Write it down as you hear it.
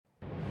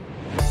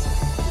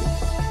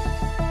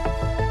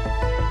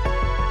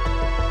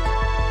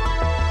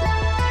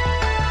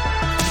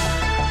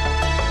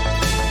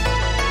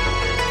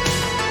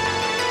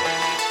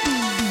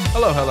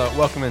Hello.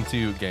 Welcome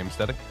into Game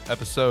Static,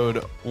 episode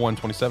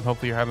 127.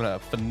 Hopefully you're having a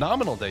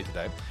phenomenal day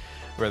today.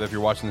 Whether if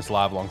you're watching this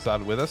live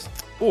alongside with us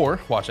or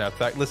watching after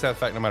the fact, listen after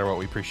the fact, no matter what,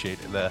 we appreciate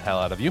the hell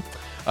out of you.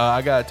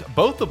 I got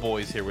both the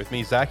boys here with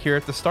me. Zach here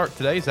at the start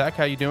today. Zach,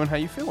 how you doing? How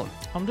you feeling?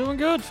 I'm doing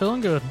good,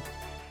 feeling good.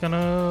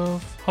 Gonna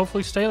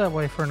hopefully stay that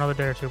way for another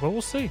day or two, but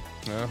we'll see.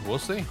 We'll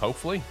see.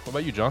 Hopefully. What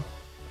about you, John?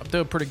 I'm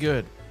doing pretty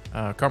good.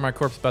 Carmine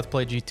Corp's about to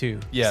play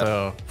G2. Yeah.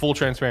 So, full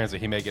transparency.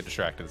 He may get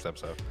distracted this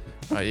episode.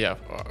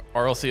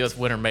 RLCS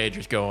Winter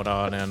Majors going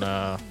on, and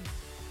got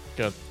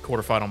a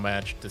quarterfinal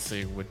match to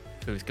see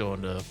who's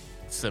going to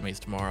semis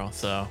tomorrow.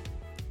 So,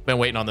 been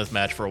waiting on this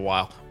match for a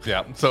while.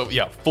 Yeah. So,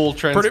 full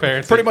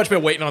transparency. Pretty much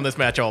been waiting on this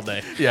match all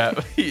day. Yeah.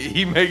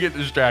 He may get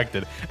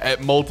distracted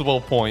at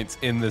multiple points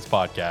in this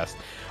podcast.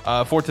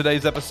 For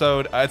today's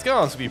episode, it's going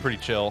to honestly be pretty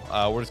chill.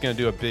 We're just going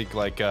to do a big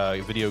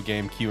video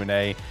game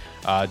Q&A.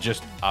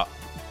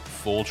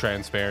 Full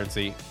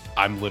transparency.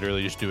 I'm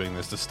literally just doing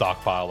this to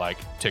stockpile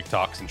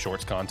TikToks and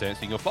shorts content.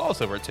 So you can go follow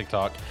us over at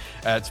TikTok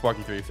at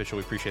Sparky3Official. We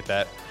appreciate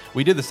that.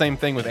 We did the same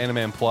thing with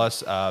Animan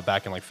Plus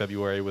back in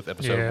February with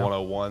episode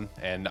 101,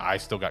 and I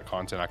still got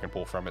content I can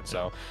pull from it.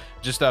 So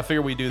just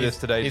figure we do this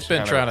today. He's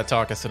been trying to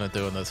talk us into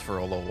doing this for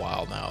a little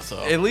while now.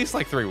 So at least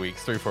 3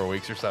 weeks, 3-4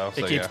 weeks or so.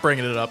 He keeps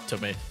bringing it up to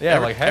me. Yeah,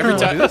 hey, you want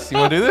to do this? You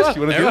want to do this?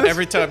 You want to do this?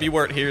 Every time you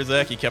weren't here,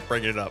 Zach, he kept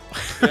bringing it up.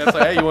 Yeah, it's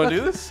hey, you want to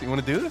do this? You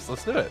want to do this?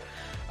 Let's do it.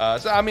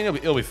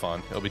 It'll be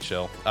fun. It'll be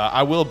chill.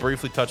 I will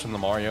briefly touch on the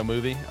Mario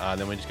movie.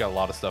 Then we just got a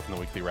lot of stuff in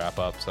the weekly wrap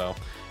up. So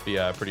be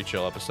a pretty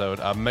chill episode.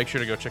 Make sure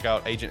to go check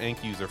out Agent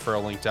Inc. Use their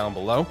referral link down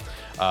below.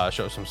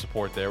 Show some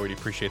support there. We'd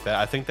appreciate that.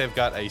 I think they've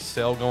got a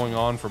sale going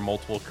on for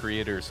multiple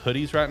creators'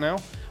 hoodies right now.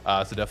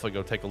 So definitely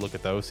go take a look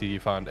at those. See if you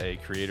find a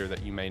creator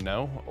that you may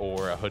know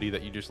or a hoodie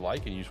that you just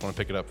like and you just want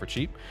to pick it up for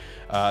cheap.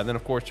 And then,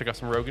 of course, check out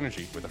some Rogue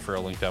Energy with a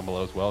referral link down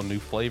below as well. New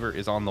flavor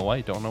is on the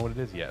way. Don't know what it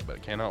is yet,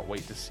 but cannot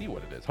wait to see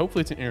what it is.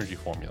 Hopefully, it's an energy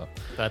formula.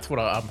 That's what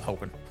I'm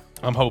hoping.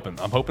 I'm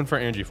hoping for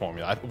energy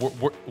formula.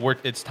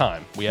 It's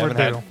time. We haven't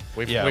had.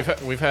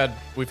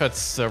 We've had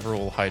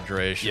several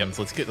hydrations. Yep.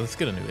 Let's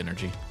get a new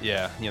energy.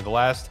 Yeah. The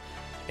last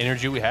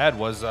energy we had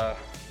was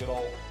good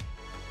old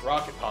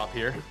Rocket Pop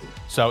here.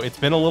 So it's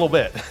been a little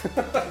bit.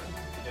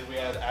 We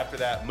had after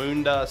that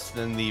Moon Dust,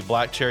 then the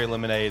Black Cherry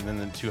Lemonade, and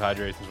then the 2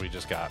 hydrations we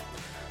just got.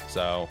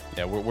 So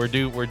yeah, we're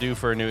due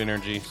for a new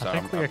energy. So I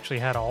think we actually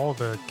had all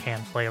the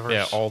canned flavors.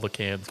 Yeah, all the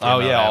cans.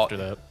 After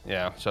that.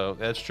 Yeah, so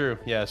that's true.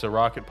 Yeah, so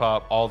Rocket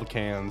Pop, all the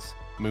cans,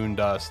 Moon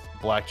Dust,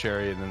 Black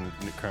Cherry, and then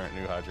the current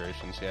new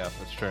hydrations. Yeah,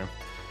 that's true.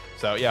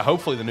 So yeah,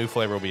 hopefully the new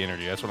flavor will be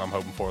energy. That's what I'm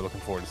hoping for.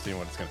 Looking forward to seeing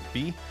what it's going to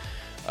be.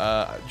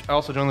 I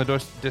also joined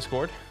the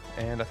Discord.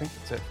 And I think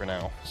that's it for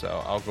now.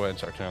 So I'll go ahead and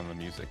start turning on the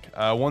music.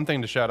 One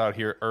thing to shout out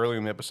here early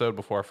in the episode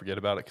before I forget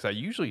about it, because I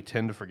usually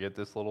tend to forget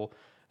this little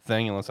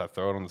thing unless I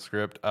throw it on the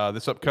script.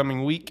 This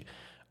upcoming week,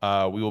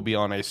 we will be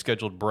on a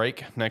scheduled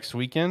break next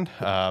weekend.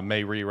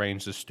 May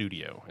rearrange the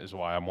studio is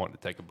why I'm wanting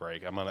to take a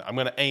break. I'm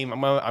going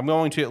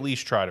to at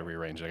least try to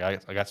rearrange it.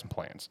 I got some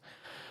plans.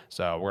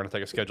 So we're going to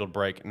take a scheduled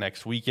break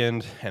next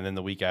weekend, and then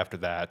the week after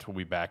that, we'll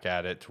be back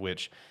at it,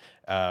 which...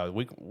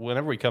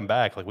 whenever we come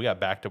back, we got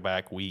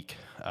back-to-back weeks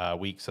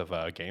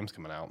of games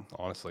coming out,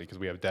 honestly, because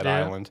we have Dead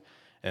Island,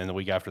 and the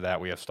week after that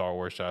we have Star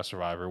Wars Jedi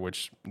Survivor,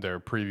 which their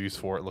previews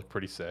for it look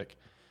pretty sick.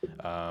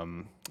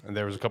 And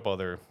there was a couple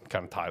other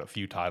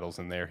few titles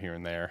in there here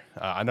and there.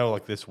 I know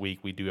this week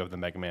we do have the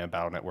Mega Man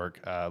Battle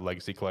Network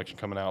Legacy Collection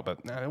coming out,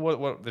 but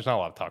there's not a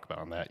lot to talk about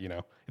on that.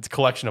 It's a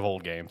collection of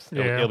old games.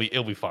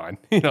 It'll be fine.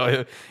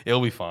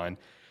 It'll be fine.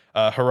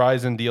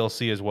 Horizon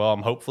DLC as well.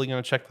 I'm hopefully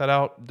going to check that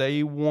out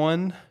day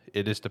one.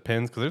 It just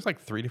depends because there's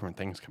 3 different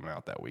things coming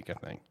out that week, I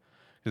think.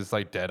 It's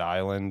Dead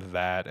Island,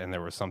 that, and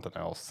there was something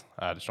else.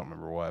 I just don't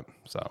remember what.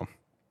 So,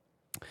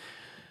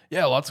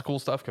 yeah, lots of cool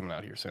stuff coming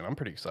out here soon. I'm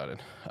pretty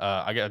excited.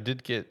 I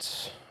did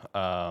get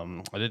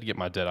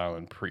my Dead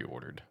Island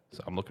pre-ordered,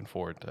 so I'm looking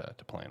forward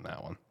to playing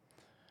that one.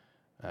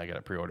 I got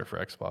a pre-order for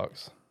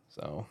Xbox.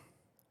 So,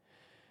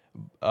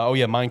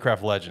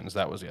 Minecraft Legends.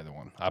 That was the other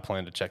one. I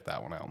plan to check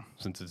that one out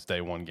since it's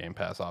day one Game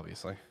Pass,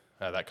 obviously.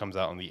 That comes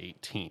out on the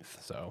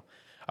 18th, so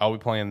I'll be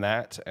playing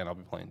that, and I'll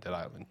be playing Dead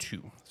Island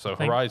 2. So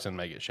Horizon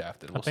may get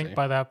shafted. We'll see.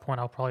 By that point,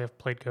 I'll probably have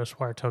played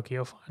Ghostwire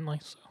Tokyo finally.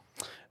 So.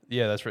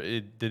 Yeah, that's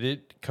right. Did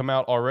it come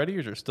out already, or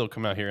is it still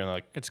come out here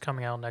in It's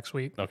coming out next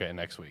week. Okay,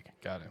 next week.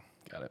 Got it.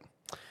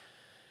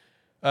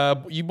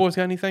 You boys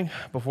got anything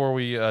before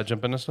we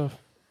jump into stuff?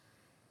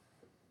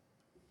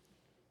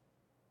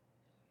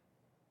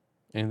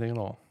 Anything at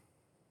all?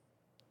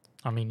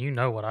 I mean, you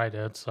know what I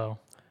did, so.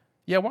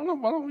 Yeah, why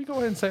don't we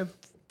go ahead and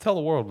tell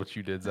the world what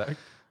you did, Zach?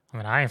 I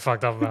mean, I ain't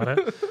fucked up about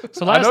it.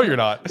 So I know you're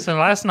not. So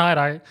last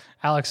night,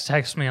 Alex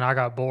texted me and I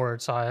got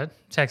bored, so I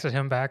texted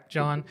him back,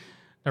 John,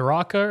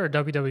 Naraka or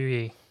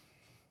WWE?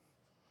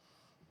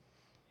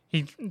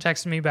 He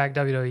texted me back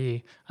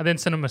WWE. I then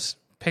sent him a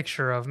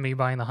picture of me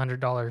buying the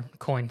 $100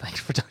 coin thing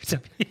for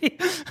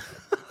WWE.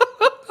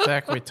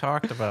 Zach, we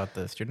talked about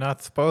this. You're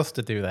not supposed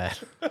to do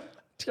that.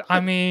 I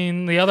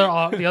mean, the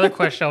other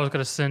question I was going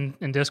to send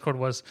in Discord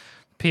was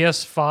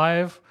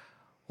PS5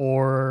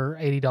 or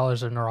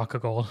 $80 of Naraka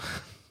Gold.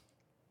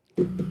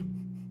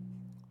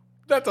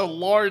 That's a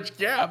large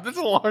gap. That's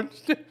a large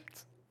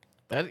difference.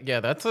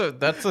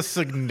 That's a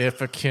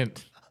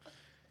significant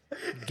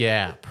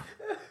gap.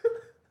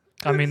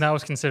 I mean, that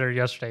was considered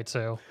yesterday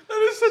too.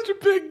 That is such a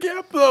big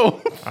gap,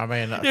 though. I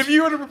mean, If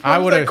you would have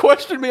proposed that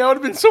question to me, I would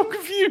have been so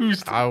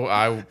confused.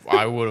 I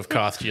would have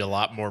cost you a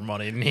lot more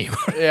money than you.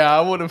 Yeah, I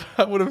would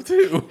have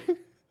too.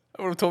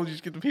 I would have told you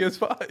to get the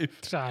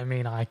PS5. I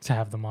mean, I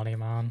have the money,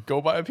 man.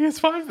 Go buy a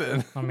PS5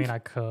 then. I mean, I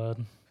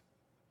could.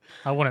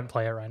 I wouldn't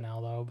play it right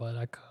now though, but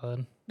I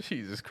could.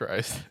 Jesus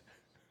Christ.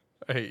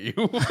 I hate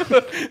you.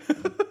 I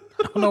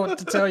don't know what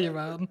to tell you,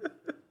 man.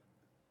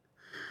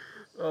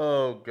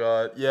 Oh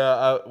God,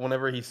 yeah.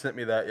 Whenever he sent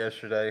me that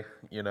yesterday,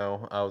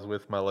 I was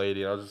with my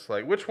lady, and I was just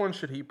like, "Which one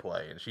should he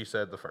play?" And she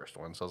said the first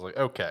one. So I was like,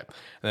 "Okay."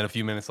 And then a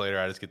few minutes later,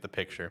 I just get the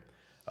picture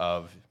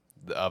of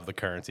the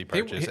currency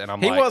purchase, and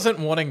I'm he like, wasn't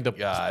wanting to.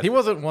 God. He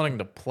wasn't wanting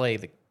to play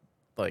the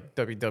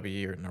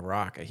WWE or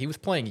Naraka. He was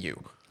playing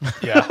you.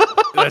 "Yeah,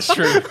 that's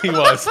true." He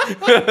was.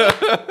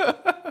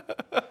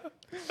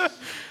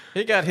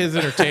 He got his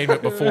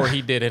entertainment before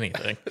he did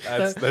anything.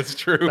 That's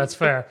true. That's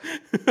fair.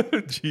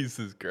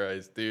 Jesus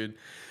Christ, dude.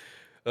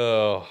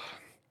 Oh.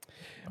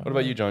 What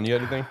about you, John? You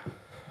got anything?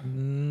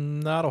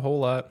 Not a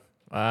whole lot.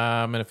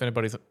 And if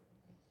anybody's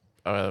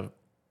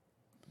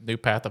new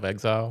Path of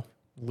Exile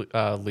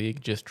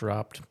League just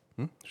dropped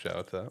Shout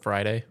out to that.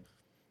 Friday,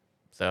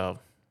 so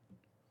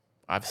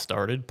I've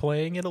started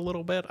playing it a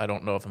little bit. I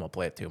don't know if I'm gonna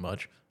play it too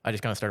much. I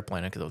just kind of started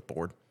playing it because I was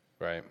bored.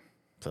 Right.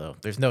 So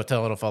there's no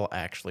telling if I'll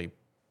actually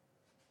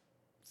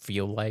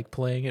feel like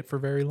playing it for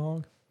very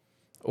long,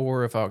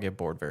 or if I'll get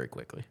bored very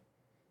quickly.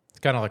 It's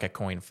kind of like a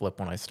coin flip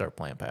when I start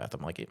playing Path.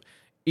 I'm like,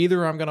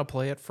 either I'm gonna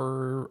play it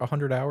for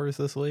 100 hours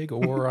this league,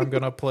 or I'm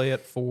gonna play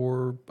it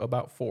for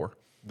about 4.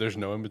 There's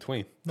no in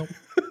between. Nope.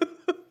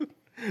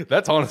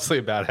 That's honestly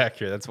about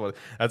accurate. That's what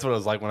it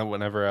was like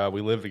whenever we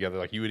lived together.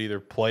 Like you would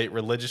either play it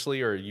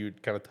religiously or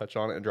you'd kind of touch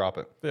on it and drop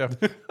it. Yeah.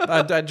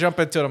 I jump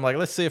into it. I'm like,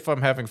 let's see if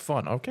I'm having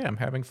fun. Okay, I'm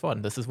having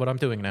fun. This is what I'm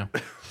doing now.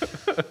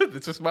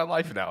 It's just my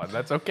life now, and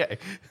that's okay.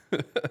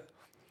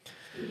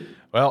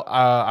 Well,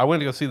 I went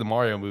to go see the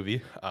Mario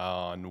movie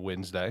on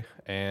Wednesday,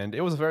 and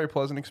it was a very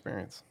pleasant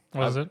experience.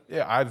 Was it?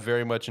 Yeah, I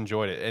very much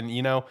enjoyed it. And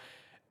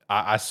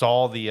I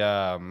saw the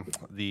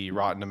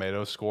Rotten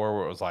Tomatoes score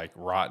where it was like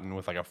rotten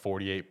with like a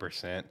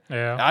 48%.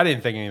 Yeah. I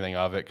didn't think anything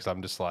of it because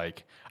I'm just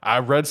like, I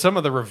read some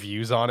of the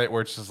reviews on it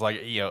where it's just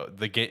like,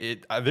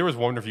 there was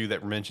one review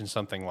that mentioned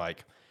something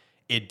like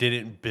it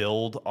didn't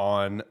build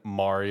on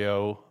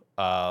Mario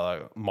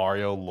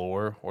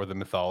lore or the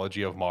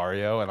mythology of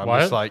Mario, and I'm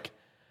just like,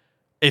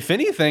 if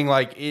anything,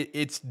 like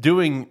it's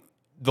doing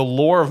the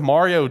lore of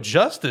Mario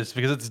justice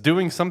because it's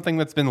doing something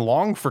that's been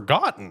long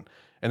forgotten.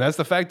 And that's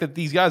the fact that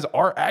these guys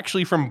are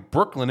actually from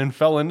Brooklyn and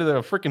fell into the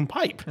freaking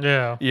pipe.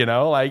 Yeah.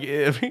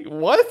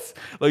 What?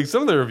 Like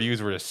some of the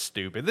reviews were just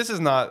stupid. This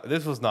was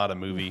not a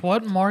movie.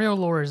 What Mario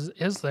lore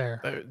is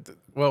there?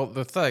 Well,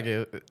 the thing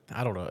is,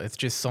 I don't know. It's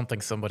just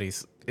something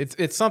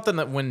it's something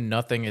that when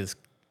nothing is,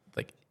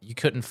 like, you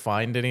couldn't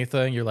find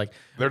anything, you're like,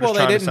 They're just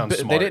trying to sound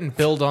smart. They didn't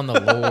build on the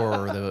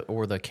lore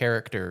or the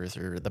characters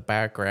or the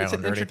background It's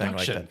an or anything like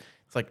introduction. that.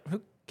 It's like,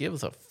 who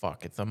gives a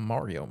fuck? It's a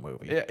Mario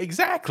movie. Yeah,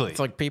 exactly. It's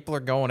like people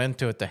are going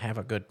into it to have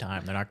a good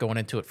time. They're not going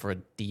into it for a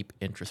deep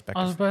introspective.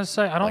 I was about to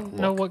say, I don't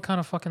know look. what kind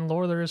of fucking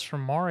lore there is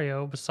from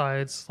Mario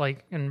besides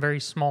like in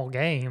very small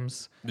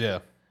games. Yeah.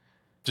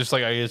 Just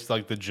like I guess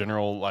like the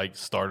general like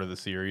start of the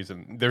series,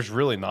 and there's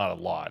really not a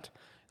lot.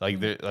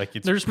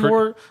 There's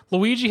more.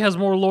 Luigi has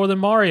more lore than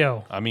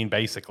Mario. I mean,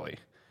 basically.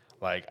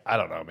 Like, I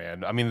don't know,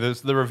 man. I mean,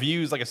 the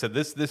reviews, like I said,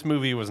 this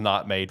movie was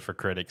not made for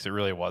critics. It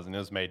really wasn't. It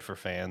was made for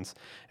fans.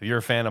 If you're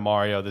a fan of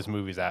Mario, this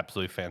movie is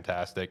absolutely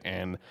fantastic.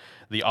 And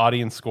the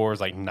audience score is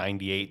like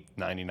 98,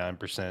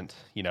 99%.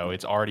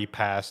 It's already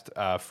passed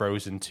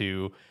Frozen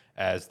 2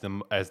 as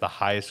the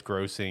highest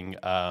grossing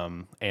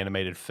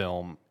animated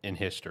film in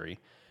history.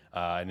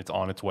 And it's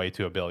on its way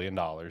to $1 billion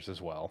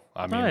as well.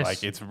 I mean, Nice.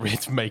 like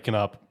it's making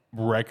up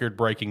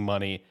record-breaking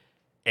money,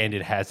 and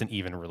it hasn't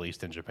even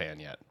released in Japan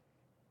yet.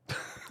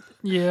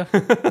 Yeah.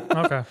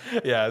 Okay.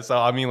 Yeah, so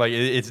I mean, like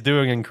it's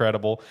doing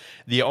incredible.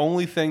 The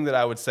only thing that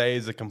I would say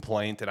is a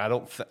complaint, and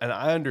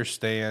I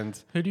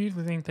understand. Who do you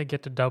think they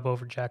get to dub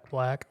over Jack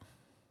Black?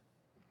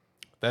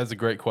 That's a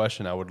great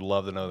question. I would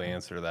love to know the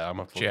answer to that. I'm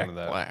gonna have to look Jack into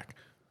that.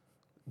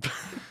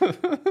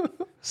 Black.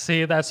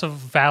 See, that's a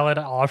valid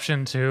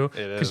option too. It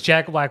is. Because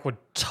Jack Black would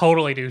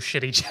totally do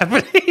shitty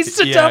Japanese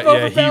to dub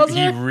over Bowser.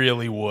 he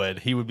really would.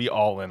 He would be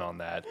all in on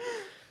that.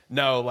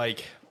 No,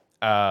 like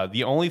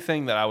the only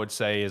thing that I would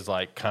say is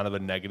like kind of a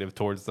negative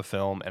towards the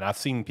film, and I've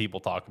seen people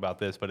talk about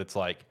this, but it's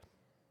like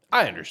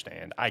I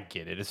understand, I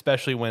get it,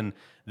 especially when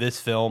this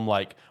film,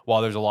 like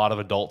while there's a lot of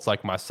adults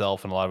like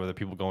myself and a lot of other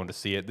people going to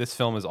see it, this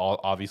film is all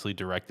obviously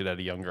directed at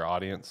a younger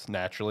audience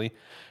naturally,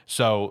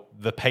 so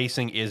the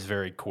pacing is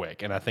very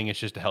quick, and I think it's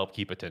just to help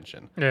keep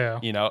attention. Yeah.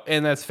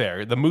 And that's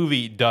fair. The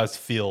movie does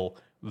feel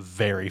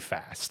very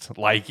fast.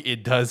 Like,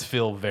 it does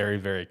feel very,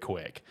 very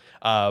quick.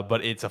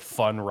 But it's a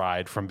fun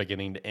ride from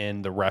beginning to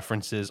end. The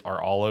references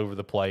are all over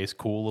the place.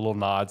 Cool little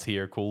nods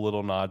here, cool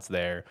little nods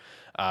there,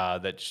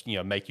 that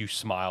make you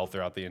smile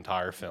throughout the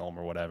entire film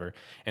or whatever.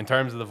 In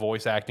terms of the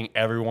voice acting,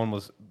 everyone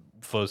was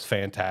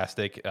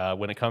fantastic.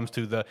 When it comes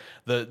to the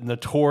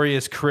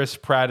notorious Chris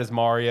Pratt as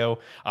Mario,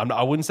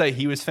 I wouldn't say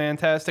he was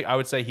fantastic. I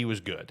would say he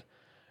was good.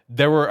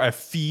 There were a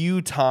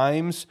few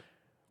times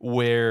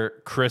where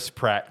Chris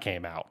Pratt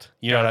came out.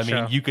 You know what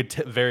I mean? You could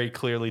very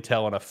clearly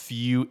tell in a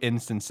few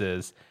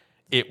instances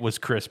it was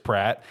Chris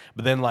Pratt.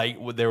 But then, like,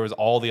 there was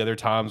all the other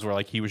times where,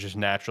 like, he was just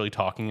naturally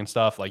talking and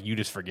stuff. Like, you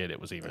just forget it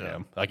was even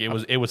him. Like,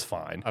 it was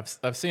fine.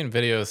 I've seen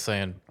videos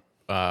saying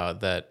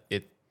that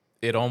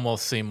it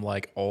almost seemed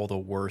like all the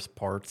worst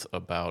parts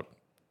about,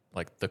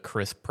 like, the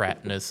Chris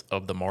Prattness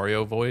of the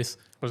Mario voice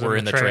were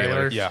in the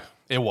trailer. Yeah,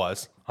 it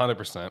was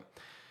 100%.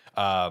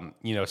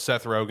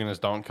 Seth Rogen as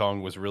Donkey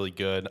Kong was really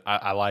good.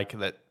 I like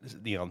that.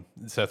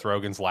 Seth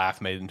Rogen's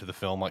laugh made it into the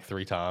film like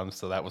 3 times,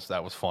 so that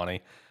was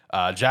funny.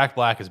 Jack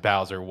Black as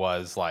Bowser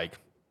was like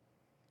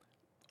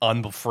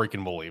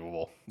unfreaking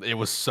believable. It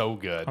was so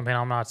good. I mean,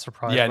 I'm not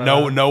surprised. Yeah, by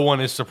no that. no one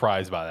is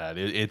surprised by that.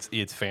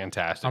 It's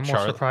fantastic. I'm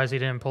more surprised he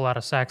didn't pull out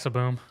a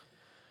saxoboom.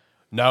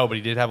 No, but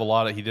he did have a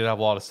lot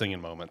of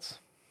singing moments.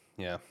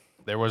 Yeah,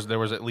 there was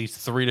at least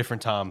 3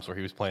 different times where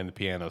he was playing the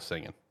piano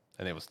singing,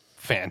 and it was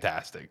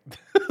fantastic.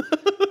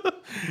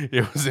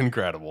 It was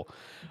incredible.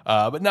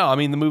 But no, I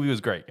mean, the movie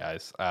was great,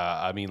 guys.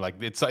 I mean, like,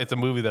 it's a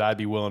movie that I'd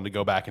be willing to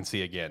go back and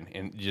see again,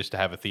 and just to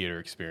have a theater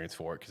experience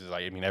for it, because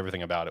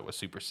everything about it was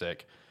super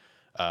sick.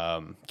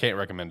 Can't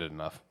recommend it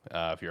enough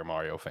if you're a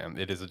Mario fan.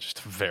 It is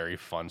just a very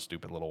fun,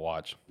 stupid little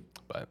watch.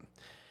 But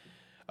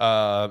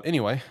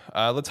anyway,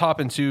 let's hop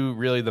into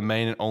really the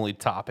main and only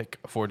topic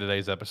for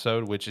today's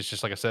episode, which is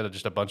just, like I said,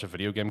 just a bunch of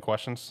video game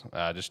questions.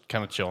 Just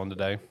kind of chilling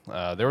today.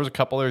 There was a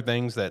couple other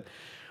things that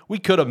we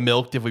could have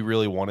milked if we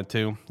really wanted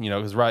to,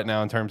 because right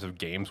now in terms of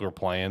games we're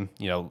playing,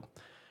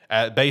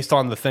 based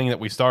on the thing that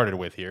we started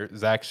with here,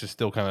 Zach's just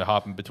still kind of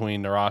hopping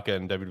between Naraka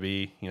and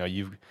WWE.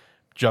 You've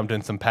jumped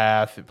in some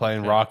path,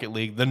 playing Rocket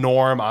League. The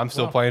norm, I'm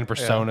still playing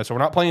Persona, so we're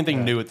not playing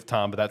anything new at the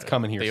time, but that's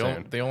coming here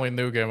soon. The only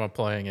new game I'm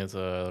playing is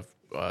a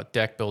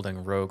deck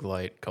building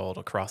roguelite called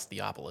Across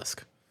the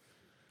Obelisk.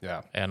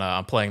 Yeah. And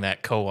I'm playing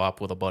that co-op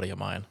with a buddy of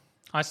mine.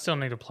 I still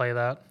need to play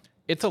that.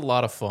 It's a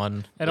lot of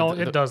fun.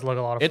 It does look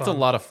a lot of fun. It's a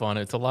lot of fun.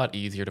 It's a lot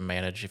easier to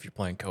manage if you're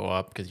playing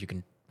co-op because you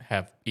can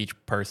have each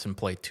person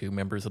play 2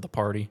 members of the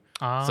party.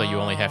 So you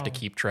only have to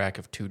keep track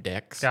of 2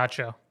 decks.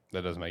 Gotcha.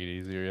 That does make it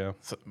easier, yeah.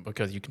 So,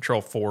 because you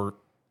control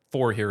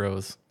four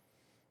heroes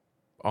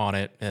on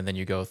it, and then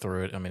you go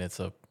through it. I mean,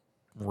 it's a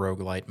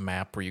roguelite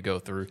map where you go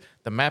through.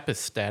 The map is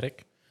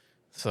static,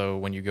 so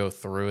when you go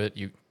through it,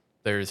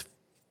 there's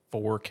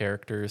 4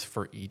 characters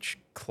for each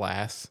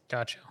class.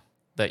 Gotcha.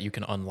 That you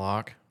can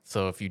unlock.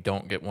 So if you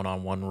don't get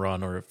one-on-one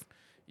run, or if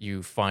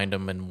you find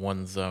them in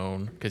one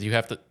zone, because you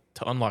have to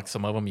unlock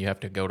some of them, you have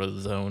to go to the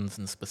zones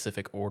in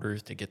specific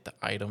orders to get the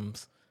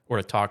items, or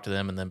to talk to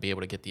them and then be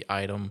able to get the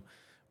item,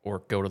 or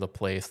go to the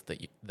place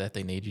that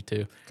they need you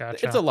to.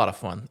 Gotcha. It's a lot of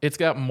fun. It's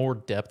got more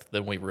depth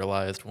than we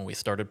realized when we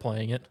started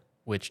playing it,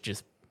 which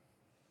just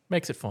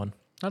makes it fun.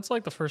 That's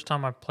like the first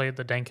time I played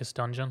the Dankest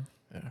Dungeon.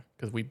 Yeah,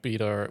 because we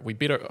beat our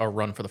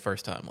run for the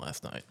first time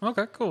last night,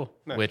 Okay, cool.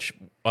 Nice. which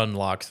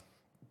unlocks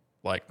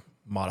like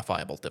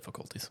modifiable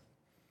difficulties.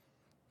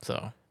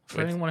 So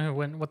For anyone who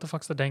went, what the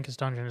fuck's the Dankest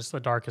Dungeon? It's the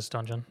darkest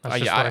dungeon. That's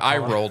just yeah, what I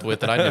call it. rolled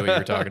with it. I knew what you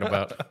were talking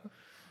about.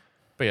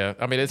 But yeah,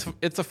 I mean,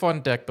 it's a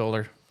fun deck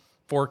builder.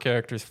 4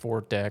 characters,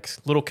 4 decks.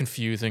 A little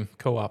confusing.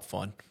 Co-op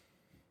fun.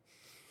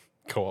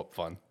 Co-op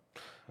fun.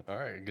 All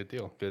right, good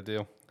deal. Good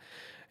deal.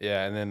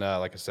 Yeah, and then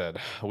like I said,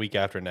 a week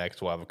after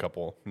next, we'll have a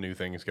couple new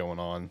things going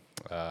on.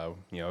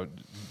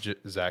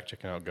 Zach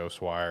checking out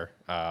Ghostwire.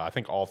 I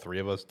think all 3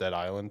 of us, Dead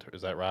Island.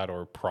 Is that right?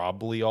 Or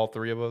probably all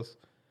 3 of us. Is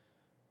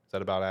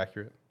that about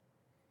accurate?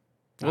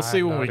 We'll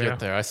see when we get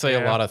there. I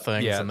say a lot of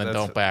things and then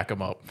don't back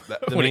them up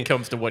when it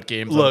comes to what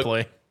games I'm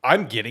playing.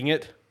 I'm getting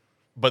it,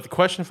 but the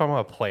question if I'm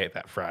going to play it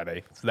that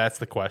Friday. So that's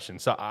the question.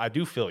 So I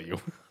do feel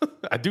you.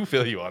 I do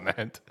feel you on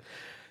that.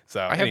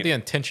 So I have the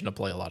intention to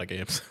play a lot of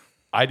games.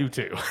 I do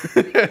too.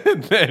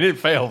 And it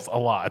fails a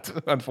lot,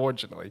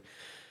 unfortunately.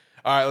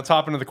 All right, let's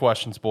hop into the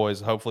questions,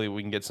 boys. Hopefully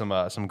we can get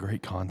some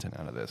great content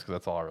out of this, because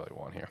that's all I really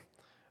want here.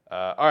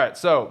 All right,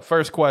 so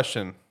first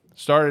question,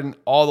 starting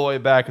all the way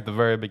back at the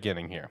very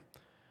beginning here.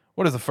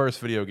 What is the first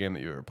video game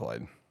that you ever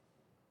played?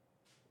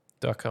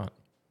 Duck Hunt.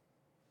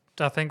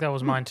 I think that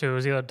was mine too. It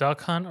was either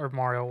Duck Hunt or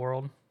Mario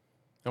World.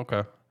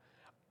 Okay.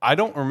 I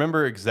don't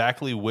remember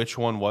exactly which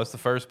one was the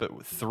first,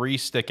 but 3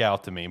 stick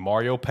out to me.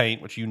 Mario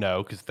Paint, which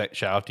because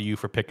shout out to you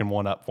for picking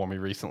one up for me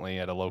recently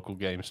at a local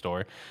game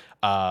store.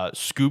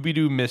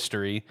 Scooby-Doo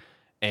Mystery,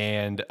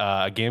 and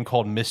a game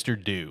called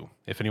Mr. Do,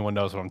 if anyone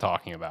knows what I'm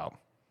talking about.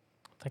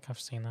 I think I've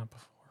seen that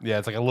before. Yeah,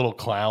 it's like a little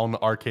clown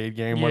arcade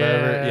game, Yeah.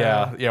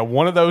 whatever. Yeah.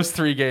 One of those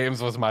 3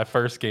 games was my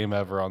first game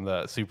ever on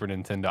the Super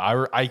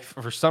Nintendo. I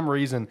for some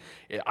reason,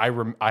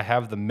 I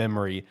have the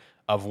memory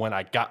of when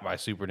I got my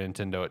Super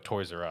Nintendo at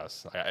Toys R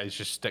Us. It's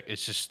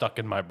just stuck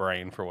in my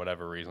brain for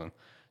whatever reason.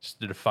 Just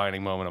the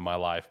defining moment of my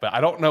life. But I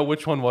don't know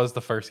which one was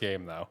the first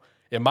game though.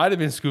 It might have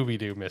been Scooby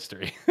Doo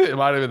Mystery. It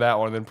might have been that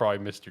one, and then probably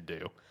Mr.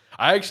 Do.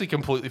 I actually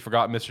completely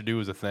forgot Mr. Do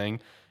was a thing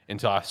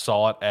until I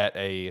saw it at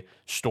a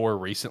store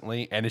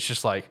recently, and it's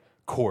just like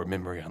core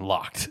memory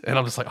unlocked, and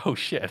I'm just like, oh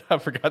shit, I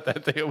forgot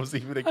that thing was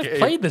even a game. I've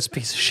played this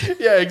piece of shit.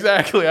 Yeah,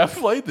 exactly. I've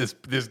played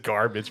this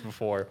garbage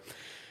before.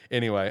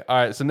 Anyway, all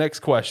right. So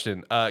next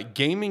question: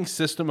 gaming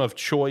system of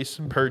choice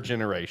per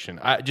generation.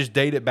 I just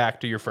date it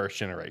back to your first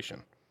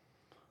generation.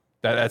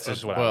 That's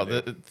just what I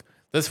would do.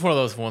 This is one of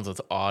those ones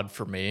that's odd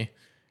for me.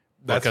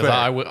 That's because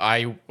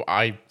fair.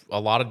 I a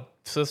lot of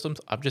systems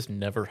I've just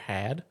never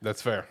had,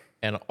 That's fair.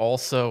 and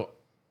also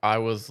I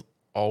was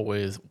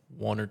always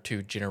 1 or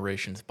 2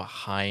 generations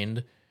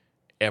behind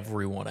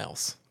everyone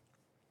else.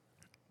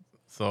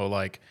 So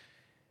like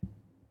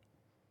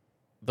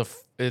the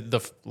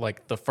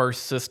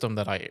first system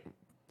that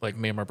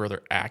me and my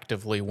brother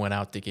actively went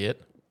out to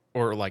get,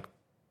 or like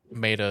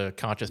made a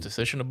conscious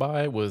decision to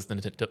buy, was the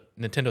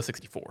Nintendo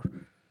 64.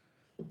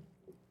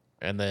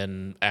 And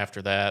then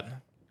after that,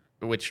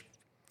 which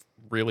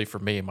really for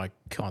me, my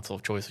console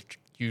of choice,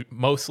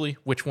 mostly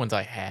which ones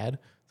I had.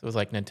 So it was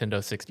like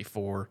Nintendo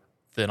 64.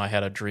 Then I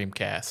had a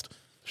Dreamcast.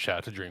 Shout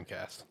out to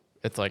Dreamcast.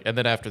 It's like, and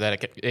then after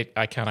that,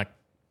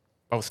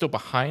 I was still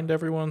behind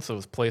everyone. So it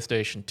was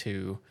PlayStation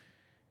 2.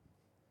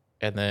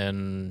 And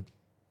then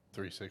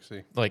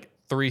 360. like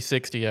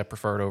 360, I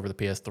preferred over the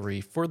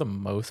PS3 for the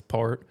most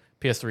part.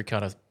 PS3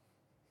 kind of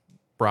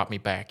brought me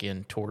back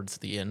in towards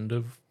the end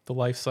of the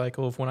life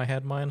cycle of when I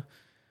had mine.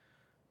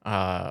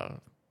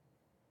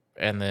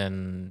 And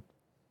then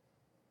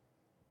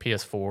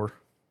PS4,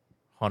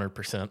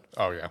 100%.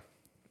 Oh yeah.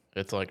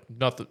 It's like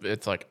nothing.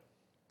 It's like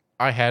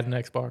I had an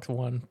Xbox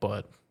One,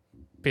 but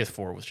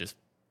PS4 was just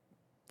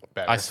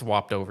Better. I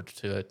swapped over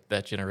to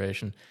that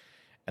generation.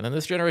 And then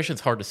this generation,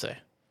 it's hard to say.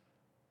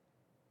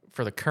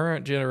 For the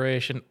current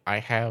generation, I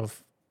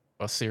have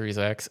a Series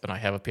X and I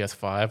have a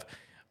PS5.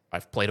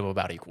 I've played them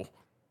about equal.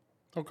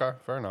 Okay,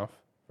 fair enough.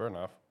 Fair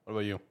enough. What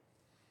about you?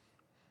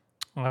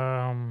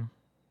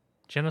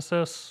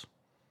 Genesis,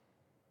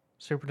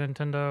 Super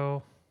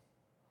Nintendo,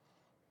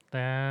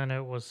 then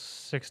it was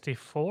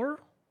 64,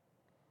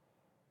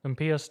 then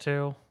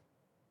PS2,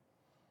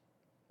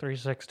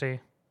 360,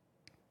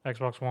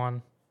 Xbox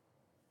One,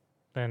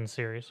 then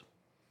Series.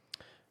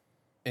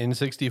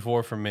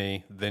 N64 for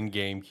me, then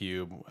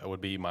GameCube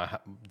would be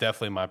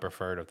definitely my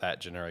preferred of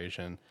that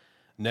generation.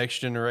 Next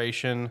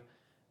generation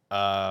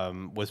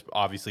was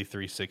obviously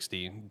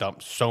 360.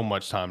 Dumped so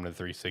much time into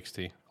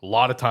 360. A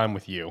lot of time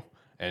with you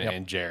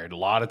and Jared. A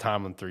lot of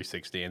time on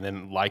 360. And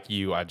then like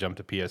you, I jumped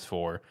to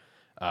PS4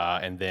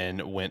 and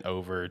then went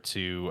over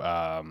to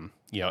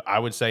I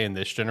would say in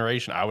this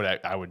generation,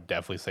 I would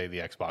definitely say the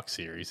Xbox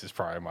Series is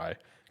probably my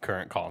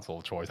current console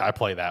of choice. I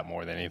play that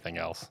more than anything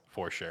else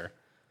for sure.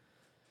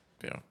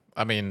 Yeah,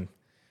 I mean,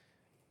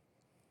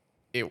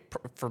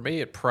 for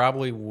me, it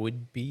probably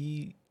would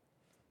be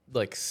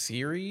like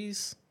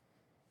Series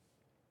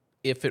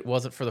if it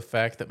wasn't for the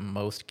fact that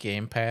most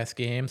Game Pass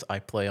games I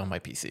play on my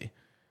PC.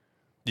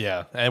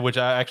 Yeah, and we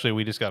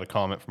just got a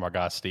comment from our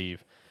guy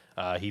Steve.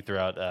 He threw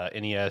out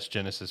NES,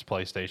 Genesis,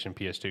 PlayStation,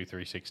 PS2,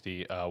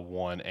 360,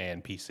 One,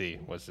 and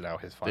PC was now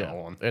his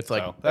final one. It's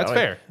like, so, that's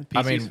fair.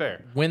 PC's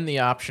fair. When the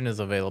option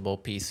is available,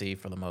 PC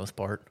for the most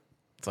part.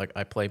 It's like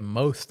I play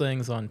most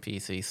things on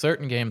PC.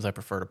 Certain games I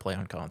prefer to play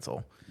on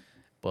console,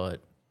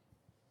 but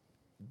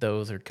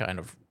those are kind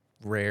of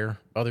rare.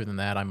 Other than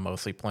that, I'm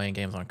mostly playing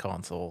games on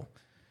console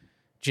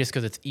just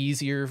because it's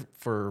easier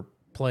for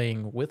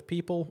playing with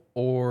people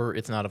or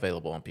it's not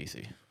available on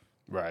PC.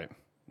 Right.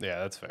 Yeah,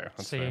 that's fair.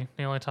 That's See, fair.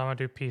 the only time I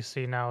do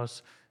PC now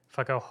is if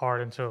I go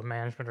hard into a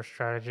management or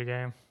strategy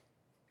game.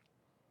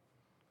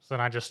 So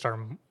then I just start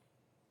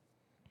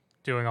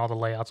doing all the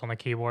layouts on the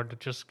keyboard to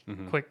just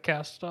quick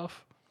cast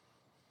stuff.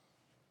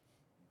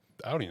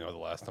 I don't even know the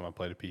last time I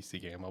played a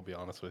PC game, I'll be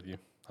honest with you.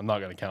 I'm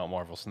not going to count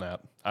Marvel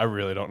Snap. I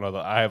really don't know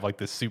that. I have like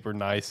this super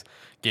nice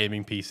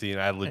gaming PC,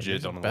 and I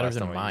legit don't know the last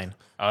time I used it.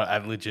 I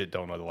legit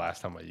don't know the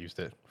last time I used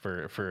it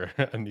for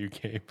a new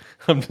game.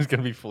 I'm just going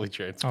to be fully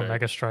transparent.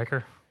 Omega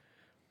Striker.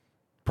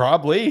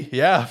 Probably,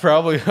 yeah.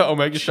 Probably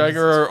Omega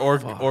Striker or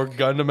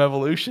Gundam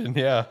Evolution.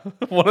 Yeah,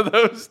 one of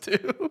those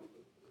two.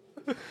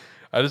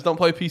 I just don't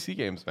play PC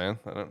games, man.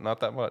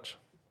 Not that much.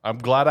 I'm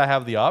glad I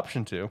have the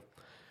option to.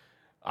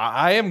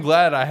 I am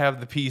glad I have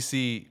the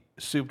PC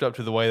souped up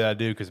to the way that I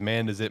do because,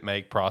 man, does it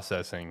make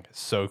processing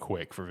so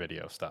quick for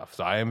video stuff.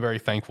 So I am very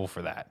thankful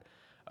for that.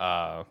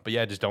 But,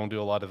 yeah, just don't do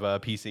a lot of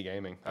PC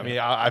gaming. I mean,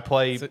 I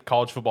play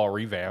College Football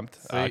Revamped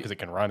because it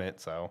can run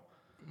it. So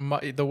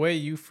the way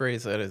you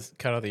phrase that is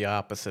kind of the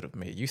opposite of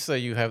me. You say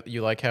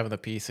you like having the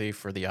PC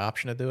for the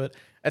option to do it.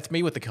 That's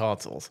me with the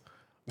consoles.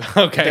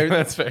 Okay,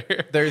 that's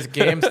fair. There's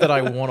games that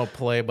I want to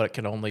play but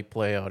can only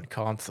play on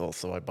console,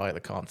 so I buy the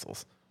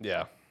consoles.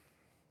 Yeah,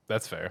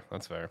 that's fair.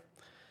 That's fair.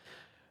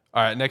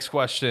 All right, next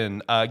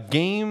question.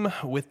 Game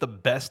with the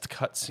best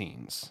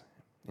cutscenes,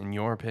 in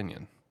your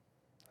opinion?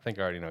 I think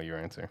I already know your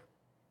answer.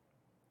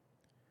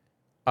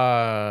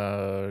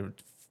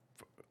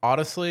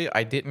 Honestly,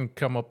 I didn't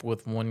come up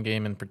with one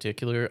game in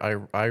particular.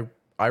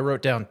 I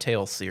wrote down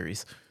Tales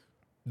series.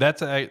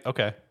 That's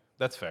okay.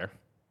 That's fair.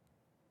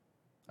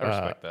 I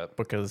respect that.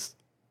 Because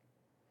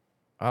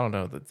I don't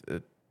know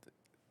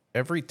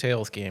every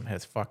Tales game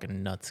has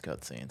fucking nuts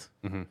cutscenes.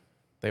 Mm-hmm.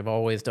 They've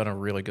always done a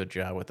really good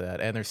job with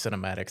that, and their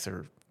cinematics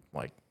are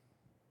like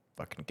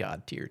fucking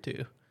god tier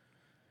too.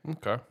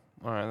 Okay,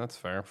 all right, that's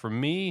fair. For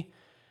me,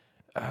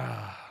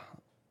 I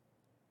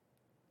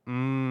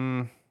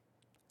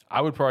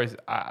would probably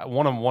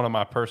one of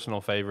my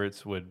personal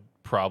favorites would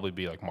probably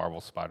be like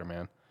Marvel's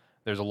Spider-Man.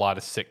 There's a lot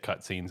of sick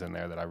cutscenes in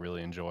there that I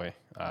really enjoy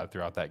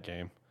throughout that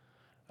game.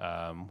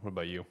 What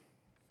about you?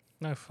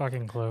 No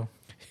fucking clue.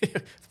 I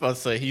was about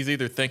to say, he's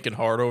either thinking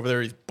hard over there,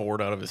 or he's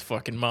bored out of his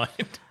fucking mind.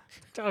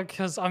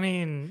 Because, I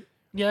mean,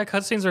 yeah,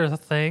 cutscenes are a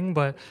thing,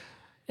 but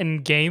in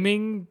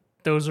gaming,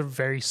 those are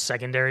very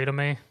secondary to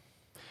me.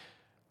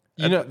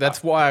 You know,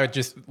 that's why I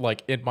just,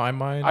 like, in my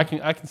mind, I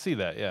can see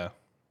that, yeah.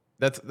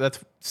 That's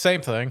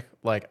same thing.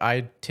 Like,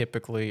 I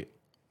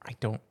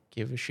don't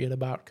give a shit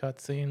about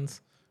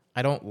cutscenes.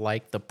 I don't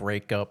like the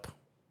breakup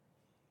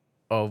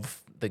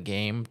of the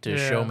game to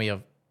show me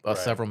a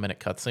several minute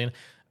cutscene.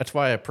 That's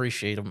why I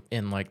appreciate them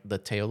in like the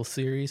Tales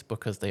series,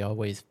 because they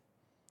always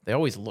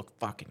look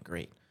fucking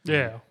great.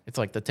 Yeah. It's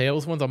like the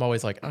Tales ones, I'm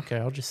always like, okay,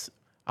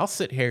 I'll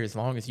sit here as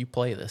long as you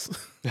play this.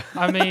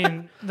 I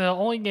mean, the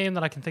only game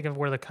that I can think of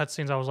where the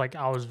cutscenes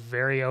I was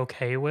very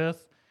okay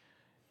with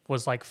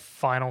was like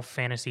Final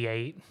Fantasy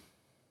VIII.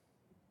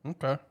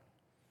 Okay.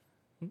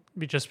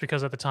 Just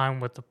because at the time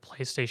with the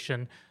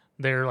PlayStation,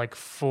 their like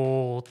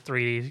full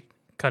 3D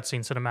cutscene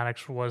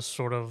cinematics was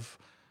sort of,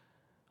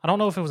 I don't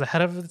know if it was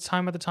ahead of the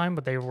time at the time,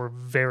 but they were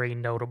very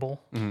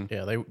notable. Mm-hmm.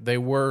 Yeah, they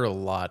were a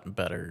lot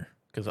better,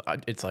 because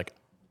it's like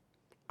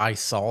I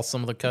saw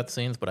some of the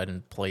cutscenes, but I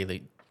didn't play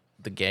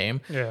the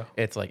game. Yeah.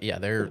 It's like, yeah,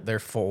 their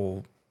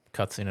full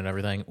cutscene and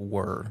everything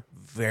were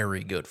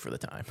very good for the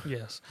time.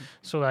 Yes.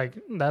 So like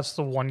that's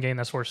the one game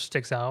that sort of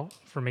sticks out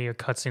for me, of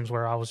cutscenes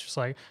where I was just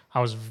like,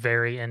 I was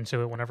very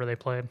into it whenever they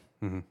played.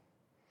 Mm-hmm.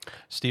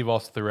 Steve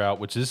also threw out,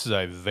 which this is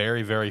a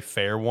very, very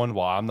fair one.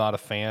 While I'm not a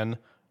fan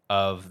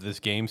of this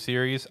game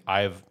series,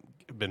 I've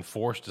been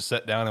forced to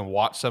sit down and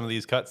watch some of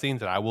these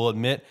cutscenes, and I will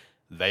admit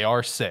they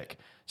are sick.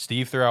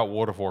 Steve threw out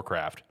World of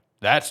Warcraft.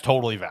 That's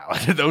totally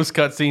valid. Those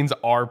cutscenes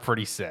are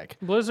pretty sick.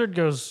 Blizzard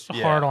goes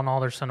hard on all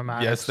their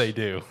cinematics. Yes, they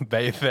do.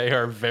 They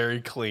are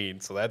very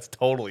clean, so that's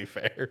totally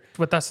fair.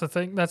 But that's the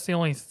thing. That's the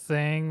only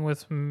thing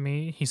with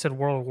me. He said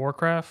World of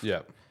Warcraft.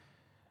 Yeah.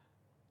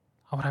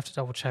 I would have to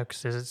double check,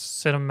 because is it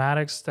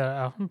cinematics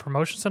that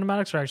promotion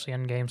cinematics or actually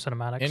in-game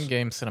cinematics?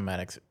 In-game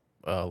cinematics,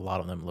 a lot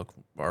of them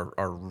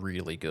are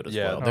really good as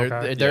well.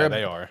 Okay.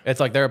 They are. It's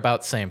like they're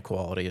about same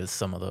quality as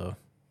some of the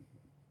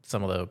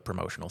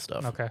promotional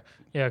stuff. Okay.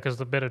 Yeah, because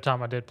the bit of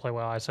time I did play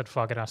I said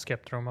fuck it, I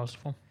skipped through most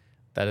of them.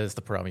 That is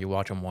the problem. You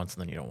watch them once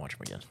and then you don't watch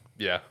them again.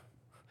 Yeah.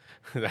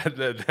 that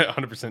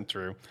 100%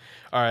 true.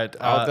 All right.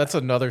 That's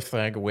another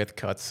thing with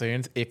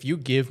cutscenes. If you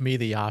give me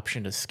the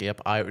option to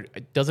skip,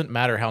 it doesn't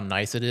matter how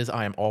nice it is,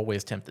 I am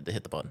always tempted to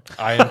hit the button.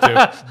 I am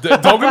too.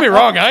 Don't get me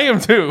wrong, I am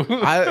too.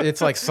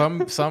 It's like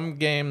some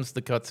games,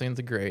 the cutscenes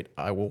are great.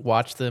 I will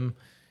watch them.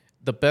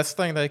 The best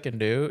thing they can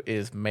do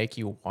is make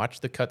you watch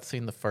the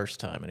cutscene the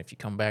first time, and if you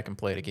come back and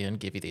play it again,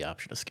 give you the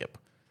option to skip.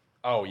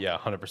 Oh yeah,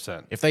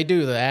 100%. If they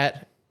do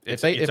that,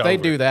 if they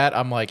do that,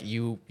 I'm like,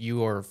 you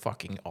are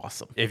fucking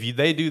awesome. If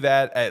they do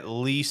that, at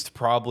least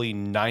probably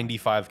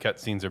 95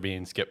 cutscenes are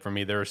being skipped for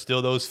me. There are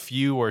still those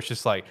few where it's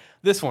just like,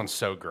 this one's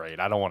so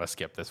great, I don't want to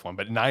skip this one.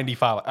 But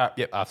 95,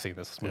 yep, I've seen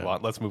this. Let's move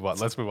on. Let's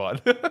move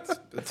on.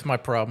 That's my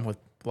problem with,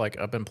 like,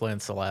 I've been playing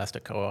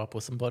Celeste co-op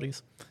with some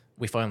buddies.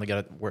 We finally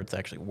got it where it's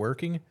actually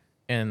working.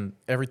 And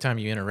every time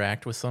you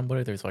interact with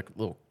somebody, there's like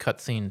little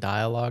cutscene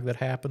dialogue that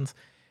happens.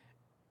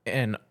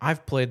 And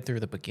I've played through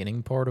the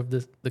beginning part of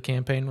the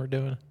campaign we're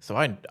doing, so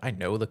I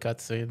know the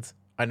cutscenes.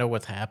 I know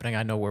what's happening.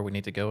 I know where we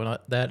need to go and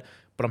that.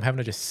 But I'm having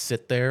to just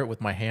sit there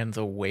with my hands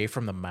away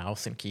from the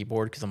mouse and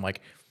keyboard, because I'm like,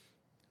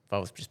 if I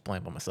was just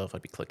playing by myself,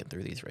 I'd be clicking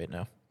through these right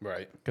now.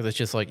 Right. Because it's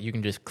just like you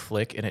can just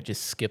click and it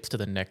just skips to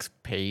the next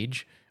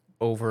page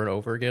over and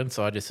over again.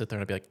 So I just sit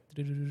there and I'd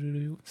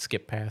be like,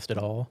 skip past it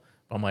all.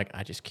 But I'm like,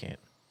 I just can't.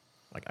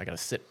 Like, I got to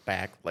sit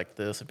back like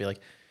this and be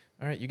like,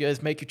 all right, you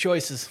guys make your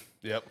choices.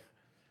 Yep.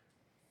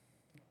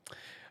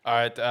 All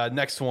right,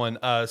 next one.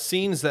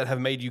 Scenes that have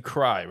made you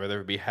cry, whether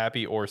it be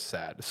happy or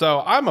sad.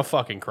 So I'm a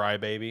fucking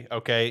crybaby,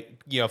 okay?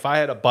 You know, if I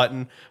had a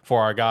button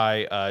for our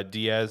guy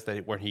Diaz,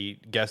 where he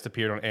guest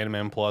appeared on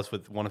Anime Plus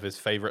with one of his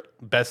favorite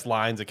best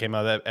lines that came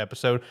out of that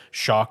episode,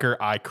 shocker,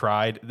 I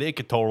cried. They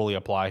could totally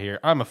apply here.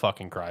 I'm a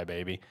fucking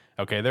crybaby,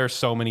 okay? There are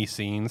so many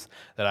scenes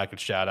that I could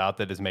shout out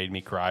that has made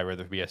me cry,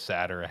 whether it be a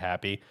sad or a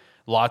happy.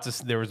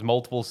 There was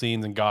multiple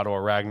scenes in God of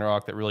War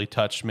Ragnarok that really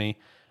touched me.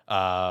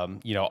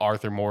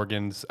 Arthur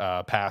Morgan's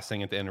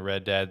passing at the end of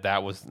Red Dead,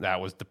 that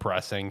was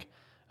depressing.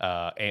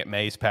 Aunt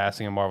May's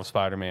passing in Marvel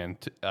Spider-Man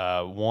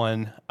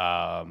 1.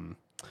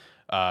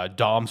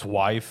 Dom's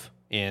wife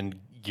in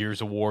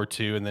Gears of War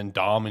 2, and then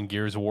Dom in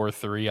Gears of War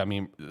 3. I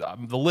mean,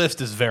 the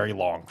list is very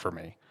long for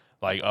me,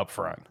 like up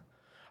front.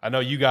 I know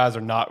you guys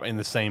are not in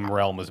the same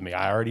realm as me.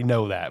 I already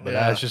know that, but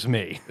that's just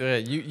me. Yeah,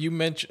 you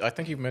mentioned. I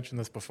think you mentioned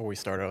this before we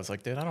started. I was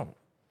like, dude, I don't.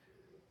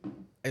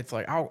 It's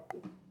like I'll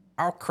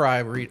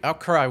cry. I'll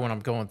cry when I'm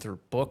going through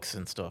books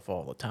and stuff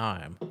all the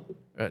time,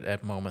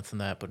 at moments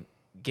and that. But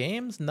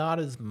games, not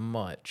as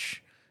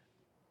much.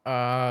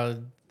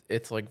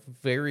 It's like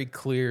very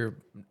clear.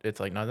 It's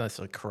like not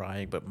necessarily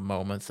crying, but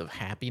moments of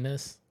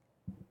happiness.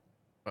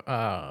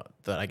 That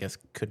I guess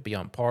could be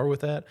on par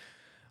with that.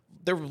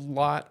 There were a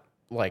lot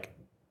like.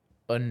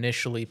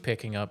 Initially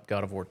picking up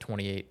God of War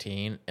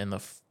 2018 and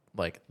it's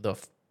like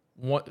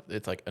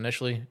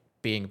initially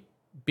being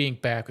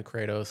back with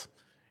Kratos,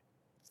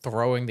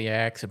 throwing the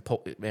axe and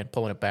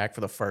pulling it back for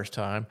the first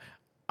time.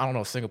 I don't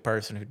know a single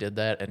person who did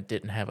that and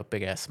didn't have a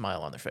big ass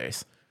smile on their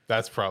face.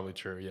 That's probably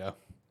true. Yeah.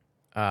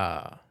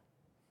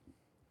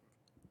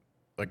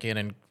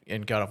 Again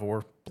in God of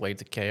War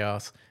Blades of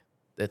Chaos,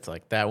 it's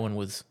like that one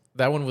was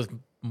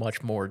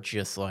much more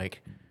just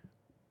like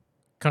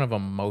kind of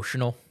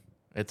emotional.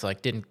 It's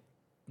like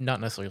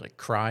not necessarily like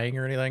crying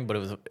or anything, but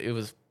it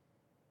was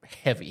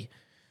heavy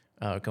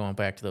going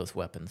back to those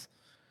weapons.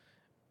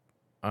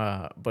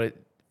 But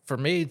for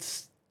me,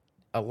 it's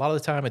a lot of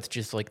the time it's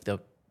just like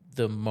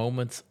the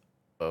moments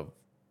of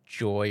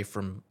joy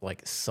from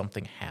like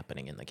something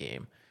happening in the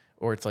game,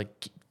 or it's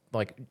like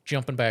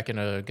jumping back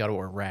into God of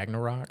War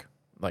Ragnarok,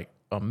 like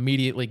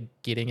immediately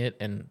getting it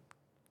and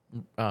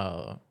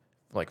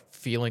like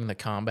feeling the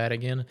combat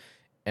again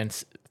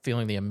and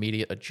feeling the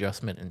immediate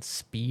adjustment and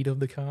speed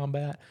of the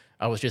combat.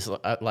 I was just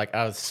I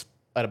was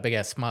had a big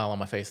ass smile on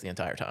my face the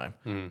entire time.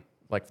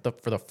 Like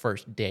for the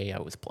first day I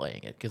was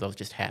playing it, because I was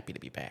just happy to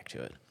be back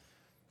to it.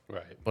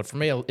 Right. But for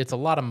me, it's a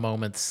lot of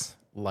moments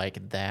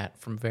like that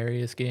from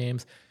various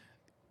games.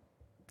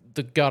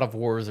 The God of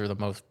Wars are the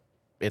most.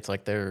 It's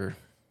like they're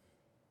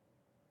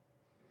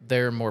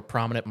more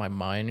prominent in my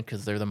mind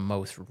because they're the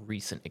most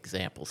recent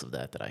examples of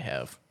that I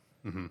have.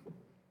 Mm-hmm.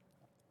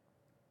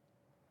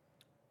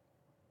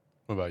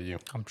 What about you?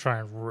 I'm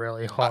trying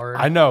really hard.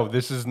 I know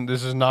this is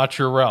not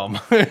your realm.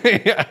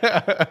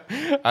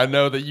 I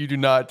know that you do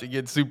not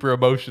get super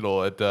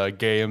emotional at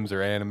games or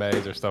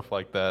animes or stuff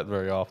like that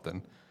very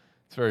often.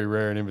 It's very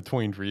rare and in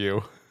between for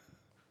you.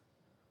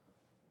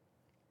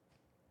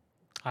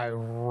 I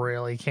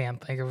really can't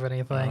think of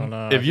anything. I don't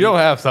know. If you don't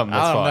have something,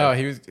 that's fine. I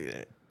don't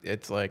know.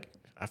 It's like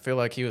I feel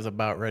like he was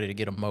about ready to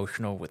get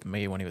emotional with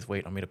me when he was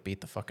waiting on me to beat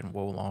the fucking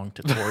Wolong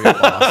tutorial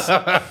boss. All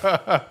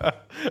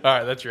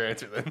right, that's your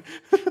answer then.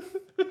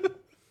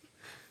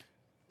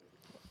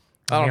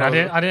 I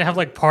didn't have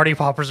like party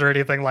poppers or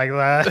anything like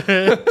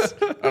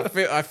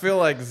that. I feel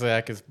like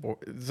Zach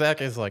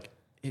is like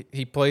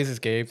he plays his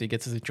games, he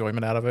gets his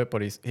enjoyment out of it,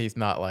 but he's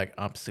not like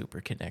I'm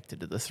super connected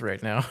to this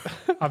right now.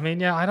 I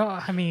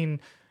mean,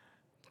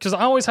 because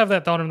I always have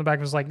that thought in the back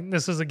of like,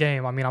 this is a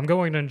game. I mean, I'm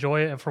going to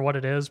enjoy it for what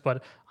it is,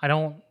 but I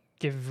don't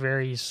get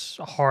very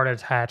hard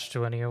attached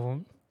to any of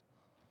them.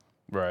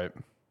 Right.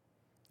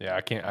 Yeah,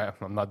 I can't.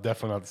 I'm not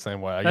definitely not the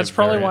same way. That's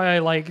probably why I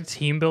like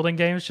team building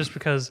games, just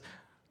because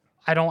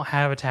I don't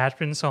have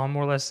attachment, so I'm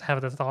more or less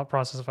have the thought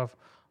process of,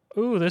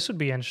 ooh, this would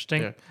be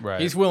interesting. Yeah. Right.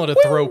 He's willing to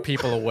throw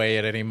people away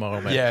at any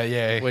moment.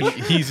 Yeah.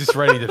 He's just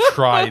ready to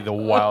try the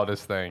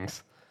wildest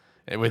things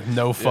with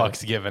no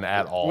fucks given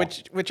at all.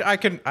 Which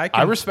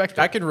I respect.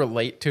 I can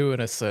relate to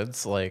in a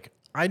sense. Like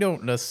I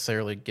don't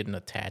necessarily get an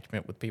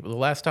attachment with people. The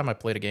last time I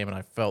played a game and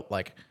I felt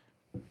like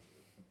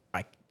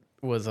I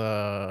was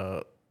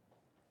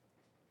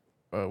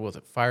was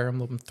it Fire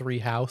Emblem 3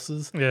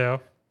 Houses? Yeah.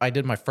 I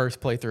did my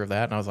first playthrough of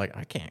that, and I was like,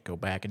 I can't go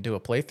back and do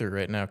a playthrough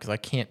right now because I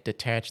can't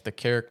detach the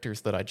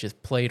characters that I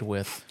just played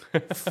with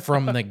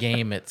from the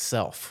game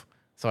itself.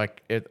 So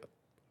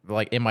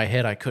in my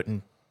head, I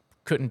couldn't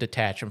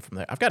detach them from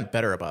there. I've gotten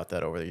better about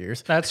that over the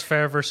years. That's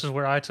fair versus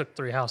where I took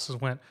 3 Houses,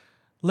 went,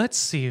 let's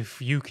see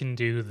if you can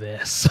do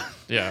this.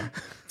 Yeah.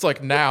 It's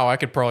like now I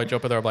could probably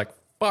jump in there. I'm like,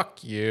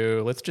 fuck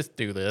you. Let's just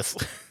do this.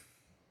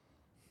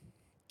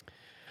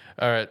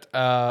 All right,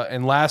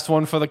 and last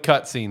one for the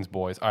cutscenes,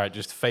 boys. All right,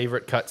 just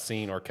favorite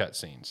cutscene or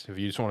cutscenes. If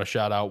you just want to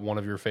shout out one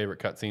of your favorite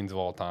cutscenes of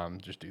all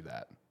time, just do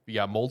that. If you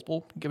got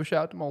multiple, give a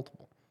shout out to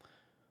multiple.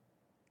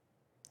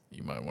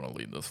 You might want to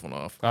lead this one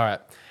off. All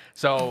right,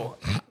 so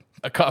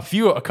a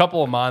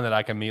couple of mine that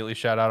I can immediately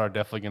shout out are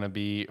definitely going to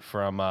be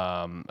from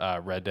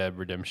Red Dead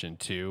Redemption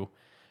 2.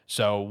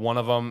 So one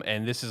of them,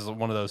 and this is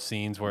one of those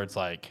scenes where it's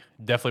like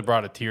definitely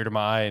brought a tear to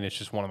my eye, and it's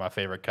just one of my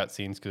favorite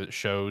cutscenes because it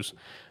shows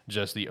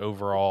just the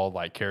overall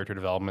like character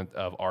development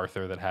of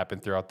Arthur that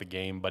happened throughout the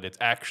game. But it's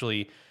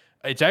actually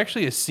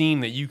a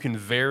scene that you can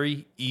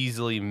very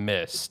easily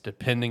miss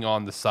depending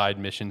on the side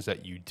missions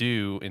that you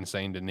do in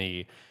Saint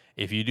Denis.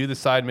 If you do the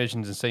side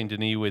missions in Saint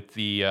Denis with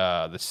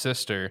the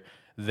sister,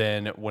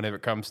 then whenever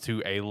it comes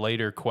to a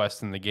later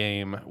quest in the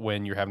game,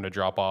 when you're having to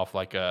drop off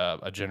like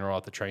a general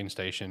at the train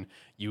station,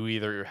 you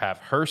either have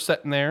her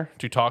sitting there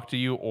to talk to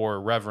you or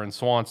Reverend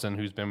Swanson,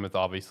 who's been with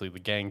obviously the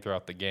gang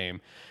throughout the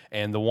game.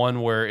 And the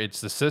one where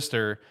it's the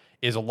sister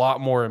is a lot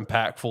more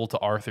impactful to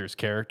Arthur's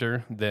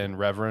character than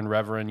Reverend.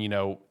 Reverend, you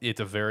know, it's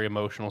a very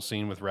emotional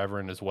scene with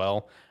Reverend as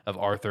well, of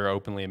Arthur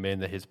openly admitting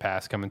that his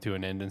past coming to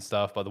an end and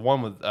stuff. But the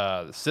one with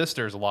the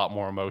sister is a lot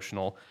more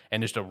emotional,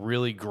 and just a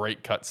really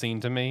great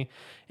cutscene to me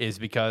is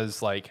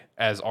because, like,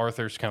 as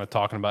Arthur's kind of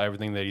talking about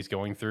everything that he's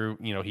going through,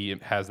 you know, he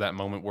has that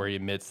moment where he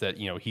admits that,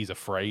 you know, he's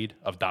afraid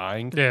of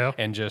dying. Yeah.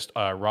 And just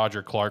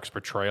Roger Clark's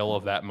portrayal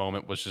of that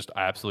moment was just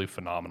absolutely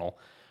phenomenal.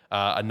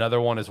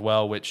 Another one as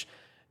well, which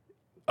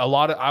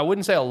I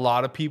wouldn't say a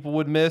lot of people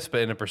would miss,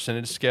 but in a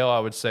percentage scale, I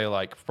would say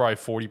like probably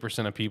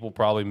 40% of people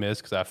probably miss,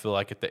 because I feel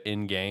like at the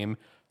end game,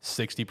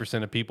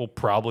 60% of people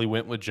probably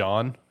went with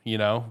John. You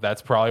know,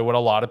 that's probably what a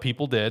lot of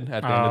people did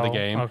at the end of the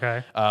game.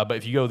 Okay. But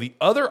if you go the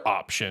other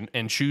option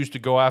and choose to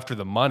go after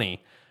the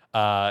money,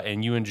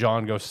 and you and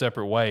John go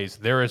separate ways,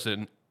 there is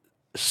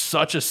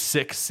such a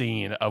sick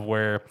scene of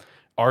where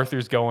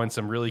Arthur's going,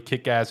 some really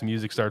kick-ass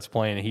music starts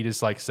playing, and he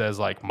just like says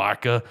like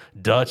Micah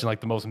Dutch in like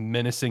the most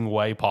menacing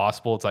way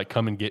possible. It's like,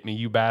 come and get me,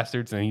 you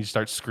bastards. And he just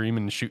starts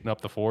screaming and shooting up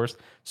the forest.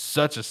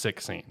 Such a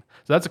sick scene.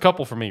 So that's a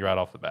couple for me right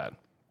off the bat.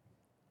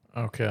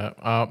 Okay.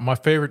 My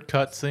favorite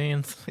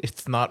cutscenes,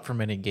 it's not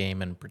from any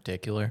game in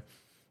particular.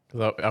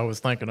 Because I was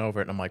thinking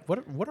over it, and I'm like, what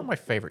are my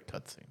favorite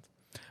cutscenes?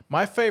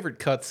 My favorite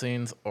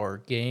cutscenes are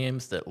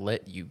games that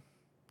let you,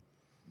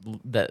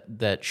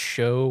 that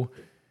show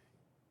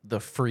the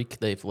freak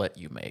they've let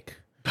you make.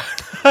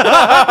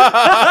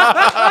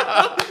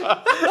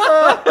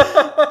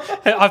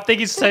 I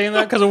think he's saying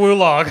that because of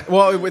Wulog.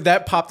 Well,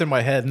 that popped in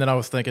my head, and then I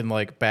was thinking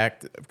like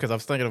back, because I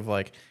was thinking of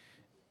like,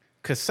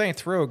 because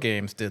Saints Row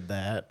games did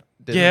that.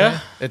 Didn't Yeah.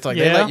 they? It's like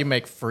Yeah. they let you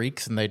make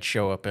freaks, and they'd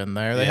show up in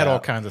there. They had Yeah. all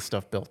kinds of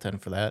stuff built in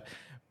for that.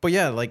 But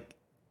yeah, like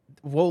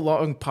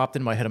Wulong popped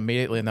in my head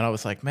immediately, and then I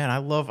was like, man, I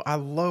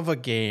love a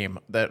game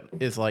that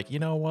is like, you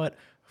know what?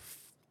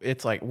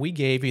 It's like, we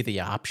gave you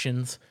the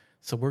options,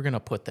 so we're gonna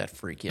put that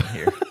freak in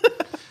here.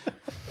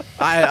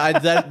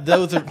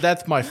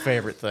 That's my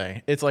favorite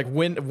thing. It's like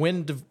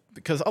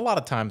because a lot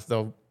of times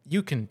though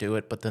you can do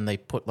it, but then they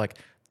put like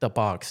the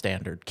bog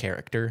standard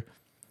character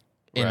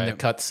in the Right.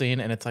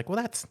 cutscene, and it's like,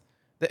 well, that's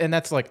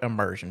like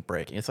immersion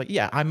breaking. It's like,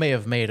 yeah, I may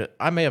have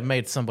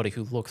made somebody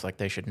who looks like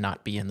they should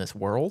not be in this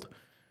world,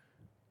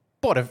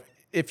 but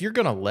if you're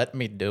gonna let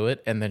me do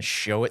it and then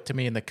show it to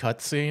me in the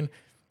cutscene,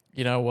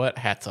 you know what?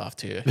 Hats off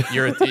to you.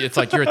 It's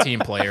like you're a team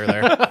player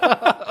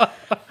there.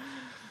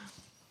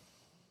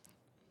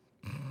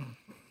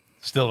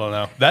 Still don't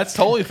know. That's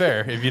totally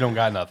fair if you don't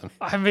got nothing.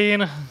 I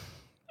mean,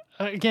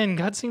 again,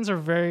 cutscenes are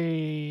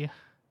very.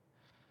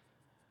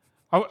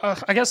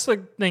 I guess the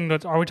thing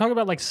that, are we talking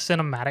about like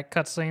cinematic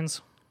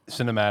cutscenes?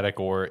 Cinematic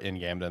or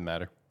in-game doesn't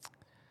matter.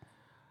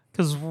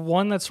 Because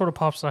one that sort of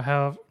pops in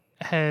my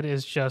head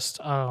is just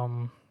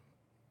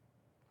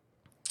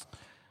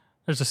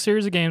there's a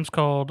series of games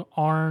called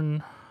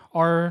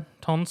R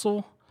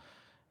Tonsel,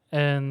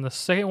 and the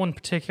second one in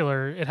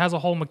particular, it has a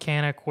whole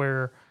mechanic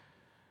where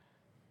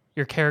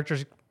your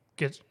characters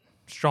get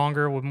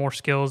stronger with more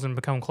skills and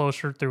become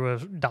closer through a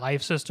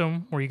dive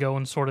system where you go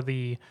in sort of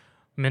the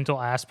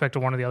mental aspect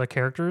of one of the other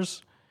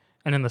characters.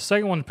 And in the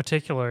second one in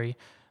particular,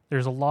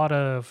 there's a lot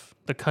of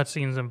the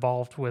cutscenes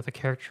involved with a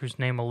character whose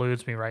name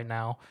eludes me right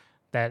now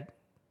that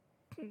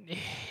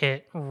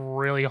hit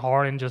really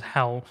hard, and just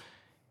how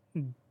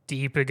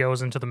deep it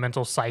goes into the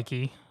mental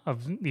psyche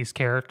of these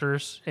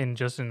characters, and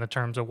just in the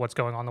terms of what's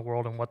going on in the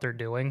world and what they're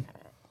doing.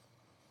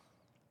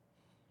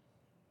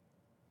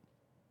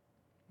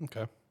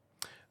 Okay.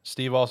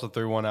 Steve also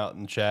threw one out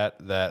in chat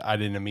that I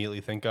didn't immediately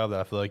think of that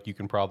I feel like you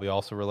can probably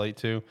also relate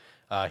to.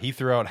 He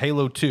threw out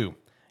Halo 2.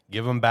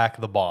 Give him back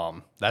the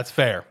bomb. That's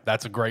fair.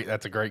 That's a great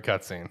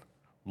cutscene.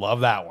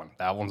 Love that one.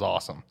 That one's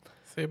awesome.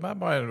 See, my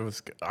mind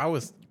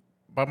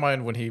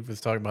when he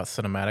was talking about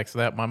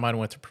cinematics, my mind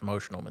went to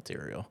promotional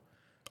material.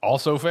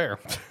 Also fair.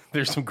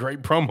 There's some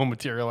great promo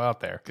material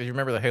out there. Because you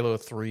remember the Halo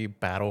 3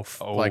 battle,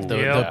 Oh, like the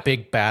yeah.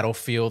 big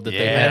battlefield that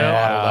they Yeah. had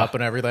modeled up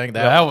and everything.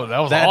 That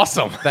was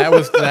awesome.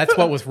 That's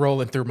what was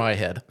rolling through my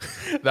head.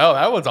 No,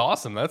 that was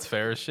awesome. That's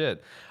fair as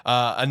shit.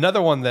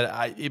 Another one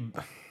that it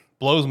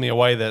blows me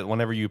away that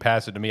whenever you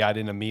pass it to me, I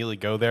didn't immediately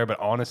go there. But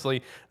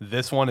honestly,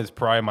 this one is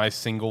probably my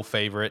single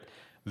favorite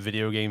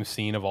video game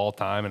scene of all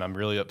time, and I'm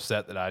really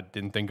upset that I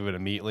didn't think of it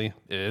immediately.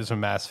 It is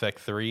from Mass Effect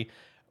 3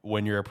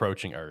 when you're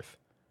approaching Earth.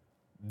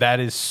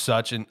 That is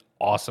such an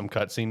awesome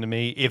cutscene to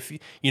me. If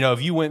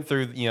you went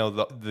through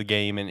the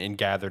game and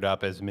gathered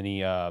up as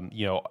many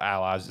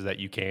allies as that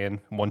you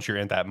can, once you're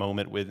in that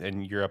moment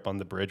and you're up on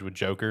the bridge with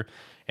Joker,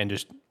 and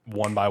just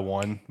one by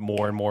one,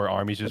 more and more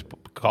armies just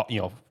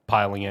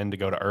piling in to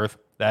go to Earth.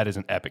 That is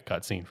an epic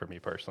cutscene for me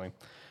personally.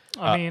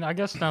 I mean, I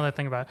guess now that I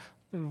think about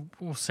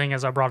it, seeing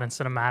as I brought in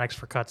cinematics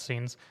for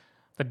cutscenes,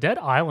 the Dead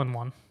Island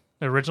one,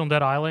 the original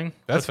Dead Island.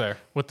 That's fair.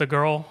 With the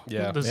girl.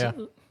 Yeah.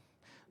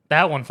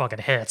 That one fucking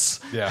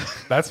hits. Yeah,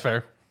 that's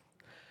fair.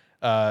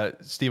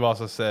 Steve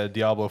also said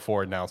Diablo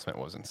 4 announcement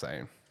was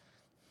insane.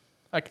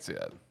 I can see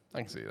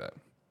that.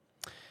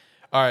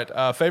 All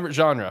right, favorite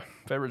genre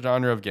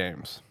of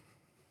games.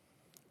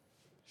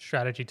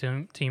 Strategy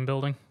team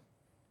building.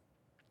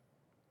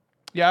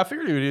 Yeah, I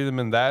figured you would do them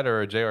in that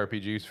or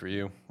JRPGs for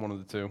you. One of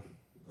the two.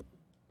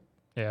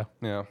 Yeah.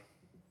 Yeah.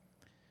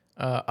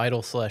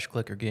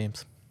 Idle/clicker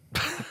games.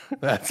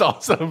 That's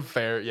also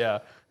fair. Yeah.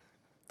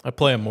 I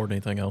play them more than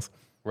anything else.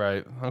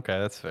 Right. Okay,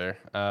 that's fair.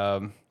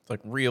 It's like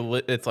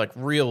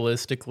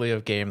realistically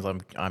of games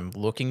I'm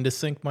looking to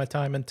sink my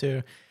time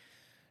into.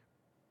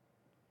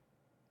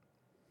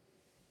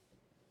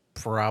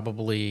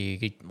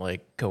 Probably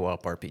like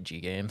co-op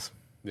RPG games.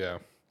 Yeah.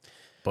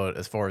 But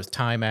as far as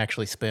time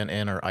actually spent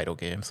in or idle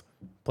games,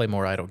 play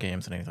more idle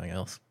games than anything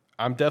else.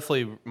 I'm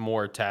definitely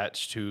more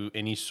attached to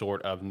any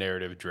sort of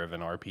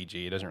narrative-driven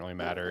RPG. It doesn't really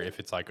matter if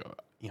it's like,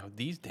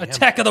 these damn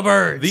Attack of the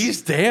Birds.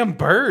 These damn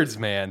birds,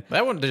 man.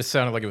 That one just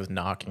sounded like it was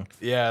knocking.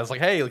 Yeah, it's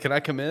like, hey, can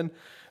I come in?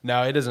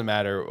 No, it doesn't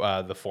matter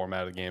the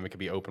format of the game. It could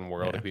be open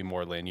world. It could be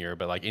more linear.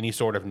 But like any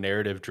sort of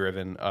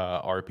narrative-driven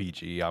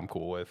RPG, I'm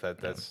cool with.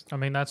 That's. I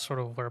mean, that's sort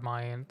of where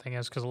my thing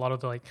is, because a lot of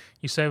the,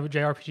 you say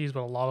JRPGs,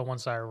 but a lot of the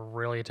ones that I'm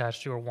really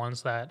attached to are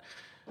ones that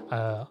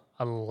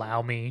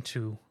allow me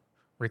to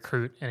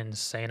recruit an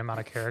insane amount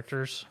of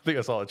characters. I think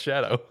I saw a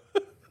shadow.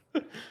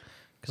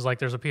 Because like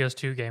there's a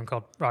PS2 game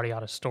called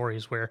Radiata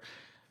Stories where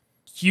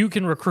you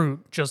can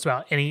recruit just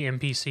about any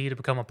NPC to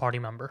become a party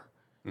member.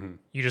 Mm-hmm.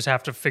 You just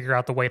have to figure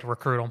out the way to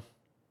recruit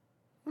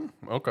them.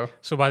 Okay.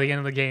 So by the end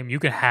of the game, you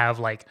can have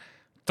like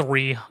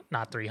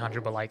not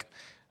 300, but like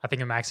I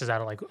think it maxes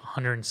out at like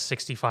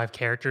 165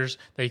 characters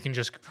that you can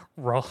just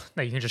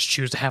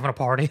choose to have in a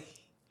party.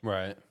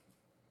 Right.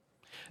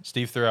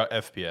 Steve threw out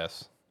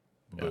FPS.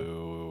 Yeah.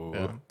 Boo.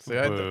 Yeah. See,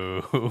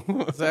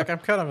 Boo. Zach, I'm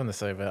kind of in the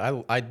same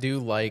way. I do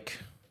like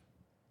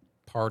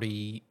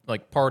party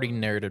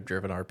narrative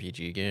driven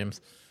RPG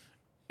games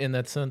in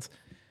that sense.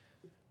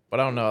 But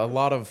I don't know, a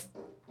lot of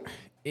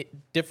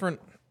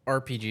different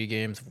RPG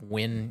games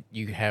when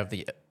you have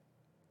the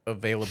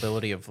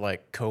availability of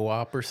like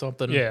co-op or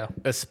something. Yeah.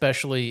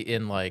 Especially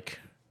in like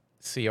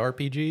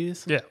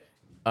CRPGs. Yeah.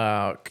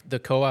 The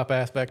co-op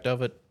aspect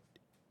of it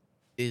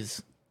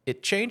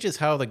it changes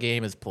how the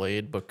game is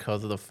played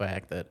because of the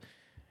fact that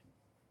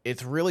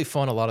it's really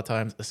fun a lot of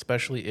times,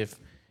 especially if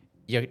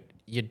you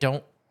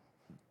don't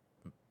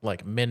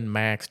like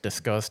min-max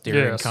discuss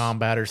during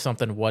combat or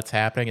something what's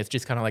happening. It's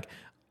just kind of like,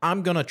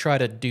 I'm gonna try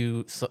to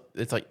do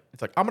it's like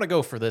I'm gonna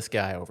go for this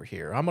guy over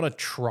here. I'm gonna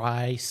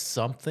try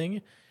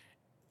something,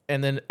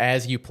 and then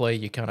as you play,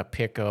 you kind of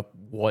pick up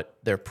what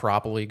they're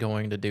probably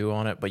going to do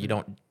on it, but you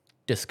don't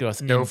discuss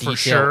in detail. For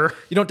sure.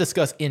 You don't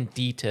discuss in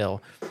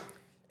detail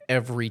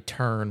every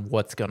turn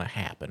what's gonna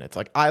happen. It's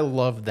like I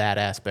love that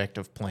aspect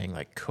of playing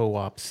like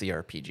co-op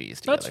CRPGs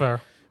together. That's fair.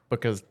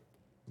 Because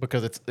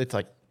it's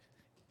like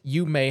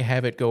you may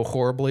have it go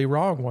horribly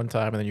wrong one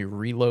time, and then you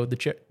reload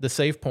the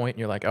save point, and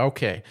you're like,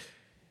 okay,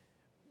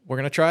 we're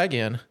going to try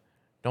again.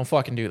 Don't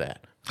fucking do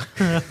that.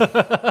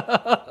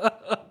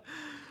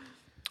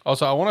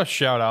 Also, I want to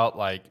shout out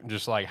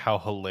just how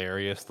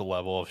hilarious the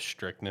level of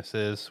strictness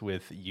is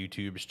with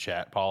YouTube's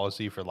chat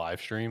policy for live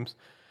streams.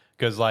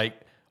 Because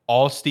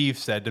all Steve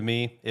said to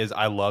me is,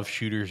 I love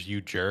shooters,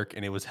 you jerk,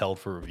 and it was held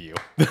for review.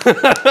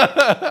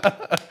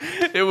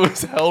 It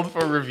was held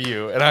for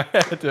review, and I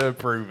had to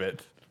approve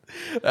it.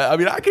 I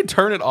mean, I could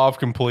turn it off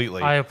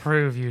completely. I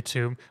approve,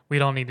 YouTube. We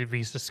don't need to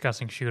be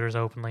discussing shooters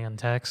openly in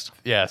text.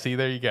 Yeah, see,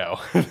 there you go.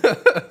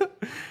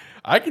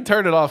 I can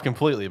turn it off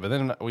completely, but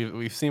then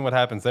we've seen what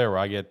happens there, where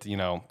I get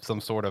some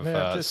sort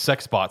of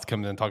sex bots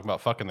coming in talking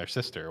about fucking their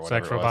sister or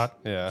whatever. Sex robot.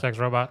 Yeah. Sex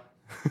robot.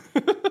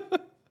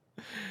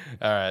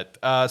 All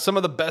right. Some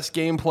of the best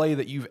gameplay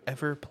that you've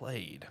ever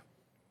played.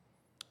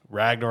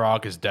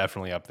 Ragnarok is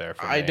definitely up there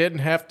for me. I didn't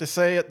have to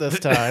say it this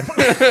time.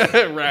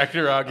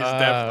 Ragnarok is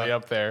definitely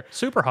up there.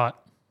 Super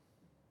hot.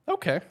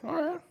 Okay.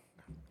 All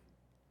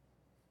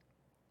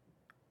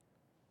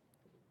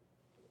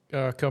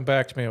right. Come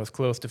back to me. I was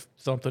close to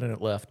something and it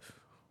left.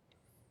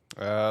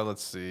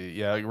 Let's see.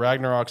 Yeah,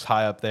 Ragnarok's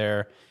high up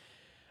there.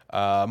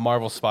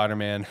 Marvel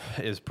Spider-Man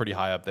is pretty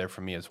high up there for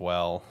me as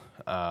well.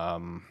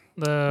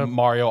 The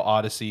Mario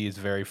Odyssey is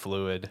very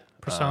fluid.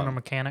 Persona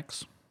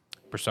mechanics.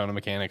 Persona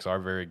mechanics are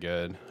very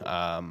good.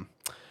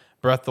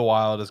 Breath of the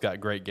Wild has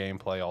got great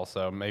gameplay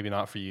also. Maybe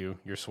not for you,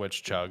 your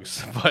Switch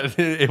chugs, but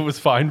it was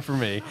fine for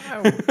me. I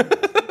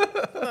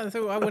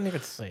wouldn't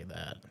even say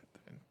that.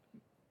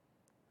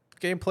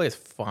 Gameplay is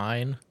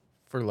fine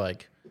for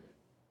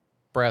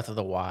Breath of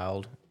the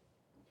Wild.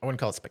 I wouldn't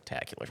call it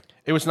spectacular.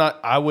 It was not.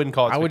 I wouldn't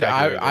call it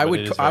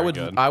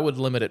spectacular. I would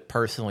limit it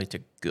personally to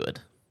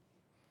good.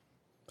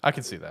 I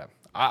can see that.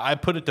 I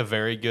put it to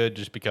very good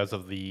just because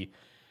of the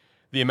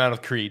amount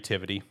of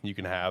creativity you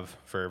can have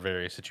for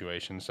various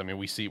situations. I mean,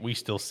 we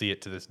still see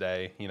it to this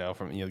day.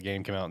 From the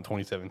game came out in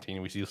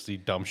 2017, we still see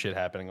dumb shit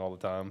happening all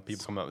the time.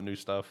 People come out with new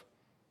stuff.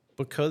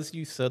 Because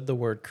you said the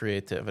word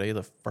creativity,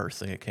 the first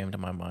thing that came to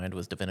my mind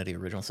was Divinity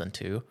Original Sin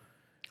 2.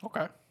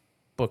 Okay.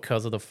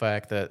 because of the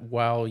fact that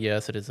while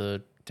yes, it is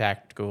a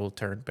tactical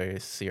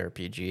turn-based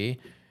CRPG,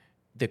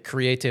 the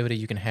creativity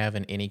you can have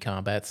in any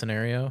combat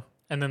scenario.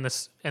 And then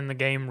the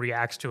game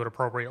reacts to it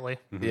appropriately.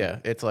 Yeah,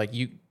 it's like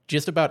you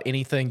just about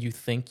anything you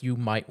think you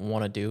might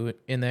want to do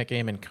in that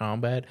game in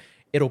combat,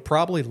 it'll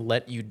probably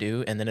let you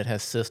do, and then it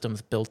has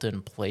systems built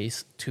in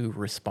place to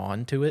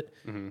respond to it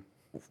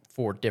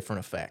for different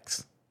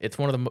effects. It's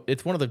one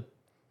of the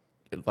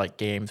like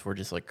games where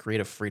just like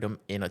creative freedom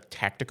in a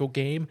tactical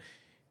game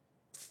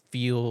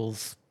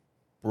feels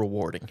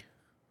rewarding.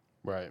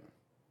 Right.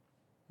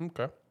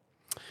 Okay.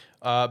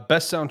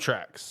 Best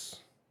soundtracks.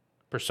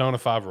 Persona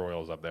 5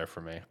 Royal is up there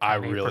for me. I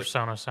really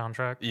Persona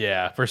soundtrack.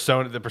 Yeah,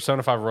 the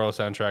Persona 5 Royal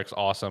soundtrack's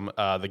awesome.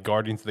 The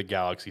Guardians of the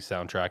Galaxy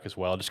soundtrack as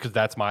well, just because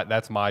that's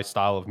my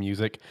style of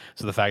music.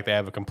 So the fact they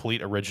have a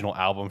complete original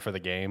album for the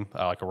game,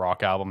 like a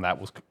rock album,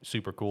 that was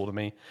super cool to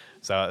me.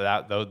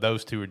 So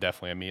those two are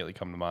definitely immediately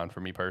come to mind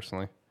for me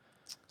personally.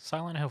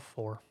 Silent Hill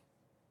 4.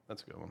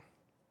 That's a good one.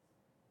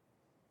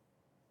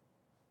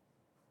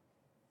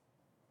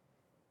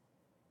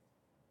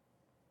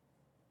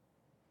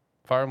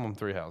 Fire Emblem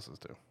Three Houses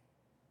too.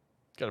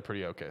 Got a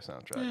pretty okay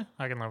soundtrack. Yeah,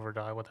 I can never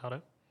die without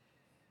it.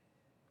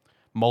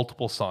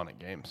 Multiple Sonic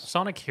games.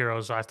 Sonic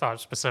Heroes, I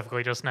thought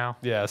specifically just now.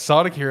 Yeah,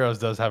 Sonic Heroes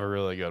does have a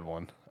really good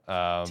one.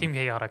 Team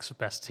Chaotix's the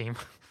best team.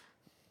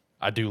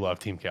 I do love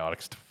Team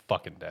Chaotix to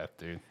fucking death,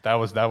 dude. That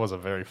was a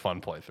very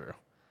fun playthrough.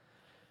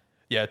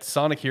 Yeah, it's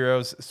Sonic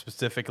Heroes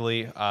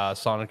specifically,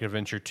 Sonic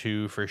Adventure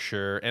 2 for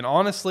sure. And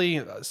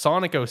honestly,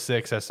 Sonic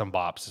 06 has some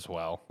bops as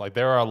well. Like,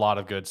 there are a lot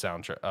of good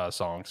songs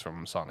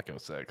from Sonic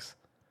 06.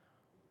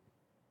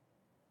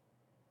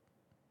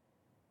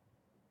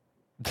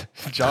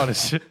 John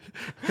is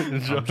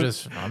I'm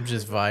just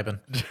vibing.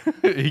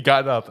 he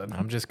got nothing.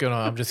 I'm just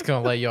gonna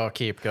let y'all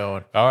keep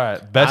going. All right.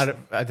 Best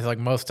It's like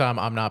most time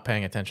I'm not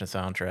paying attention to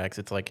soundtracks.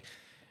 It's like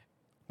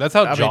That's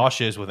how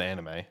Josh is with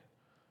anime.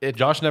 It-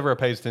 Josh never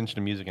pays attention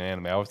to music and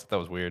anime. I always thought that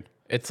was weird.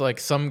 it's like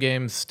some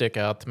games stick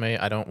out to me.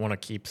 I don't want to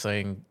keep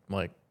saying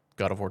like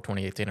God of War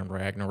 2018 and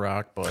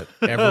Ragnarok, but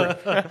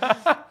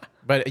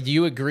but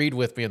you agreed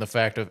with me in the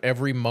fact of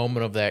every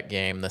moment of that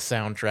game, the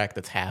soundtrack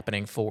that's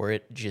happening for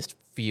it just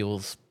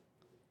feels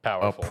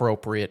Powerful.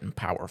 appropriate and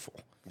powerful.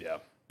 Yeah.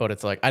 But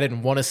it's like I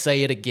didn't want to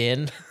say it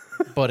again,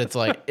 but it's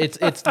like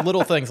it's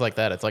little things like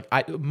that. It's like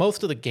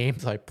most of the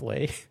games I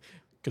play,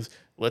 because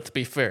let's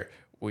be fair,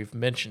 we've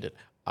mentioned it.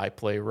 I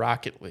play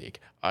Rocket League.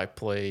 I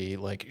play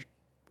like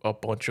a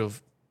bunch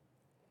of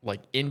like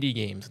indie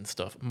games and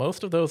stuff.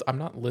 Most of those I'm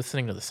not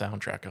listening to the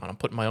soundtrack on. I'm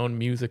putting my own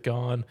music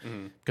on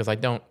because I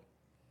don't.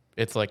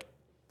 It's like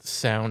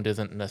sound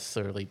isn't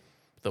necessarily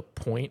the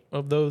point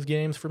of those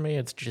games for me.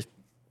 It's just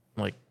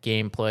like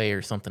gameplay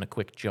or something to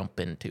quick jump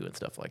into and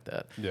stuff like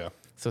that. Yeah.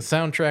 So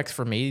soundtracks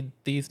for me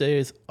these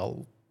days,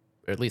 or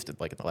at least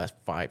like in the last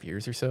 5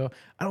 years or so,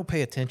 I don't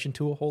pay attention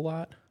to a whole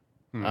lot.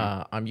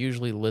 I'm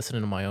usually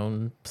listening to my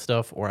own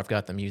stuff, or I've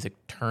got the music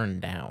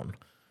turned down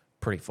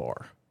pretty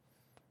far.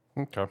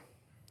 Okay.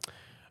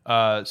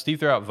 Steve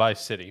threw out Vice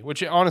City,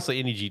 which honestly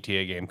any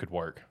GTA game could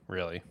work,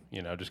 really.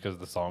 You know, just because of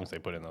the songs they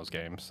put in those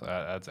games.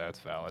 That's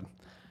valid.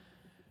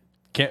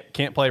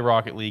 Can't play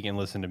Rocket League and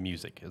listen to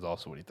music is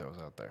also what he throws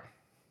out there.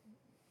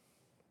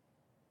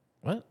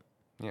 What?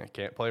 Yeah,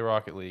 can't play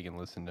Rocket League and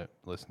listen to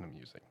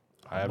music.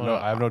 I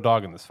have no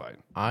dog in this fight.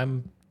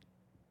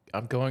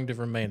 I'm going to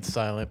remain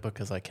silent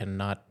because I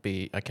cannot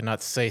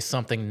say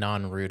something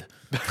non-rude.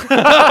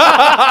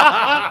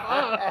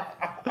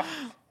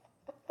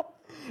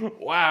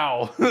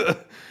 Wow.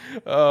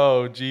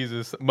 Oh,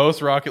 Jesus.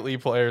 Most Rocket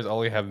League players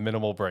only have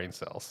minimal brain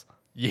cells.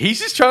 He's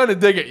just trying to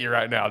dig at you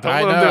right now.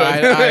 Don't let him do it.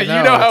 I know.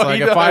 You know how It's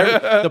he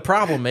like does. the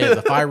problem is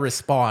if I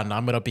respond,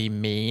 I'm gonna be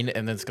mean,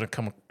 and then it's gonna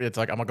come. It's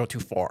like I'm gonna go too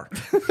far.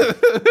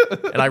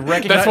 And I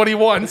recognize That's what he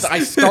wants. I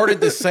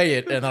started to say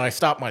it, and then I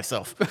stopped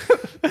myself.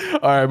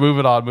 All right,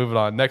 moving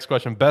on. Next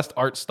question. Best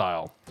art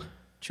style.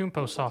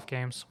 Chumpo soft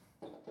games.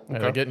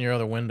 Get in your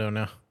other window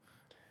now.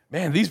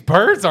 Man, these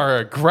birds are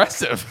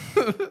aggressive.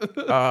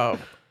 One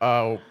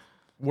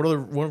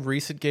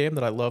recent game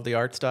that I love the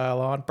art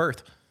style on,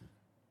 Birth.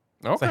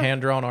 It's a hand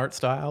drawn art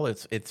style.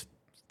 It's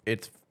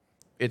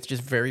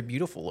just very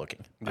beautiful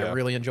looking. Yeah. I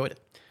really enjoyed it.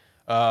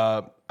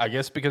 I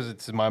guess because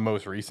it's my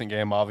most recent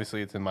game,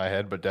 obviously it's in my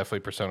head, but definitely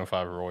Persona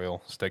 5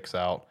 Royal sticks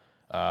out.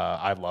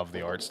 I love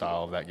the art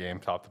style of that game,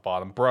 top to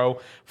bottom.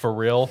 Bro, for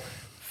real,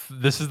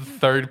 this is the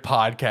third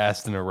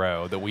podcast in a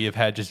row that we have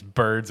had just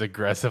birds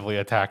aggressively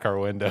attack our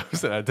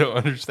windows, and I don't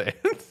understand.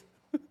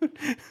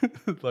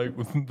 Like,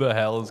 what the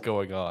hell is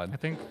going on? I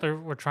think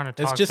we're trying to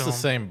talk It's just to the them.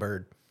 same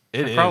bird.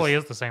 It probably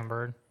is the same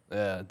bird.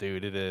 Yeah,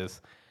 dude, it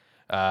is.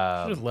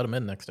 Just let him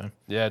in next time.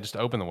 Yeah, just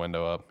open the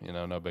window up. You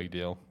know, no big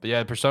deal. But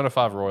yeah, Persona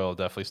 5 Royal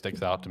definitely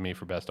sticks out to me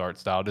for best art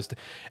style.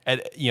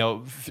 And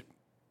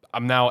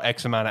I'm now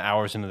X amount of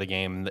hours into the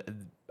game.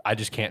 I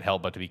just can't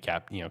help but to be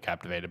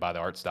captivated by the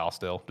art style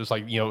still. Just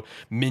like,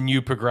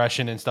 menu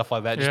progression and stuff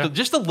like that.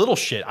 Just a little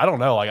shit. I don't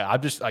know. Like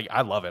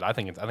I love it. I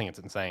think it's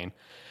insane.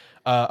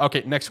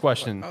 Okay, next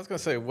question. I was gonna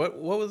say, what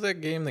was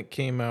that game that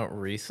came out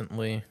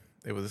recently?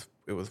 It was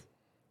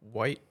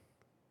white.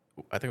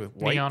 I think it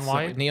was white. Neon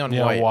white? Neon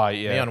Neon white. white,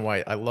 yeah. Neon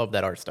white. I love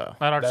that art style.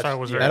 That art That's- style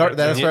was yeah, very That good.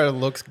 art too. style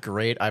looks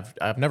great.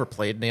 I've never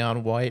played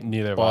neon white.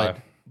 Neither have but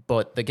I.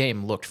 but the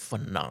game looked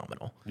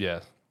phenomenal.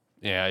 Yeah.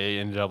 Yeah, it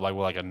ended up like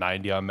with like a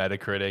 90 on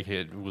Metacritic.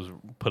 It was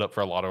put up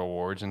for a lot of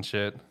awards and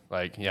shit.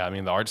 Like, yeah, I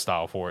mean, the art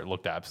style for it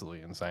looked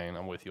absolutely insane.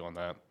 I'm with you on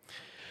that.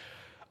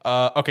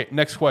 Okay,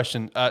 next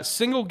question.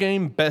 Single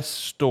game best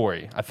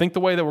story. I think the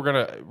way that we're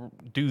going to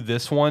do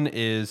this one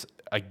is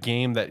a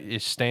game that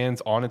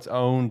stands on its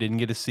own, didn't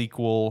get a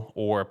sequel,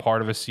 or a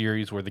part of a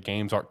series where the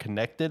games aren't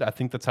connected. I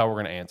think that's how we're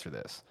going to answer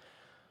this.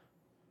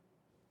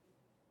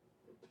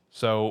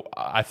 So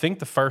I think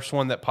the first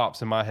one that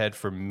pops in my head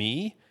for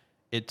me,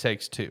 It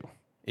Takes Two,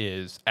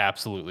 is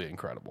absolutely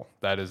incredible.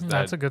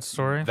 That's a good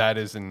story. That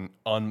is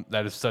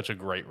that is such a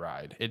great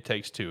ride. It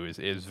Takes Two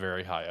is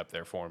very high up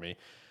there for me.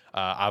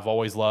 I've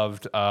always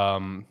loved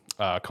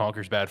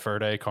Conker's Bad Fur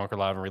Day, Conker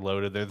Live and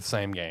Reloaded. They're the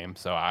same game,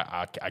 so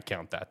I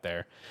count that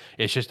there.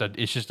 It's just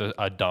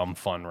a dumb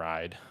fun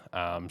ride.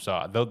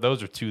 So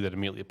those are two that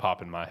immediately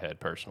pop in my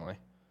head personally.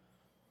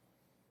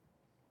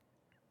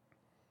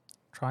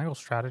 Triangle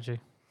Strategy.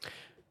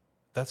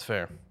 That's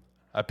fair.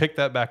 I picked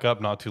that back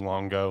up not too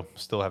long ago.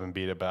 Still haven't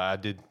beat it, but I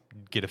did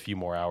get a few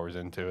more hours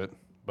into it.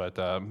 But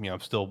I'm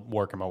still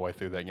working my way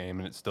through that game,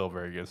 and it's still a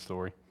very good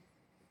story.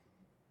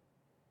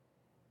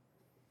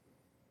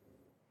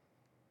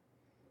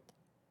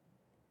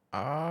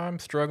 I'm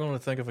struggling to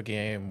think of a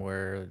game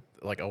where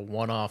like a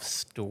one-off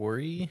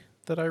story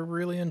that I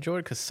really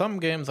enjoyed, because some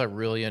games I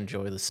really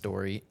enjoy the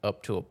story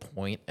up to a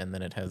point, and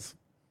then it's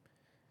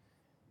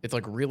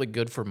like really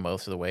good for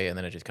most of the way, and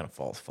then it just kind of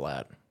falls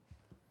flat.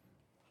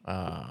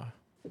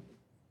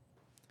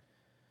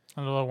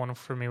 Another one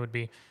for me would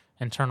be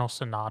Internal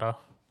Sonata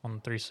on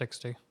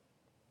 360.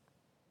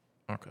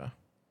 Okay.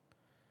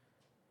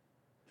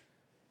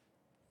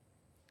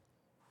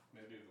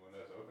 Maybe if the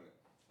window's open,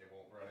 it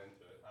won't run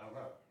into it. I don't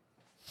know.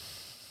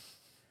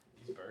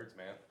 These birds,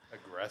 man,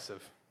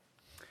 aggressive.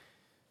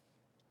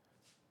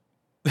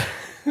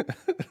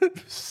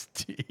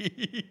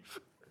 Steve.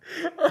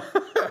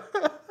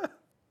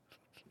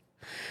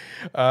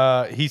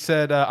 He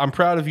said, I'm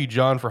proud of you,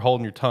 John, for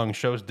holding your tongue.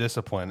 Shows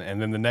discipline.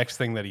 And then the next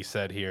thing that he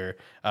said here,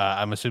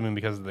 I'm assuming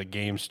because of the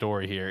game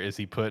story here, is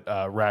he put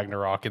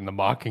Ragnarok in the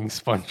mocking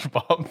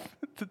SpongeBob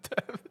to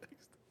death.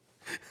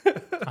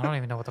 I don't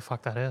even know what the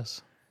fuck that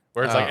is.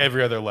 Where it's like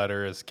every other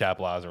letter is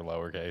capitalized or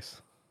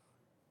lowercase.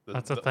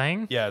 That's a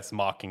thing? Yeah, it's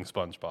mocking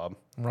SpongeBob.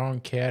 Wrong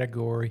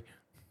category.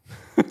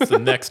 It's the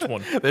next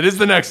one. That is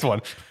the next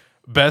one.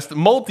 Best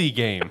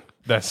multi-game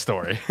best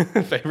story.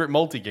 Favorite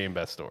multi-game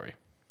best story.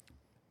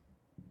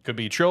 Could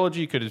be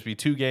trilogy, could just be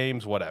 2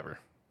 games, whatever.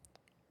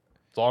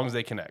 As long as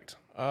they connect.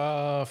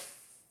 For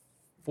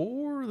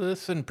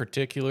this in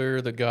particular,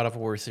 the God of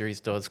War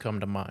series does come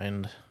to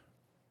mind.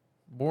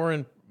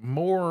 More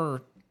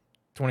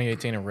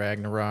 2018 and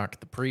Ragnarok.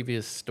 The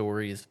previous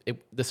stories,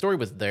 the story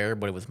was there,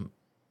 but it was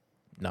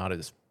not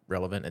as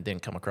relevant. It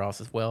didn't come across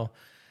as well.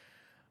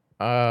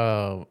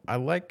 I've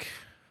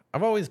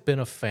always been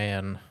a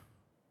fan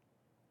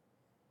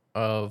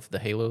of the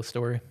Halo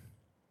story.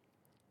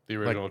 The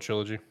original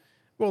trilogy.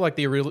 Well, like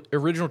the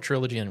original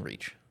trilogy and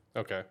Reach.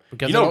 Okay.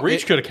 Because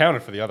Reach could have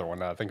counted for the other one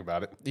now that I think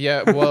about it.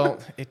 Yeah, well,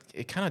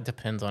 it kind of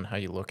depends on how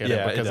you look at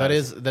Yeah, it, because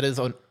it that is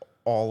an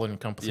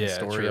all-encompassing Yeah,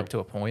 story true. up to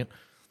a point.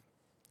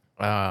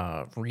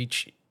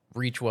 Reach,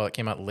 while it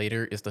came out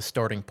later, is the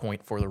starting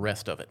point for the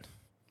rest of it.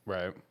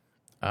 Right.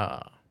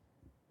 But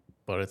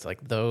it's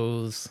like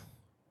those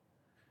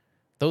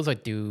I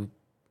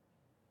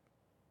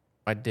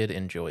did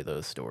enjoy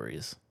those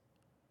stories.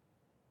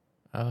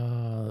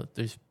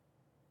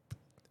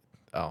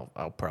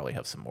 I'll probably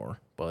have some more,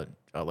 but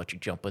I'll let you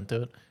jump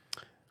into it.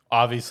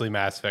 Obviously,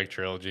 Mass Effect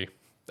trilogy.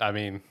 I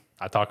mean,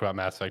 I talk about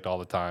Mass Effect all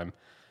the time.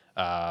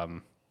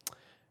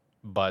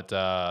 But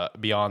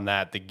beyond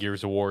that, the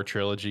Gears of War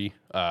trilogy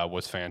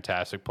was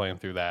fantastic playing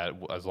through that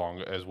as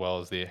well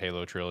as the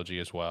Halo trilogy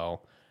as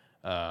well.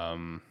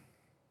 Yeah,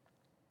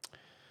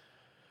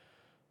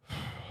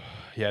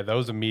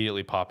 those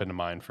immediately pop into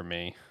mind for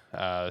me.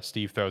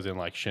 Steve throws in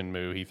like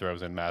Shenmue. He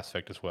throws in Mass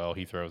Effect as well.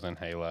 He throws in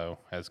Halo.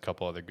 Has a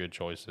couple other good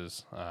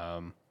choices.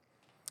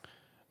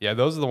 Yeah,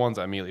 those are the ones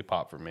that immediately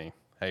pop for me.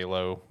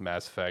 Halo,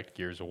 Mass Effect,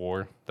 Gears of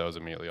War. Those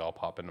immediately all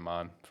pop into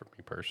mind for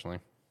me personally.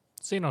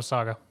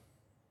 Xenosaga.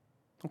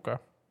 Okay.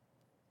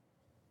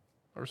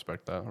 I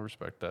respect that. I'm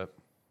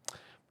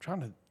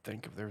trying to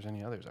think if there's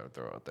any others I would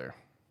throw out there.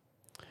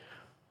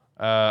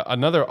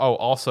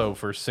 Also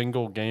for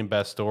single game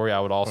best story, I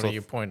would also. What are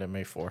you pointing at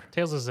me for?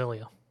 Tales of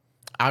Zillia.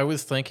 I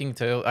was thinking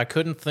I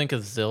couldn't think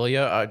of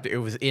Zillia. It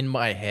was in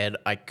my head.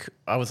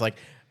 I was like,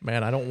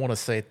 man, I don't want to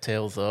say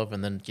Tales of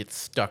and then get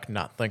stuck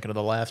not thinking of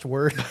the last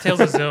word. Tales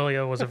of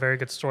Zillia was a very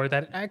good story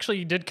that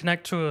actually did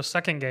connect to a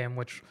second game,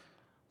 which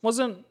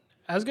wasn't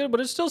as good, but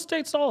it still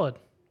stayed solid.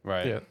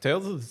 Right. Yeah,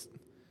 Tales of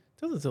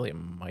Zillia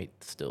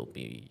might still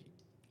be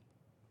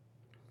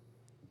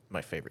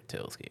my favorite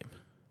Tales game.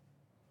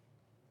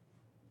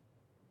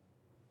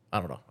 I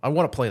don't know. I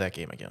want to play that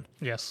game again.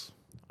 Yes.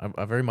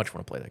 I very much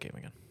want to play that game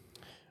again.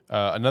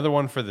 Another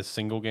one for the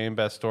single game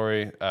best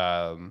story,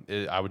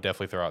 I would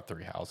definitely throw out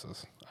Three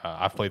Houses.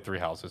 I've played Three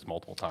Houses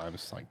multiple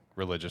times, like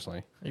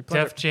religiously.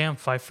 Def Jam,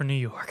 Fight for New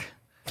York.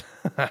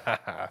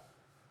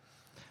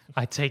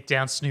 I take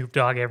down Snoop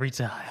Dogg every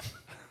time.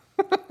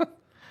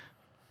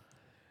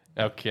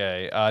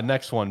 Okay,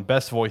 next one,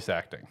 best voice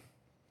acting.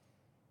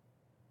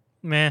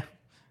 Meh.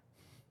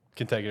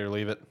 Can take it or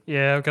leave it.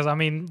 Yeah, because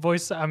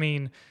unless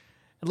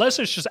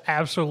it's just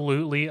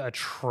absolutely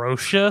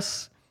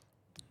atrocious.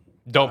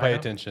 Don't pay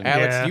attention.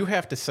 Alex, Yeah. you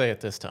have to say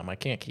it this time. I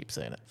can't keep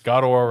saying it.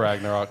 God of War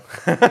Ragnarok.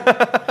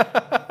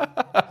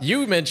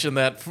 You mentioned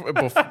that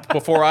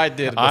before I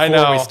did, before I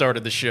know. we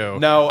started the show.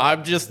 No.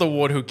 I'm just the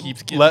one who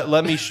keeps getting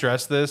Let me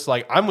stress this.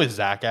 Like, I'm with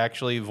Zach,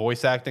 actually.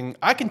 Voice acting,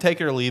 I can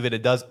take it or leave it.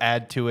 It does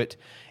add to it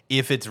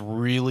if it's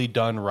really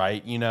done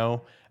right, you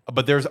know?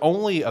 But there's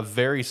only a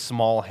very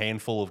small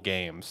handful of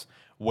games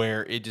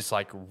where it just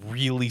like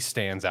really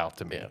stands out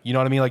to me. Yeah. You know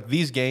what I mean? Like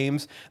these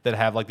games that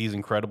have like these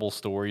incredible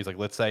stories, like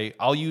let's say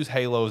I'll use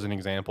Halo as an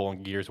example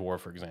and Gears of War,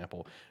 for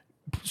example.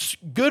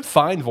 Good,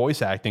 fine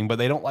voice acting, but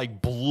they don't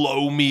like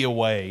blow me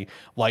away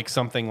like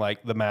something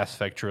like the Mass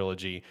Effect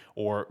trilogy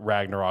or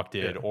Ragnarok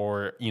did,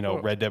 or you know,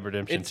 Red Dead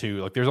Redemption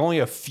 2. Like there's only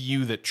a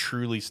few that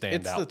truly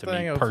stand out to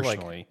me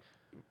personally.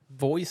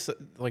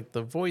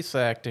 The voice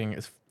acting,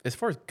 as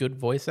far as good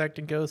voice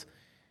acting goes,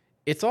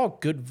 it's all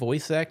good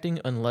voice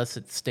acting unless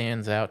it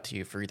stands out to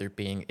you for either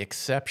being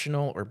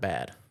exceptional or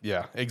bad.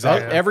 Yeah,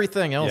 exactly.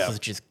 Everything else Yeah. is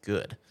just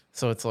good.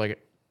 So it's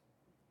like,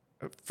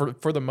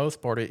 for the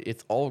most part,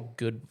 it's all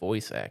good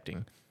voice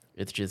acting.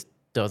 It's just,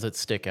 does it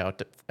stick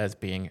out as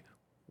being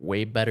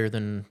way better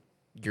than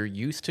you're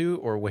used to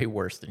or way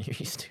worse than you're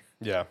used to?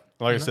 Yeah,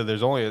 like I said,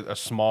 there's only a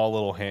small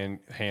little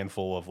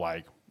handful of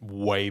like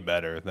way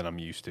better than I'm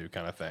used to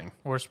kind of thing.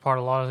 Worst part,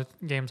 a lot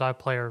of games I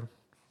play are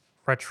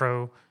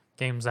retro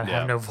games that Yeah.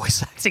 have no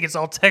voice acting. It's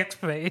all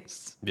text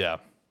based. Yeah.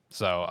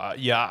 So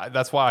yeah,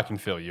 that's why I can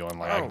feel you on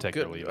like I can take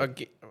it or leave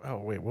it. Oh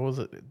wait, what was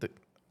it?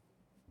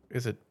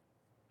 Is it?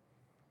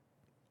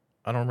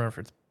 I don't remember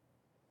if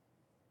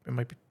it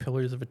might be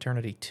Pillars of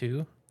Eternity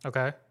 2.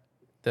 Okay.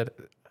 That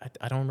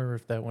I don't remember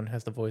if that one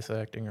has the voice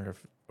acting or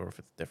if it's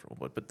a different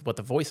one. But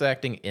the voice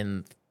acting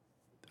in,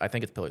 I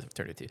think it's Pillars of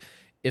Eternity 2.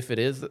 If it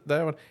is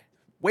that one,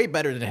 way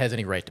better than it has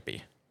any right to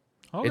be.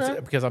 Okay.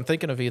 It's because I'm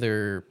thinking of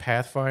either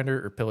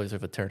Pathfinder or Pillars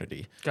of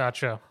Eternity.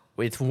 Gotcha.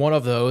 It's one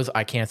of those.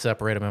 I can't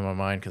separate them in my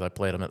mind because I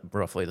played them at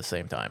roughly the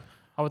same time.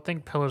 I would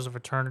think Pillars of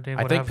Eternity.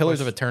 I think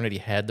Pillars of Eternity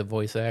had the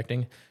voice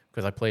acting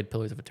because I played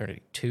Pillars of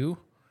Eternity 2,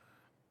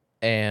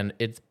 and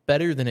it's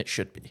better than it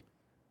should be.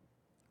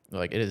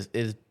 Like it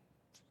is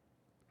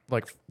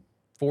like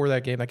for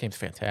that game. That game's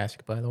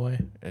fantastic, by the way.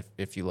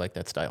 If you like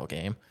that style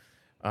game,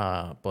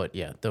 but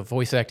yeah, the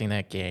voice acting in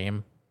that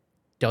game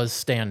does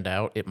stand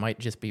out. It might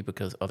just be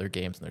because other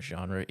games in the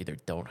genre either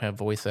don't have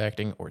voice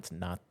acting or it's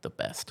not the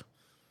best.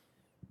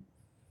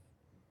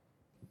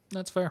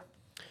 That's fair.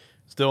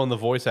 Still in the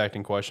voice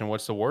acting question,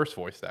 what's the worst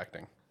voice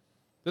acting?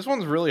 This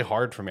one's really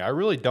hard for me. I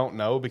really don't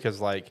know because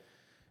like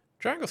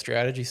Triangle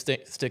Strategy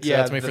sticks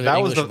out to me for the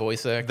English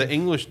voice acting. The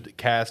English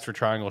cast for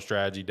Triangle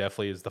Strategy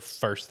definitely is the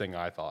first thing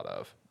I thought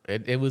of.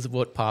 It was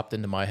what popped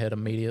into my head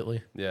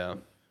immediately. Yeah.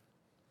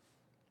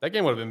 That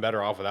game would have been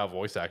better off without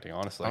voice acting,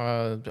 honestly.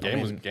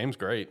 Game's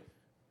great.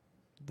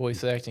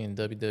 Voice acting in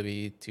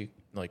WWE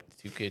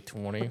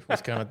 2K20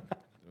 was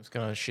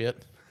kind of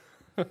shit.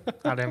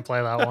 I didn't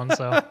play that one,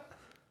 so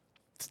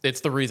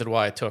It's the reason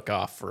why I took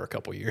off for a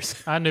couple years.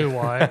 I knew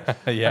why.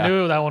 Yeah. I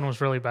knew that one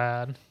was really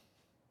bad.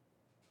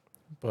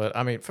 But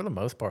I mean, for the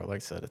most part, like I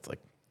said, it's like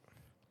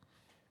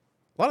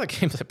a lot of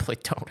games I play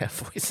don't have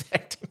voice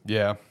acting.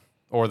 Yeah.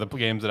 Or the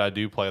games that I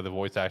do play, the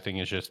voice acting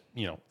is just,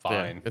 you know,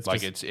 fine. Yeah, it's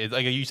like just- it's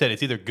like you said,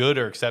 it's either good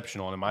or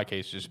exceptional. And in my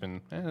case, it's just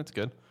been, it's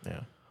good.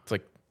 Yeah, it's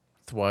like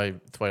that's why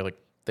like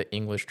the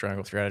English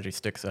Triangle Strategy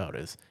sticks out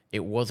is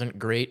it wasn't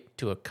great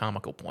to a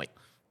comical point.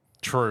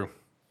 True.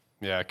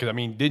 Yeah, because I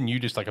mean, didn't you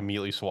just like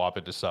immediately swap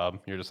it to sub?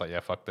 You're just like, yeah,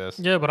 fuck this.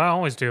 Yeah, but I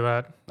always do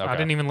that. Okay. I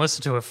didn't even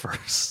listen to it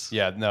first.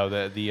 Yeah, no,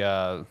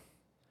 the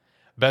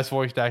best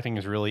voice acting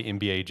is really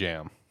NBA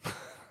Jam.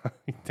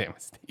 Damn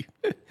it, Steve.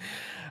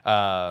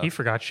 He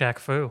forgot Shaq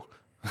Fu.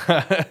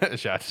 Shout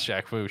out to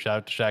Shaq Fu. Shout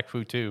out to Shaq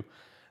Fu 2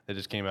 that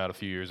just came out a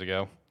few years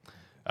ago.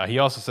 He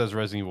also says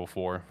Resident Evil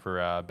 4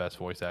 for best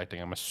voice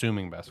acting. I'm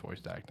assuming best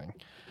voice acting.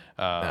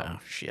 Oh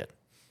shit.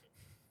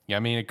 Yeah, I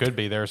mean, it could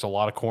be. There's a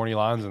lot of corny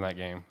lines in that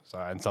game. So,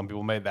 and some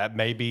people that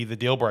may be the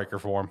deal breaker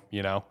for them,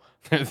 you know?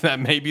 That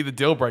may be the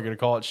deal breaker to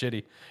call it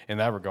shitty in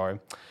that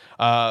regard.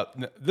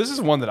 This is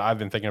one that I've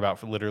been thinking about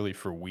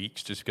for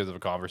weeks just because of a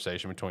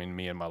conversation between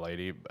me and my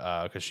lady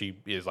because she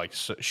is like,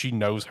 she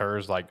knows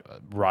hers like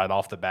right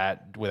off the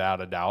bat without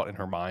a doubt in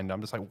her mind.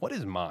 I'm just like, what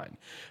is mine?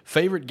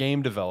 Favorite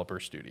game developer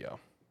studio?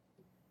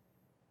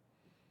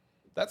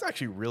 That's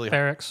actually really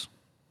hard. Ferrex.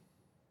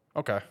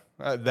 Okay.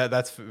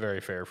 That's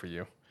very fair for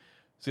you.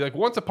 See, like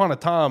once upon a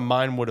time,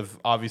 mine would have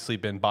obviously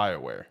been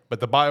BioWare, but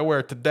the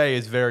BioWare today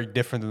is very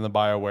different than the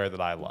BioWare that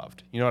I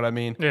loved. You know what I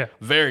mean? Yeah.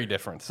 Very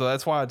different. So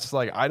that's why it's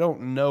like I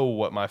don't know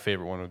what my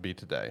favorite one would be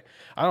today.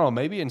 I don't know,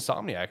 maybe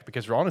Insomniac,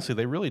 because honestly,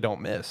 they really don't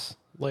miss.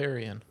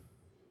 Larian,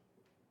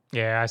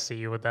 Yeah, I see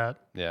you with that.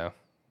 Yeah.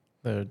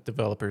 the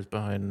developers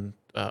behind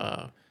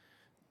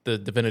the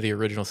Divinity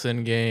Original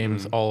Sin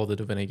games, all of the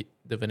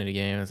Divinity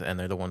games, and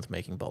they're the ones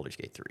making Baldur's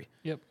Gate 3.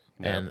 Yep.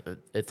 And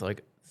it's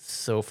like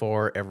so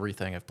far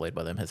everything I've played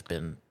by them has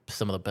been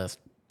some of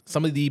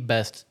the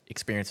best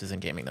experiences in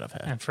gaming that I've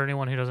had. And for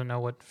anyone who doesn't know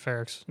what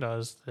Ferrex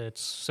does,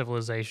 it's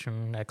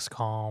Civilization,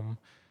 XCOM.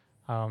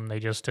 They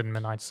just did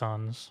Midnight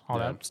Suns, all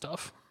that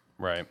stuff.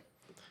 Right.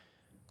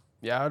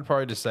 Yeah, I would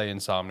probably just say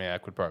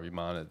Insomniac would probably be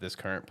mine at this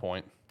current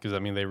point, because I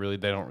mean they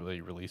don't really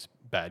release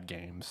bad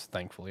games,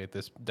 thankfully, at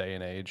this day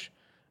and age.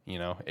 You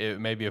know,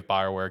 maybe if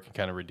BioWare can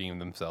kind of redeem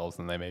themselves,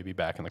 then they may be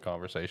back in the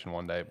conversation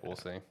one day. But we'll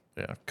see.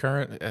 Yeah,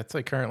 I'd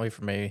say currently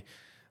for me,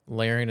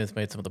 Larian has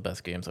made some of the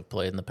best games I've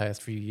played in the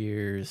past few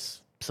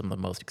years. Some of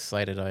the most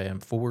excited I am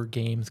for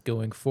games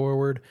going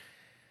forward.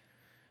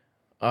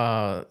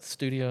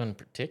 Studio in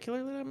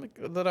particular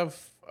that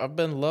I've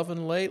been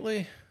loving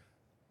lately,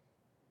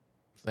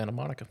 Santa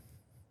Monica.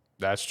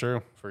 That's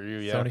true for you,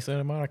 yeah. Sony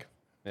Santa Monica.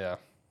 Yeah,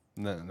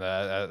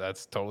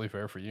 that's totally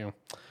fair for you.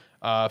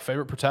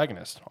 Favorite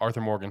protagonist,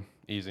 Arthur Morgan,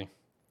 easy.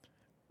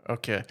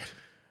 Okay.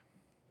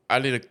 I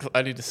need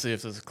to see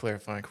if this is a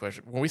clarifying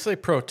question. When we say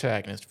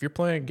protagonist, if you're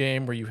playing a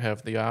game where you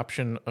have the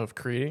option of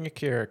creating a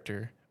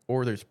character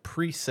or there's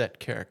preset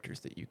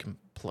characters that you can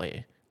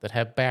play that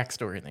have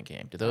backstory in the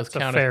game, do those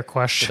That's a fair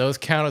question. Do those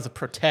count as a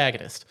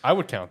protagonist? I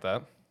would count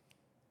that.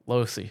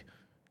 Losi,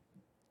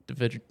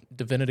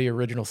 Divinity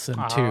Original Sin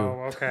 2,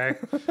 Oh, okay.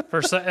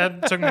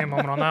 It took me a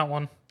moment on that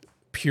one.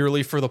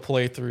 purely for the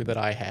playthrough that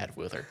I had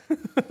with her.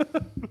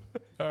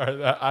 All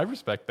right, I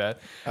respect that.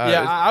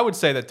 I would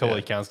say that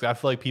totally counts. 'Cause I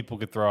feel like people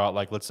could throw out,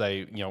 like, let's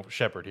say,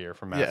 Shepard here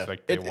from Mass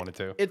Effect. They wanted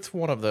to. It's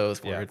one of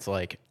those where Yeah. it's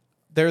like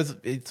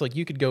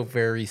you could go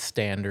very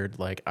standard.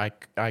 Like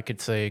I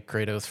could say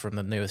Kratos from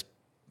the newest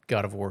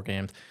God of War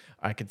games.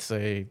 I could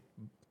say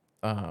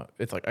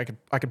it's like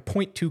I could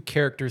point to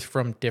characters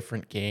from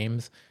different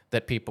games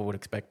that people would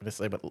expect me to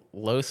say, but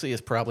Losi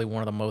is probably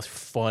one of the most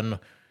fun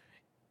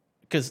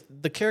because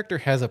the character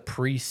has a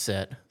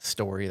preset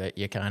story that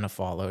you kind of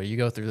follow. You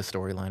go through the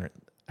storyline.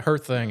 Her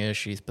thing is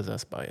she's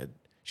possessed by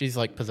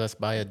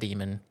a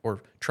demon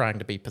or trying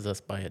to be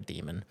possessed by a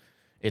demon.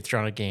 It's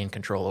trying to gain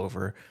control over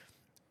her.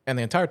 And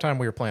the entire time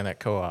we were playing that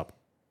co-op,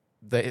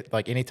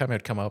 anytime it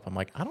would come up, I'm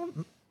like,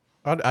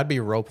 I'd be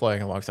role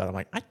playing alongside. I'm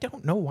like, I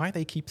don't know why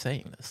they keep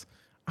saying this.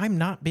 I'm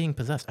not being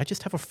possessed. I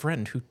just have a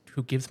friend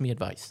who gives me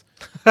advice.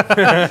 So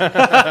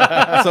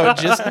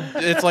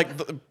it's like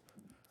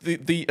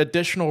the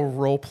additional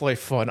role play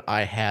fun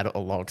I had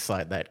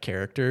alongside that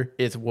character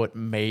is what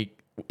made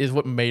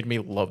me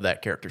love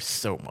that character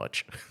so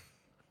much.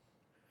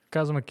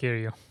 Kazuma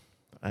Kiryu.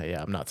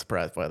 Yeah, I'm not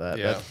surprised by that.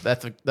 Yeah.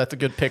 That's a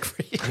good pick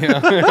for you.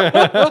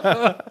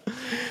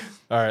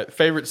 All right,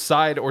 favorite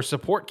side or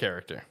support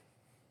character?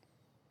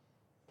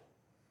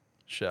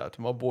 Shout out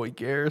to my boy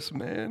Garrus,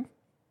 man.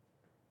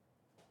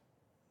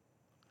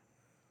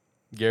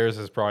 Garrus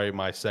is probably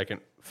my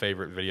second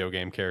favorite video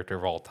game character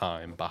of all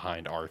time,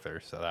 behind Arthur.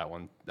 So that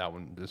one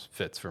just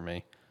fits for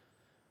me.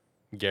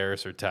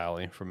 Garrus or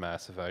Tali from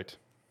Mass Effect.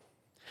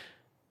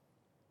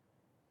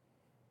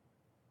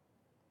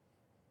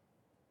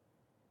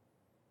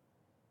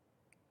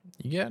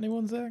 You got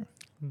anyone, Zach?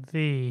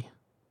 The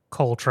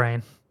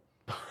Coltrane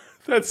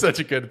That's such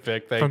a good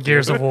pick. Thank from you.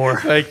 Gears of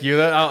War. Thank you.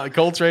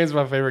 Coltrane's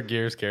my favorite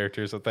Gears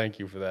character, so thank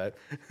you for that.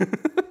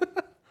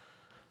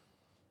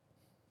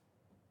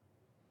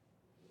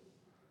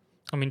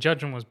 I mean,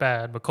 Judgment was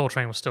bad, but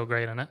Coltrane was still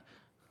great in it.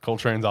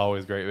 Coltrane's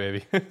always great,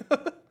 baby. I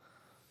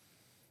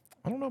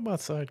don't know about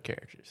side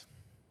characters.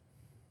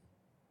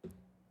 I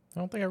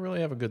don't think I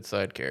really have a good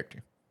side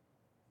character.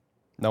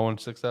 No one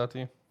sticks out to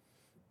you?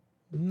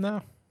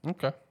 No.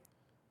 Okay.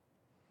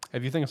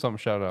 If you think of something,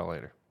 shout it out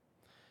later.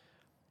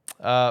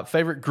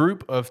 Favorite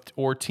group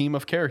or team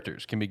of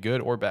characters can be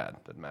good or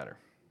bad. Doesn't matter.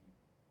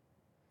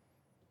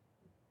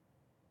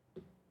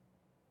 What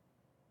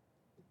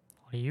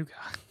do you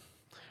got?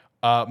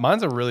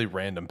 Mine's a really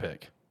random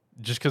pick.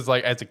 Just because,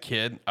 like, as a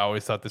kid, I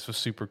always thought this was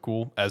super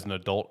cool. As an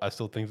adult, I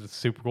still think it's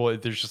super cool.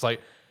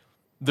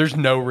 There's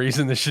no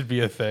reason this should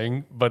be a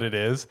thing, but it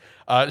is.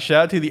 Shout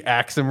out to the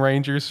Axum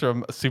Rangers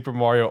from Super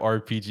Mario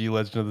RPG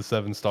Legend of the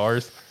Seven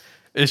Stars.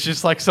 It's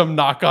just like some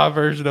knockoff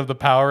version of the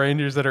Power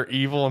Rangers that are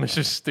evil, and it's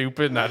just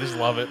stupid, and I just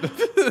love it.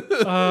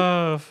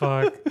 Oh,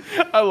 fuck.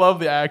 I love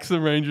the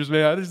Axum Rangers,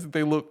 man. I just think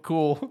they look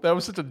cool. That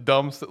was such a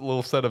dumb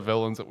little set of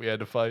villains that we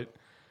had to fight.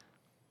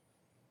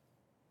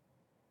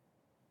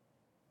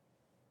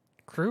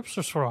 Groups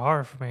are sort of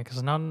hard for me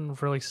because none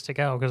really stick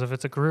out. Because if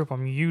it's a group,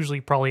 I'm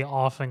usually probably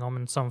offing them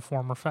in some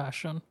form or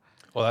fashion.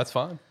 Well, that's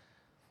fine.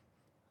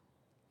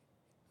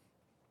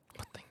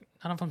 But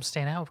none of them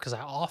stand out because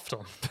I offed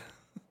them.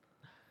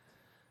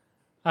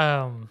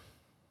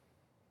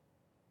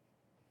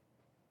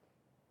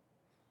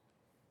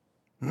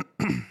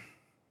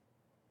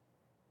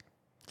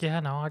 Yeah,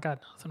 no, I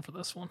got nothing for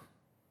this one.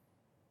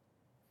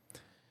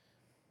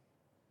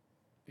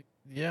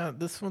 Yeah,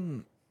 this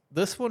one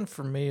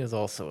for me is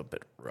also a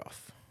bit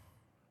rough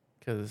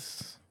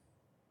because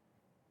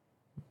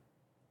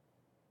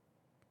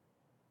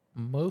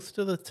most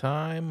of the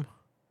time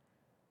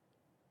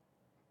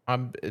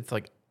I'm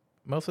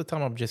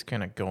just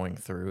kind of going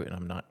through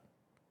and I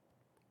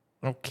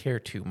don't care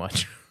too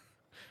much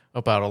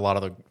about a lot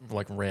of the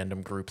like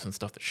random groups and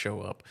stuff that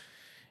show up.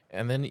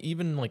 And then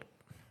even like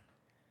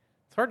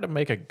it's hard to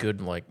make a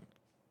good like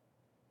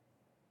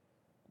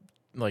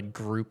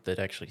group that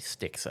actually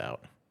sticks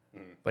out.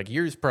 Like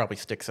yours probably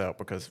sticks out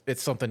because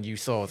it's something you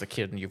saw as a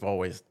kid and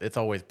it's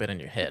always been in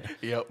your head.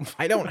 Yep.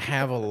 I don't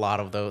have a lot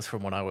of those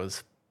from when I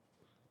was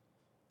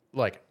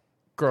like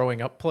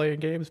growing up playing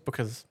games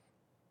because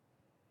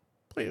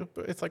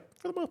it's like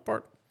for the most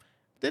part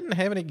didn't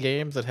have any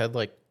games that had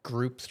like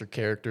groups or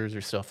characters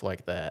or stuff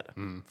like that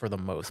for the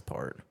most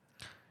part.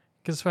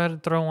 Guess I had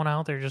to throw one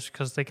out there just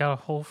because they got a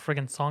whole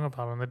friggin' song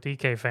about it in the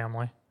DK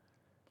family.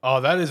 Oh,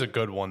 that is a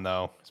good one,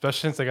 though,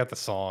 especially since they got the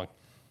song.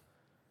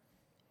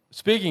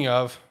 Speaking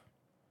of,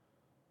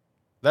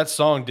 that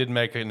song did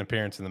make an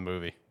appearance in the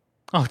movie.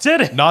 Oh,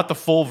 did it? Not the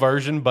full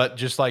version, but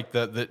just like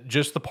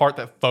the part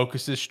that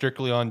focuses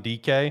strictly on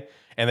DK,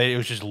 and it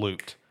was just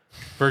looped.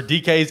 For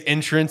DK's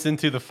entrance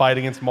into the fight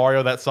against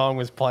Mario, that song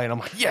was playing. I'm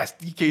like, yes,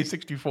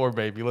 DK64,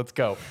 baby, let's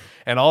go.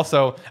 And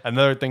also,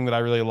 another thing that I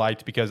really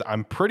liked, because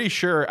I'm pretty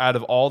sure out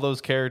of all those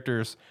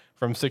characters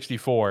from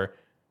 64,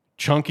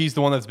 Chunky's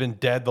the one that's been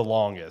dead the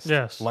longest.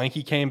 Yes.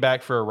 Lanky came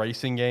back for a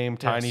racing game.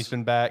 Tiny's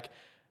been back.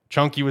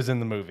 Chunky was in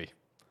the movie.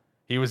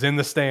 He was in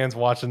the stands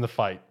watching the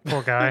fight.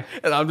 Poor guy.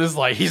 And I'm just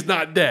like, he's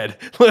not dead.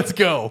 Let's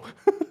go.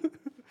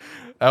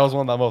 That was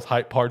one of the most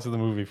hype parts of the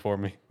movie for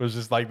me. It was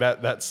just like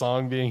that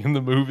song being in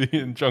the movie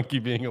and Chunky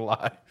being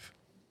alive.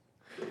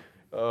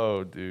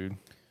 Oh, dude.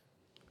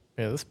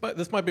 Yeah,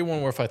 this might be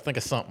one where if I think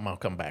of something, I'll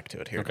come back to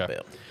it here in a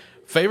bit.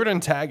 Favorite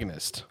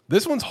antagonist.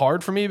 This one's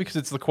hard for me because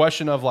it's the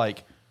question of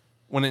like,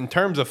 when in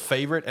terms of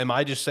favorite, am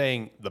I just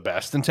saying the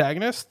best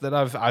antagonist that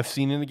I've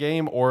seen in the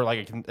game, or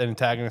like an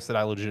antagonist that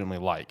I legitimately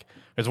like?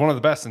 It's one of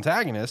the best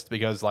antagonists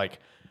because like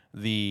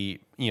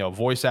the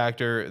voice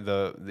actor,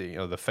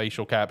 the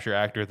facial capture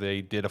actor,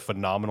 they did a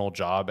phenomenal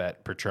job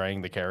at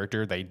portraying the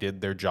character. They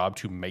did their job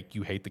to make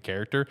you hate the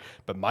character.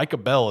 But Micah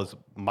Bell is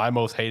my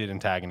most hated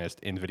antagonist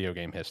in video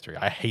game history.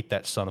 I hate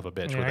that son of a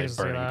bitch with a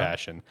burning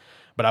passion.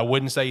 But I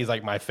wouldn't say he's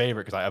like my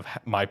favorite because I have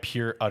my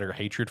pure utter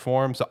hatred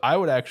for him. So I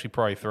would actually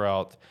probably throw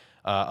out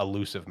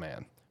Elusive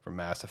Man from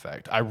Mass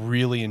Effect. I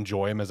really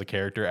enjoy him as a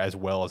character as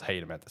well as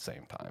hate him at the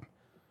same time.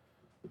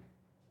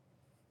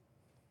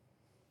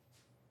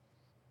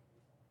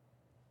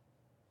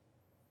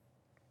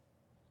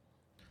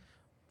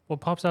 What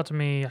pops out to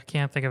me, I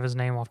can't think of his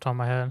name off the top of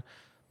my head.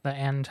 The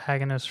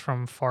antagonist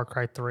from Far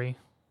Cry 3,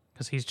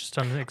 because he's just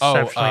done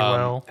exceptionally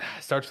well.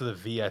 Starts with a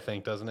V, I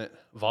think, doesn't it?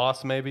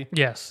 Voss, maybe?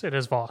 Yes, it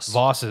is Voss.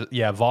 Voss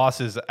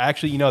is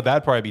actually,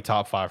 that'd probably be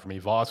top 5 for me.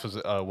 Voss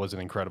was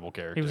an incredible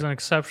character. He was an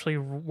exceptionally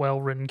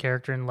well-written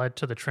character and led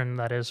to the trend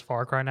that is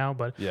Far Cry now,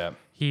 but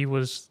he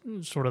was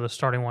sort of the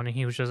starting one, and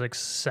he was just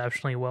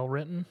exceptionally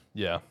well-written.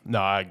 Yeah,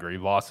 no, I agree.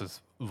 Voss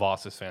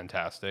is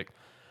fantastic.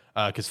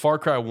 Because Far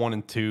Cry 1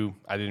 and 2,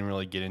 I didn't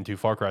really get into.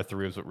 Far Cry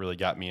 3 was what really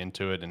got me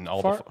into it. And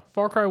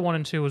Far Cry 1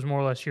 and 2 was more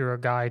or less you're a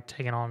guy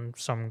taking on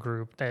some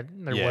group that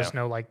there was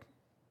no like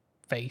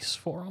face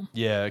for them.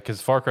 Yeah,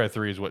 because Far Cry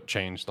 3 is what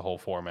changed the whole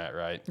format,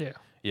 right? Yeah.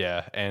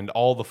 Yeah, and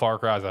all the Far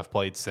Cries I've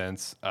played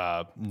since,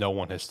 no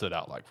one has stood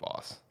out like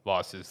Voss.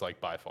 Voss is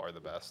like by far the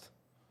best.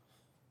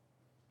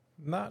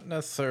 Not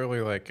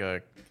necessarily like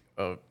a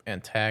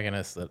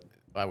antagonist that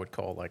I would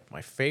call like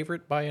my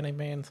favorite by any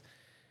means.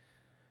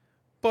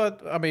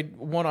 But, I mean,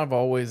 one I've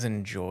always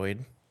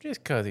enjoyed,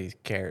 just because he's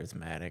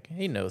charismatic.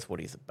 He knows what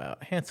he's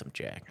about. Handsome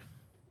Jack.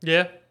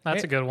 Yeah,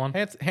 that's a good one.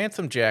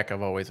 Handsome Jack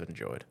I've always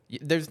enjoyed.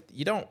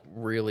 You don't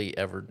really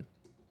ever,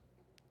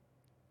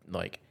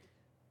 like,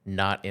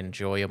 not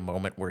enjoy a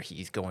moment where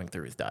he's going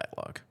through his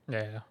dialogue.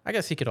 Yeah. I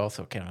guess he could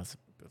also count as,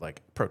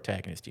 like,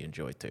 protagonist you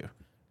enjoy, too.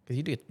 Because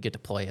you get to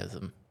play as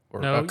him.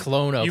 Or a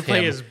clone of him. You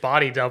play his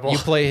body double. You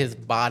play his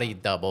body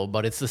double,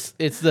 but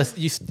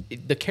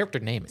the character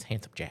name is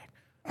Handsome Jack.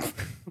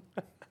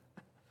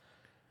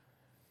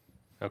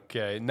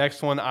 Okay,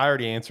 next one I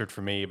already answered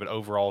for me, but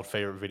overall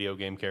favorite video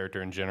game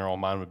character in general,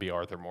 mine would be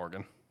Arthur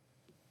Morgan.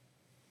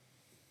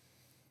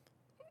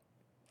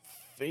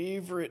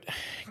 Favorite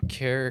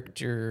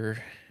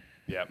character?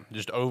 Yeah,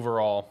 just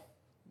overall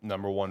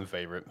number one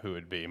favorite, who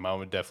would be? Mine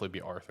would definitely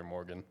be Arthur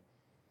Morgan.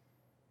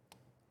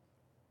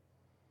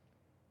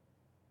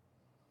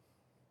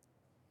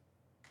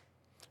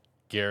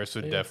 Garrus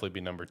would definitely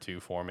be number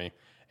 2 for me.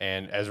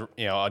 And as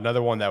you know,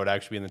 another one that would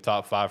actually be in the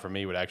top 5 for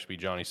me would actually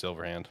be Johnny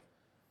Silverhand.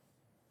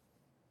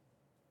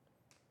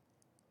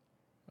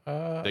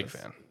 Big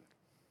fan.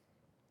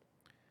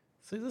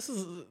 See, this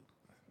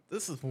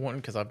is one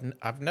because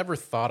I've never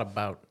thought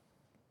about.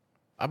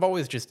 I've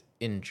always just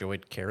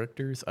enjoyed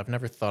characters. I've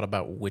never thought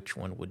about which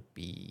one would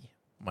be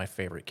my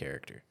favorite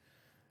character.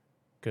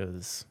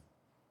 because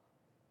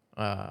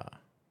I've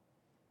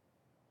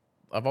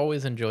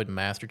always enjoyed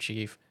Master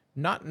Chief,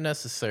 not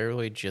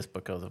necessarily just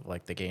because of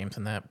like the games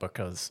and that,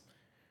 because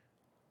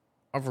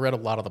I've read a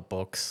lot of the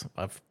books.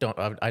 I've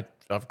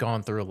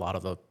gone through a lot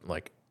of the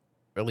like,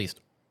 at least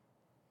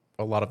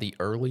a lot of the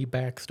early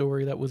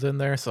backstory that was in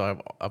there.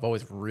 So I've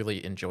always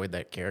really enjoyed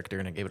that character,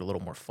 and it gave it a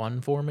little more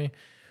fun for me.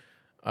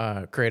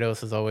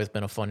 Kratos has always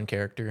been a fun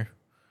character.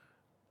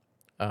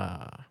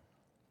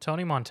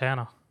 Tony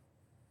Montana.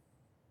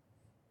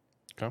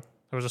 Okay.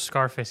 There was a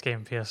Scarface game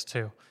in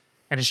PS2.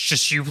 And it's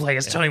just you play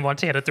as Tony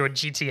Montana through a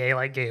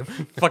GTA-like game.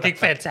 Fucking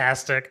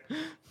fantastic.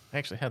 I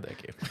actually had that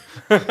game.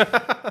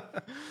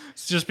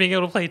 It's just being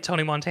able to play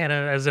Tony Montana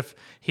as if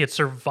he had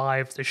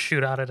survived the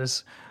shootout at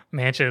his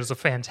mansion is a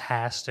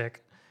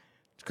fantastic.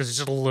 Because he's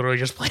just literally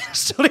just playing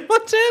as Tony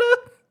Montana.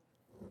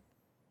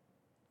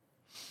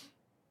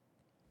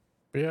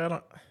 But yeah,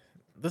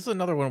 this is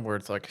another one where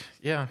it's like,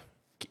 yeah,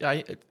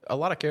 a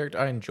lot of character.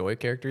 I enjoy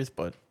characters,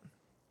 but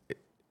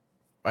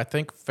I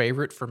think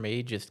favorite for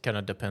me just kind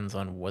of depends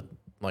on what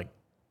like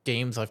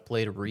games I've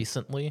played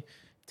recently.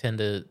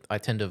 I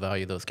tend to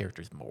value those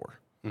characters more.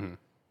 Mm-hmm.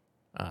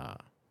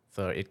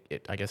 So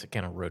I guess it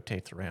kind of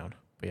rotates around.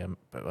 But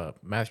yeah,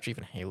 Master Chief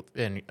and Halo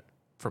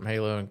from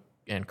Halo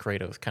and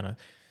Kratos kind of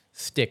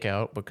stick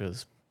out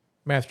because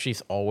Master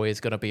Chief's always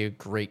going to be a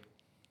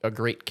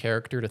great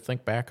character to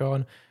think back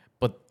on.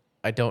 But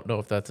I don't know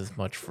if that's as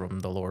much from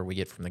the lore we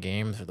get from the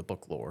games or the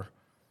book lore.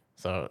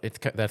 So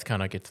that's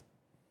kind of gets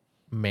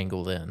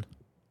mangled in.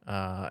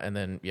 And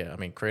then yeah, I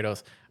mean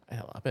Kratos.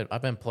 Hell,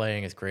 I've been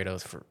playing as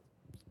Kratos for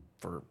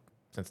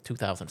since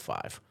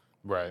 2005.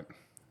 Right.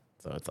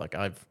 So it's like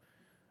I've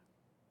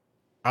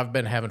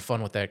been having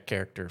fun with that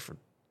character for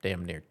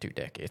damn near 2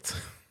 decades.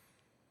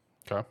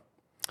 Okay.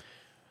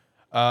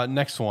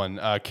 Next one.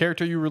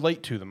 Character you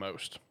relate to the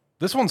most.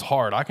 This one's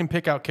hard. I can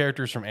pick out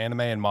characters from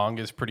anime and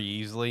mangas pretty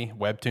easily,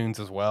 webtoons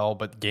as well,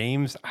 but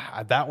games,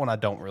 that one I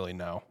don't really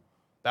know.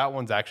 That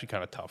one's actually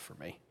kind of tough for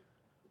me.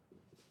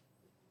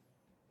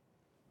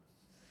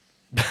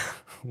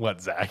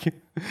 What, Zach?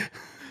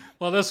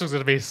 Well, this was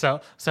going to be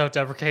so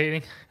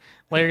deprecating.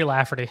 Larry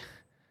Lafferty.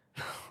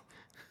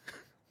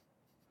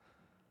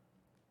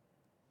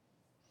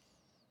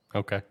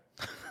 Okay.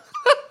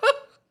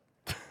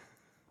 I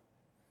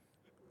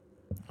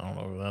don't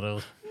know who that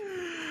is.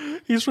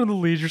 He's from the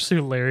Leisure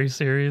Suit Larry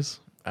series.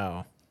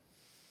 Oh.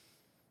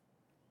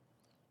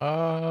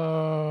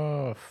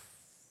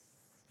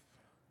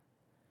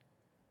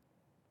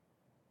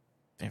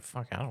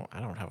 Fuck,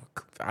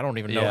 I don't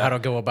even know how to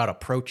go about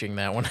approaching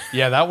that one.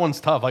 Yeah, that one's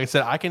tough. Like I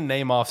said, I can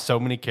name off so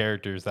many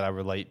characters that I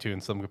relate to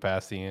in some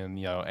capacity in,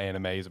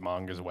 animes,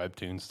 mangas,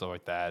 webtoons, stuff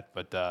like that.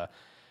 But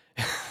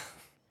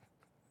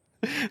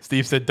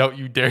Steve said, "Don't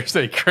you dare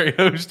say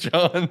Kratos,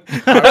 John."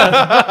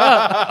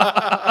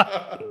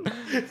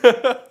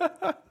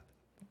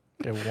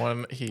 Okay,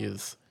 one, he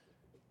is,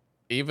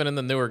 even in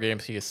the newer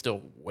games, he is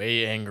still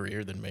way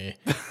angrier than me.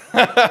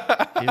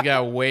 He's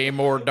got way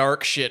more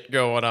dark shit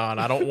going on.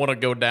 I don't want to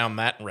go down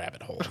that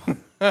rabbit hole.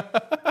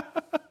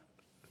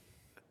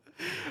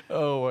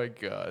 Oh my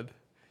god.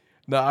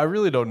 No, I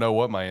really don't know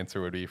what my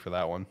answer would be for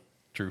that one,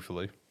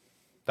 truthfully.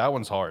 That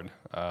one's hard.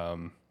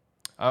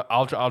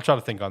 I'll try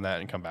to think on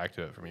that and come back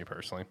to it for me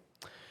personally.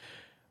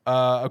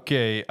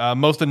 Okay.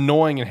 Most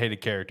annoying and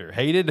hated character.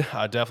 Hated,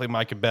 definitely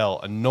Micah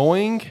Bell.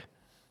 Annoying,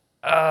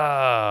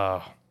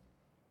 all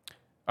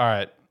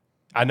right.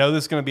 I know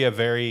this is going to be a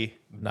very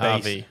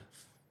Navi.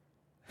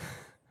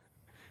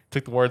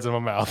 Took the words in my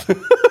mouth.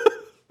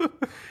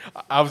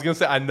 I was going to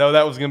say, I know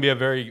that was going to be a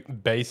very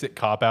basic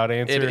cop-out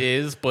answer. It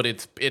is, but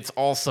it's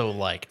also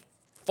like,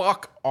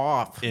 fuck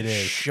off. It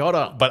is. Shut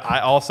up. But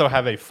I also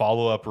have a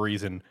follow-up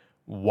reason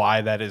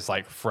why that is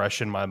like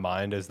fresh in my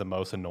mind as the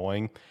most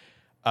annoying.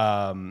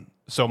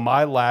 So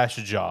my last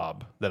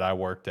job that I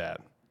worked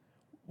at,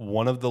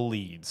 one of the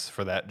leads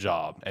for that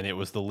job, and it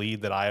was the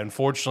lead that I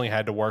unfortunately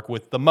had to work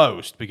with the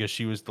most because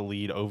she was the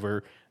lead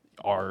over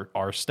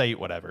our state,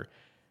 whatever.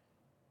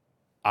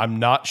 I'm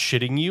not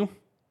shitting you.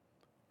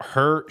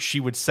 She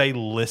would say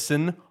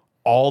listen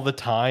all the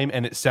time,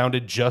 and it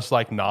sounded just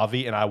like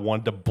Navi, and I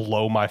wanted to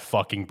blow my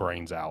fucking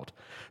brains out.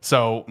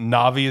 So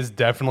Navi is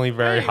definitely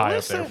very high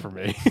up there for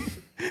me.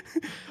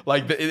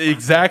 Like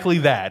exactly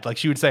that. Like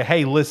she would say,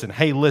 "Hey, listen,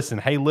 hey, listen,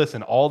 hey,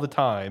 listen," all the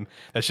time.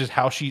 That's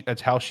how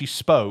she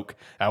spoke.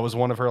 That was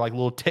one of her like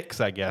little ticks,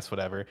 I guess,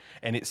 whatever.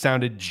 And it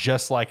sounded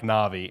just like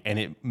Navi, and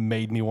it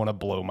made me want to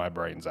blow my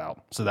brains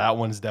out. So that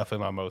one's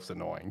definitely my most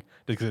annoying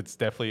because it's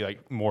definitely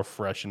like more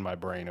fresh in my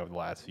brain over the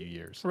last few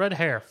years. Red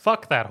hair.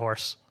 Fuck that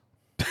horse.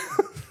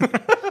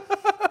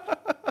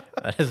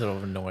 That is an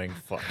annoying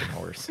fucking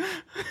horse.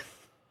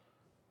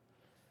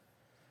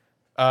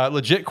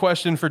 Legit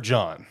question for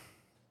John.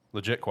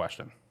 Legit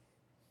question.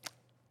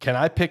 Can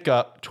I pick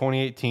up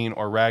 2018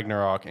 or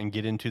Ragnarok and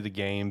get into the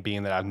game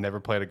being that I've never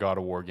played a God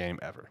of War game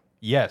ever?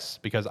 Yes,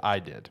 because I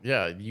did.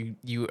 Yeah,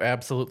 you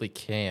absolutely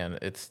can.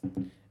 It's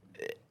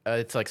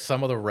like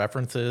some of the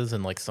references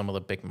and like some of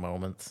the big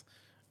moments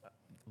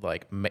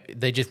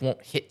they just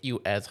won't hit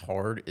you as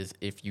hard as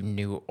if you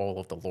knew all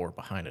of the lore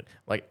behind it.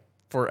 Like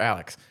for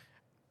Alex,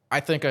 I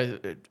think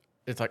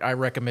it's like I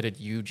recommended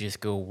you just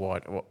go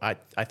watch. Well, I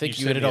think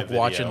you sent ended me a up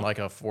watching video. like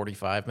a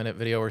 45-minute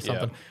video or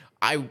something.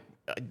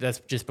 That's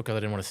just because I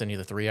didn't want to send you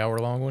the 3-hour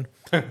long one.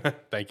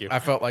 Thank you. I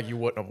felt like you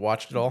wouldn't have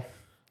watched it all.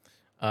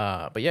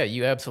 But yeah,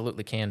 you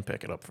absolutely can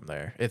pick it up from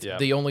there. It's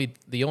the only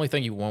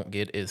thing you won't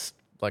get is,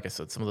 like I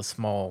said, some of the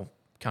small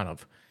kind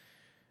of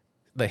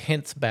the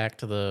hints back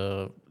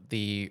to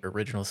the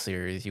original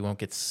series. You won't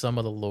get some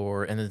of the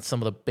lore, and then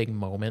some of the big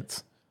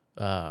moments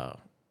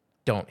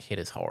don't hit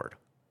as hard.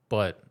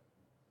 But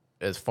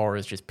as far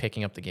as just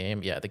picking up the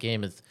game, yeah, the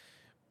game is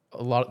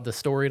a lot. The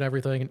story and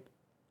everything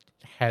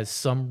has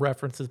some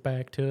references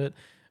back to it,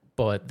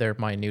 but they're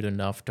minute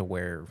enough to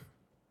where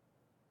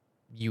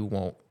you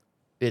won't.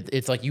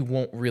 It's like you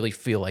won't really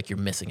feel like you're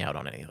missing out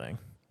on anything.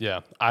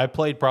 Yeah, I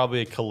played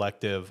probably a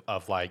collective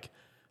of like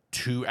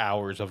 2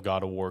 hours of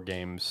God of War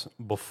games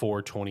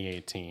before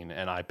 2018,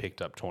 and I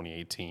picked up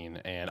 2018,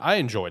 and I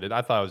enjoyed it.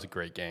 I thought it was a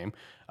great game.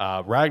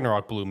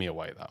 Ragnarok blew me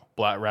away, though.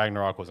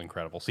 Ragnarok was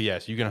incredible. So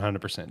yes, you can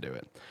 100% do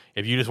it.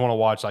 If you just want to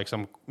watch like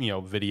some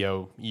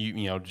video,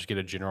 you just get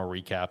a general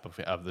recap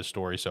of the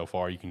story so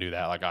far, you can do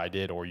that like I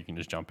did, or you can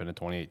just jump into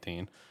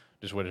 2018.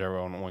 Just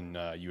whatever one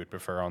you would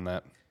prefer on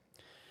that.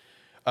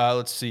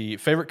 Let's see.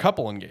 Favorite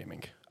couple in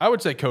gaming? I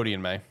would say Cody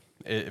and May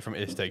from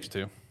It Takes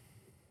Two.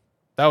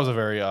 That was a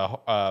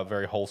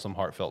very wholesome,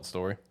 heartfelt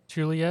story.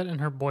 Juliet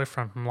and her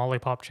boyfriend from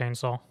Lollipop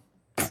Chainsaw.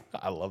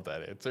 I love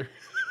that answer.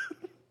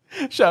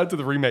 Shout out to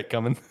the remake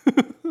coming.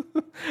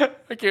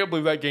 I can't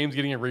believe that game's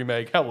getting a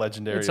remake. How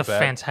legendary It's is that? a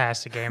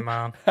fantastic game,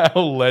 man. How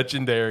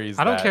legendary is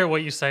that? I don't care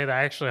what you say. The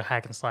actual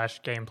hack and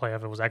slash gameplay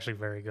of it was actually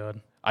very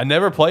good. I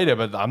never played it,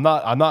 but I'm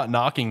not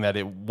knocking that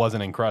it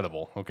wasn't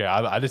incredible. Okay,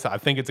 I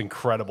think it's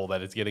incredible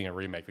that it's getting a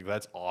remake. Like,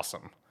 that's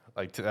awesome.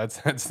 Like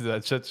that's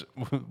such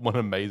one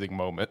amazing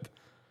moment.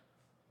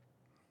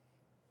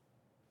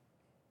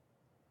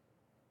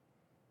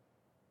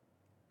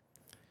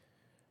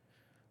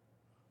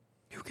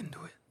 You can do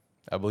it.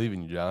 I believe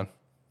in you, John.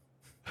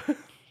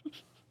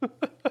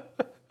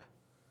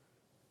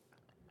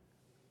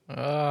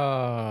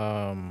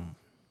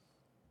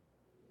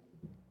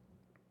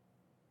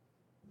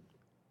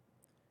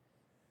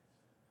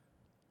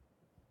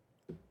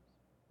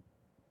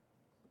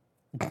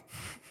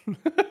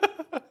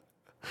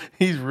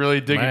 He's really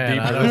digging Man,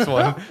 deep I into this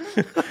one.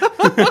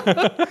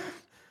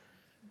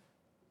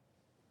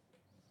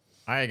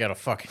 I ain't got a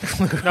fucking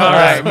clue. All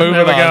right, moving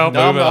there we on.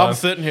 go. Moving I'm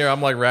sitting here.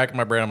 I'm like racking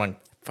my brain. I'm like,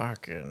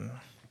 fucking.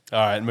 All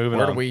right, moving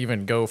Where on. do we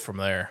even go from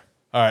there?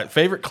 All right,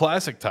 favorite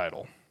classic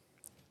title.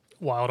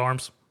 Wild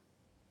Arms.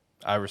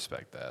 I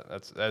respect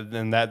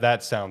that.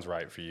 That sounds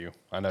right for you.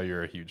 I know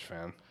you're a huge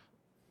fan.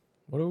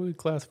 What are we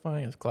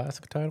classifying as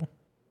classic title?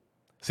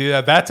 See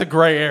that's a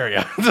gray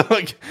area.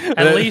 Like,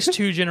 At least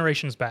 2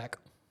 generations back.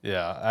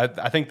 yeah,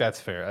 I think that's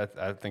fair.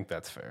 I think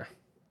that's fair.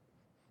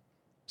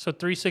 So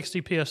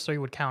 360 PS3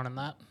 would count in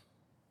that.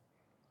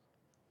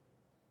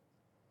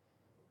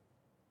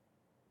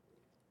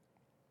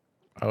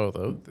 Oh,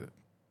 though.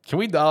 Can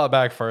we dial it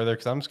back further?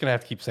 Because I'm just gonna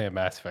have to keep saying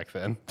Mass Effect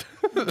then.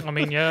 I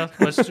mean, yeah.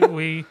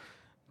 We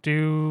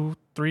do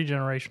 3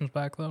 generations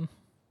back then.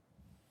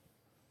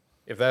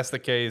 If that's the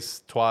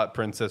case, Twilight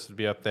Princess would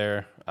be up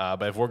there.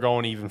 But if we're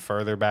going even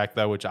further back,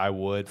 though, which I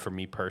would for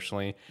me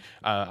personally,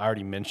 I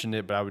already mentioned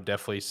it, but I would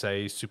definitely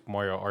say Super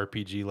Mario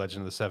RPG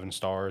Legend of the Seven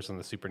Stars on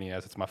the Super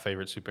NES. It's my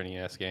favorite Super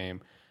NES game.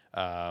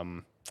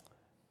 Conker's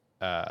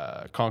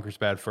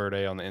Bad Fur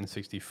Day on the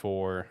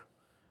N64.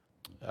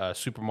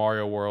 Super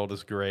Mario World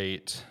is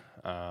great.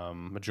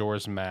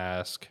 Majora's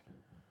Mask.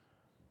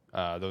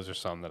 Those are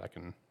some that I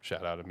can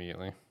shout out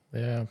immediately.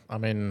 Yeah, I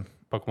mean,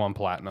 Pokemon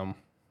Platinum.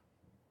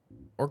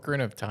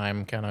 Ocarina of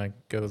Time kind of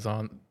goes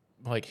on,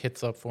 like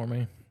hits up for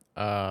me.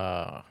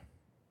 Sonic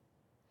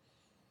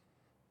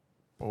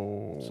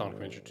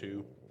Adventure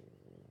 2.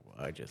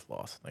 I just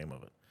lost the name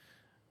of it.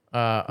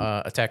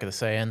 Attack of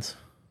the Saiyans.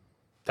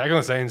 Attack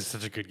on the Saiyans is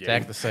such a good game.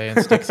 Attack of the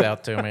Saiyans sticks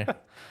out to me.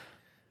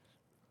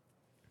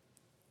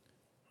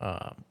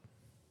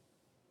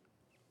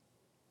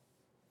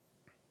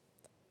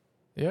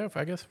 Yeah,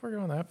 I guess if we're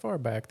going that far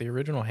back, the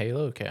original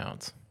Halo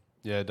counts.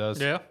 Yeah, it does.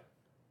 Yeah.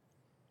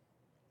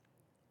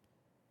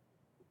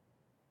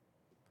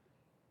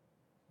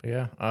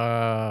 Yeah.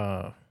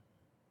 I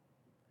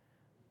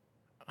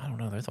don't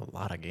know. There's a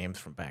lot of games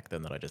from back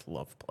then that I just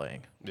loved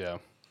playing. Yeah.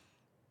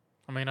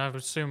 I mean, I would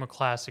assume a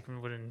classic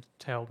would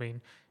entail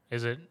being,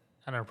 is it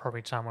an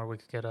appropriate time where we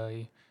could get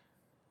a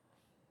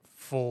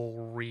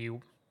full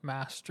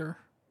remaster?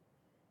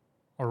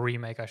 Or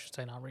remake, I should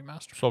say, not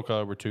remaster. Soul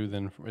Calibur 2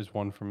 then is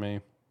one for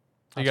me.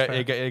 It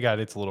That's got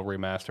its little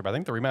remaster, but I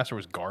think the remaster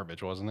was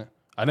garbage, wasn't it?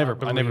 I never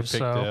picked it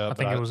so. up. I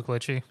think it was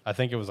glitchy. I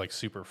think it was like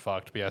super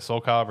fucked. But yeah,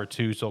 Soul Calibur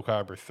 2, Soul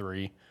Calibur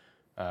 3.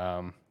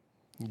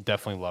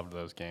 Definitely loved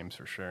those games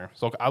for sure.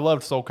 So I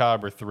loved Soul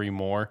Calibur 3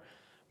 more,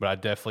 but I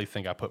definitely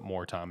think I put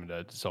more time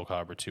into Soul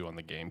Calibur 2 on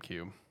the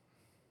GameCube.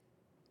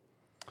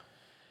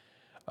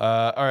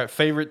 All right,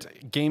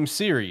 favorite game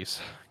series.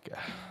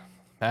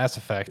 Mass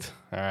Effect.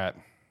 All right.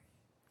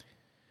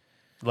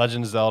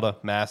 Legend of Zelda,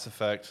 Mass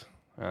Effect.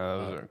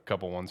 Those are a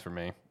couple ones for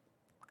me.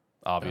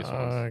 Obvious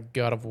ones.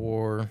 God of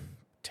War,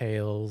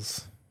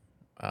 Tales.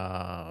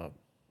 I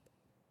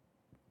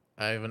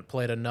haven't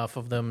played enough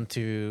of them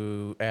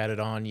to add it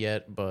on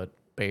yet, but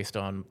based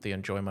on the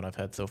enjoyment I've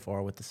had so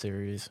far with the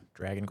series,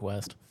 Dragon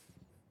Quest.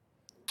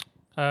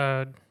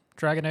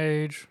 Dragon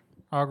Age,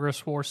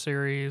 Progress War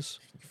series.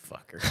 You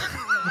fucker.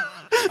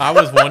 I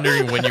was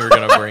wondering when you were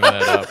going to bring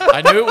that up.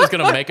 I knew it was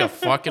going to make a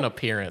fucking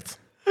appearance.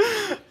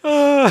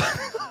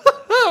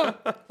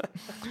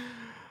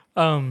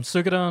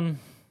 Suikoden,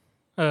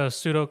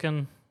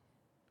 Sudoken,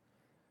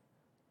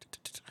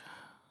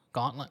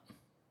 Gauntlet.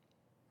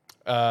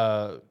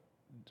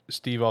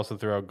 Steve also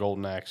threw out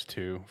Golden Axe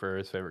 2 for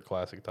his favorite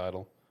classic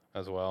title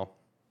as well.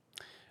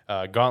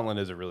 Gauntlet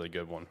is a really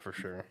good one for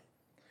sure.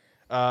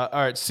 All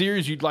right,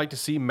 series you'd like to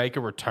see make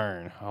a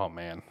return. Oh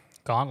man,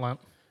 Gauntlet.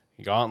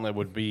 Gauntlet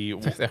would be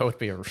That would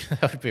be a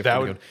pretty good. that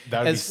would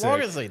be As long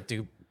sick. as they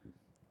do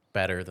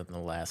better than the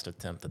last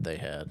attempt that they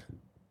had.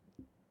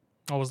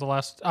 What was the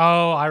last?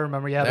 Oh, I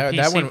remember. Yeah, the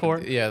PC one,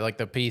 port. yeah, like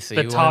the PC,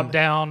 The one.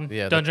 top-down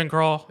Yeah, dungeon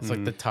crawl. It's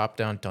like the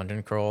top-down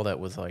dungeon crawl that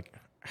was like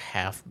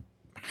half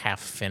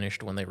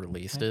finished when they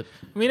released it.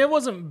 I mean, it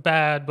wasn't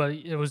bad, but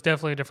it was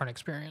definitely a different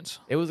experience.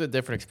 It was a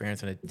different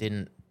experience, and it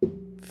didn't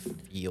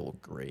feel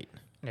great.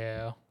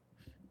 Yeah.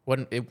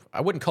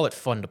 I wouldn't call it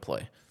fun to play.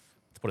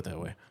 Let's put it that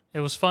way. It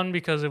was fun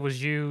because it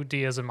was you,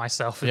 Diaz, and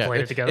myself who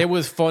played it together. It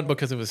was fun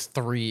because it was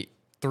three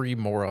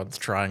morons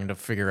trying to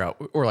figure out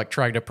or like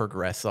trying to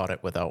progress on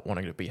it without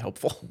wanting to be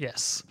helpful.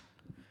 Yes.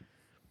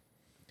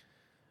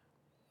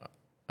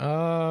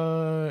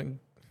 For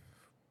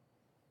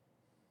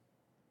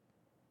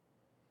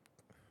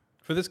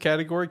this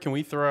category, can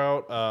we throw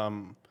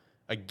out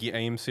a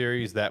game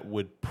series that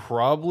would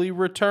probably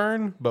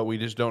return, but we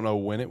just don't know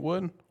when it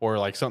would, or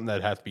like something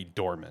that has to be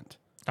dormant?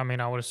 I mean,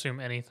 I would assume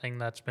anything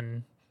that's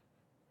been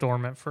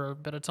dormant for a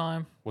bit of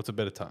time. What's a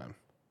bit of time?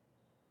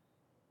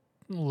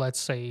 Let's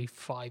say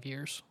 5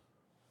 years,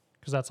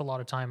 because that's a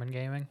lot of time in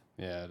gaming.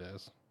 Yeah, it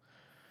is.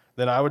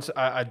 Then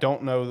I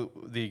don't know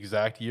the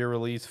exact year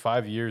release.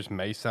 5 years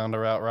may sound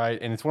about right,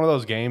 and it's one of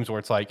those games where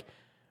it's like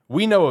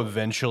we know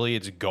eventually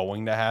it's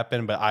going to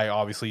happen, but I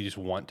obviously just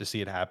want to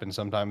see it happen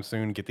sometime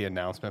soon. Get the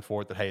announcement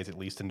for it that hey, it's at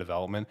least in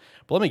development.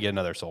 But let me get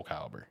another Soul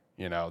Calibur.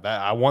 You know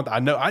that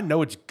I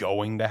know it's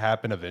going to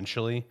happen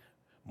eventually,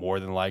 more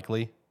than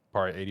likely,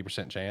 probably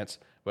 80% chance.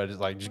 But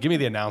it's like just give me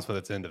the announcement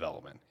that's in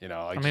development. You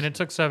know, like I mean, it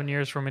took 7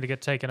 years for me to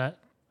get Tekken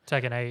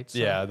 8. So.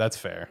 yeah, that's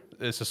fair.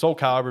 It's a Soul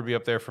Calibur to be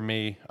up there for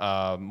me.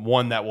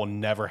 One that will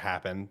never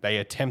happen. They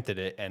attempted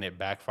it and it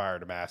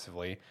backfired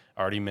massively.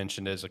 Already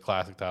mentioned it as a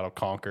classic title,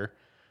 Conquer.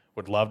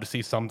 Would love to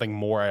see something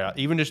more,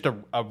 even just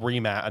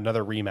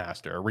another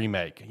remaster, a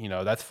remake. You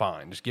know, that's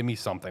fine. Just give me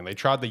something. They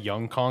tried the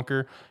Young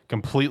Conquer,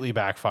 completely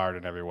backfired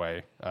in every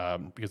way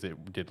because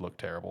it did look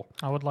terrible.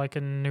 I would like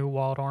a new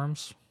Wild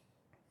Arms.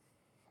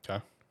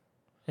 Okay.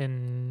 I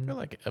feel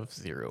like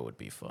F-Zero would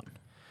be fun.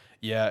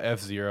 Yeah,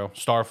 F-Zero.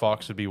 Star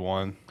Fox would be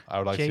one. I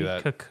would like to see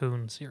that.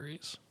 Cocoon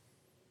series.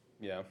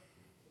 Yeah.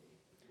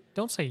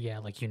 Don't say yeah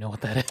like you know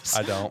what that is.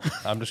 I don't.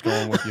 I'm just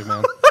going with you,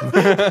 man.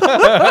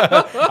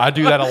 I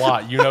do that a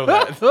lot. You know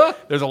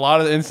that. There's a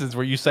lot of instances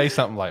where you say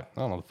something like,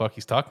 I don't know what the fuck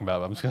he's talking about.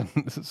 But I'm just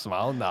going to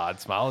smile and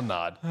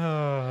nod.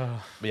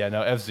 But yeah,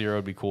 no, F-Zero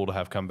would be cool to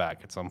have come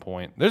back at some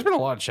point. There's been a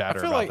lot of chatter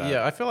about that.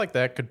 Yeah, I feel like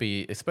that could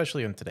be,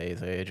 especially in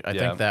today's age. I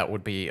think that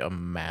would be a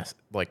mass.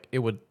 Like it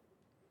would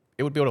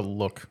be able to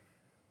look.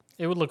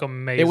 It would look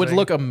amazing. It would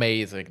look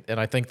amazing, and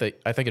I think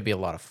it'd be a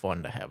lot of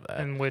fun to have that.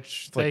 In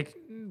which like,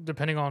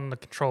 depending on the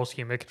control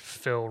scheme, it could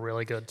feel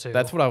really good too.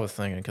 That's what I was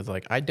thinking because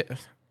like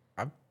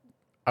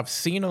I've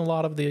seen a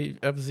lot of the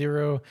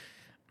F-Zero.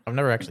 I've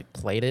never actually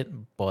played it,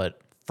 but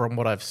from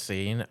what I've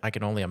seen, I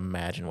can only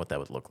imagine what that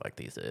would look like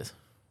these days.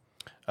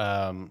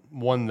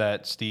 One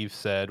that Steve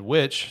said,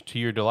 which to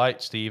your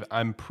delight, Steve,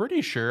 I'm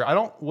pretty sure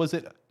was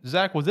it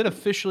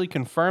officially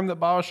confirmed that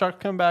BioShock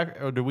come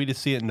back, or did we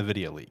just see it in the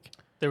video leak?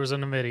 There was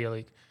an NVIDIA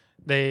leak.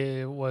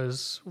 It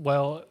was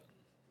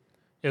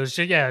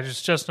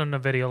just an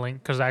NVIDIA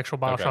link because the actual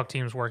BioShock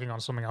team is working on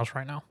something else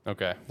right now.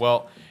 Okay.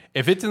 Well,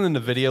 if it's in the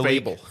NVIDIA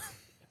Fable. leak,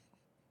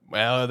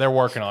 well, they're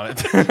working on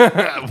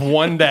it.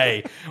 One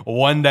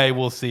day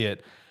we'll see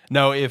it.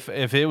 No, if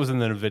it was in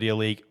the NVIDIA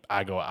leak,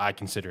 I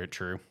consider it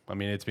true. I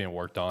mean, it's being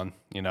worked on.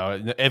 You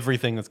know,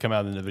 everything that's come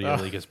out of the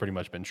NVIDIA leak has pretty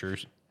much been true.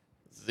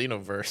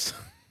 Xenoverse.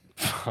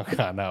 Fuck,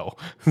 I know.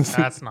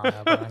 That's not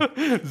happening.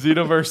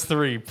 Xenoverse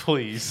 3,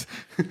 please.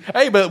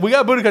 Hey, but we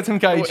got Budokai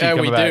Tenkaichi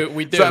coming back.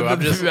 We do. So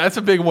that's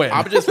a big win.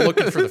 I'm just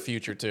looking for the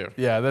future too.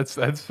 Yeah, that's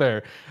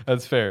fair.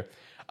 That's fair.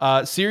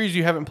 Series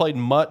you haven't played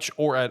much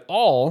or at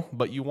all,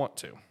 but you want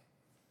to.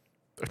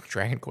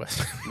 Dragon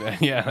Quest.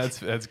 Yeah,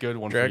 that's a good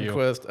one Dragon for you.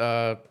 Quest.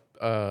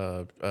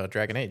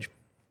 Dragon Age.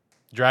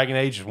 Dragon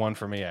Age is one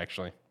for me,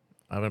 actually.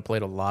 I haven't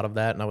played a lot of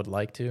that, and I would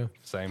like to.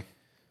 Same.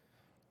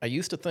 I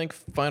used to think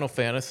Final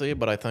Fantasy,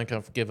 but I think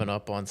I've given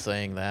up on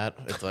saying that.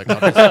 It's like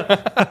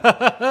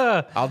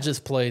I'll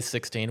just play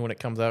 16 when it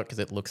comes out because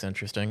it looks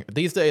interesting.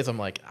 These days, I'm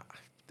like,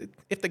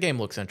 if the game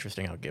looks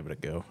interesting, I'll give it a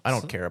go. I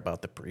don't care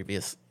about the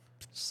previous.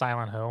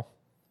 Silent Hill.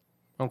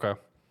 Okay.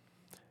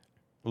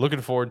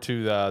 Looking forward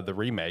to the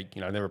remake.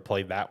 You know, I never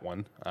played that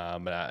one,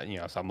 but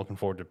so I'm looking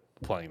forward to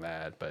playing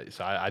that. But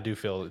so I do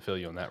feel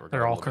you in that regard.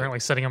 They're all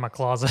currently sitting in my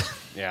closet.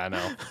 Yeah, I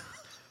know.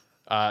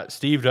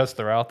 Steve does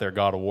throw out there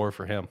God of War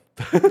for him.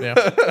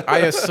 Yeah, I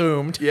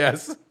assumed.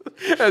 Yes,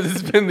 as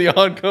it's been the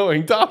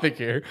ongoing topic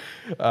here.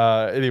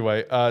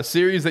 Anyway,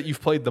 series that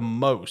you've played the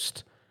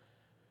most,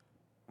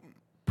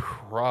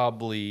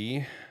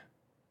 probably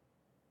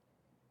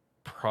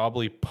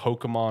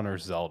Pokemon or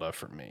Zelda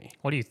for me.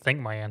 What do you think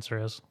my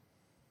answer is?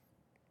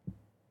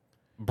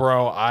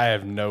 Bro, I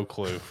have no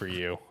clue for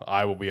you.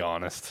 I will be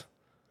honest.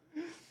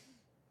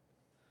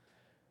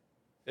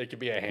 It could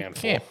be a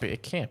handful.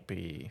 It can't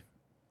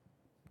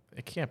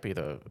be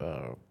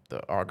the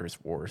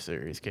Augur's War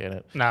series, can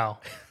it? No.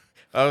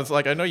 I was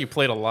like, I know you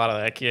played a lot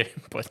of that game,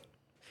 but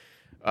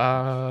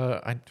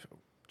I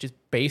just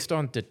based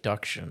on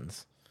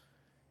deductions,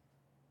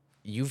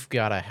 you've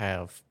got to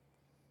have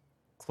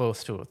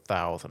close to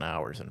 1,000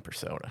 hours in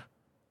Persona.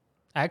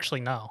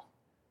 Actually, no.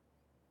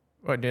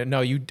 No,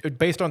 you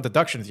based on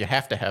deductions, you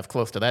have to have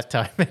close to that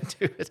time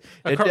into it.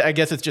 I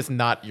guess it's just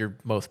not your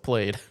most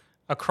played.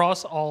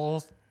 Across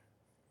all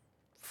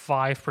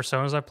 5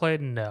 Personas I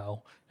played,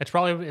 no. It's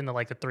probably in the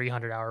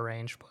 300-hour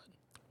range, but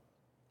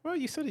Well,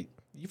 you said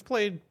you've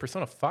played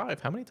Persona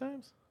 5 how many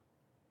times?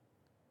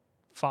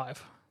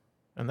 5.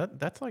 And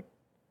that's like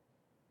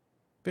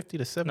 50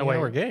 to 70 No, wait,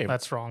 hour game.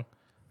 that's wrong.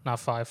 Not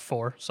 5,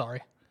 4.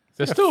 Sorry.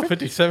 It's still a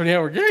 50,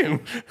 70-hour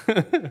game.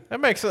 That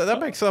makes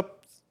up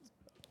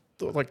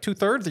like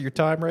 2/3 of your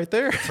time right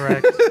there.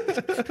 Correct.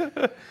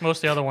 Most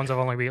of the other ones I've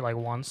only beat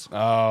once.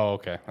 Oh,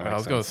 okay. I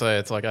was going to say,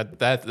 it's like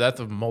that's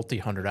a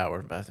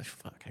multi-100-hour.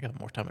 Fuck, I got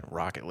more time in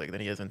Rocket League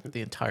than he has in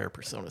the entire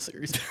Persona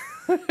series.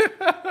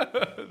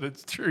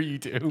 That's true, you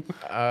do.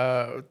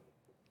 I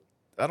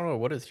don't know.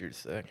 What is your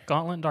thing?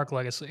 Gauntlet and Dark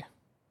Legacy.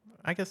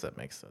 I guess that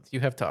makes sense. You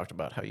have talked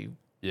about how you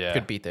Yeah.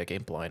 could beat that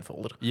game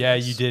blindfolded. Yeah,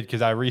 you did,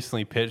 because I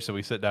recently pitched that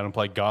we sit down and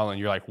play Gauntlet.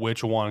 You're like,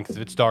 which one? Because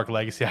if it's Dark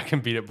Legacy, I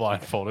can beat it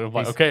blindfolded. I'm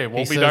like, okay, it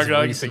won't be Dark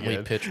Legacy recently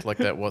again. pitched like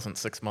that wasn't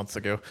 6 months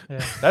ago.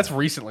 Yeah. That's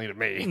recently to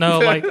me.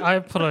 No, I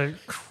put a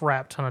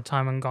crap ton of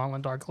time in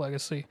Gauntlet Dark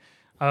Legacy.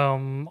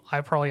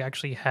 I probably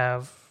actually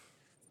have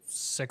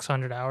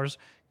 600 hours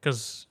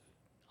because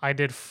I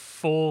did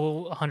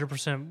full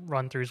 100%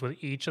 run-throughs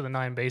with each of the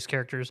 9 base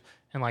characters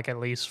and at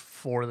least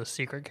 4 of the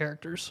secret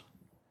characters.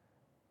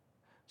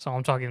 So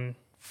I'm talking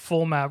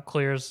full map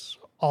clears,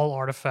 all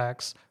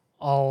artifacts,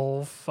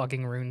 all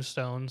fucking rune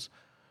stones,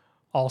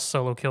 all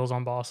solo kills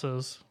on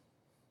bosses.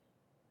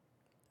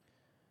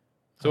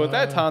 So at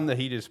that time that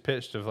he just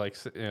pitched of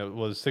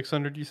was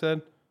 600, you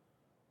said?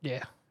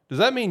 Yeah. Does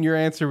that mean your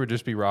answer would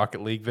just be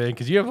Rocket League then?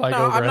 Because you have over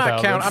I'm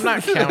 1,000. I'm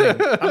not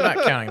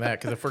counting that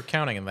because if we're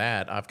counting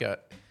that, I've got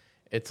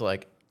it's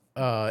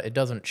it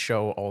doesn't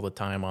show all the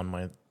time on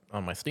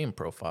my Steam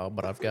profile,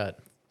 but I've got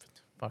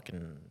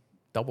fucking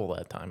double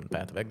that time in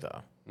Path of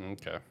Exile.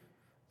 Okay.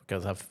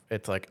 Because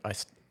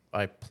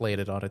I played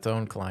it on its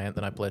own client,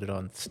 then I played it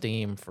on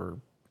Steam for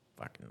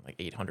fucking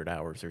 800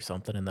 hours or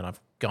something, and then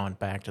I've gone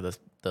back to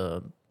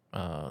the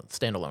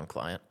standalone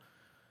client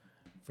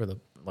for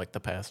the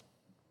past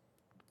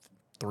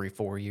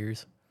 3-4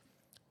 years.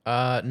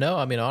 No,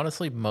 I mean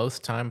honestly,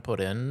 most time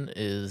put in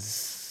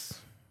is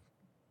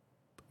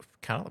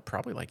kind of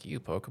probably like you,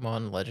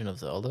 Pokemon, Legend of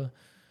Zelda,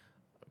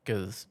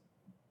 because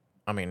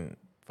I mean,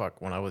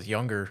 fuck, when I was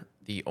younger,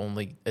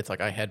 it's like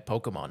I had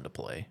Pokemon to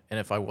play, and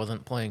if I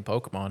wasn't playing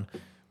Pokemon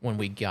when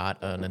we got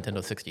a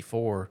Nintendo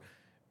 64,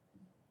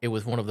 it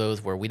was one of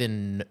those where we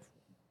didn't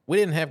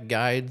have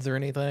guides or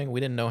anything. We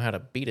didn't know how to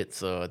beat it,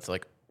 so it's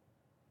like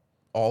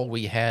all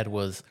we had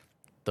was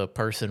the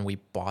person we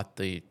bought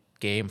the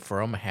game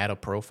from had a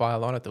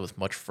profile on it that was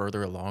much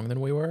further along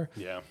than we were.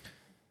 Yeah.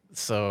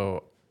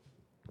 So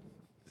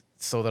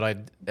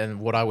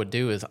what I would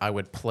do is I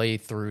would play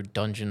through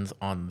dungeons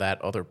on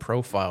that other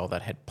profile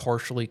that had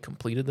partially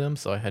completed them.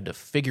 So I had to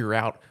figure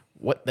out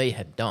what they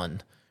had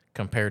done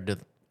compared to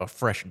a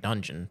fresh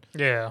dungeon.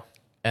 Yeah.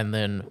 And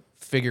then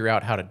figure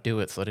out how to do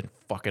it so I didn't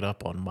fuck it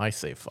up on my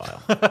save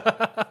file.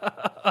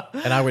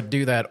 And I would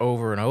do that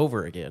over and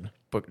over again.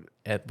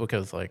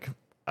 Because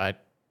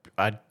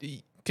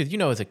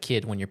as a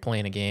kid when you're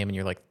playing a game and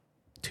you're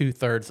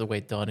 2/3 the way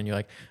done, and you're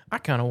like, I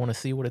kind of want to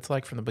see what it's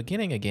like from the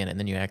beginning again, and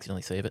then you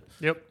accidentally save it.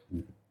 Yep.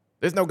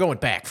 There's no going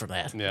back from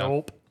that. Yeah.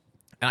 Nope.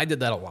 And I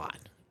did that a lot.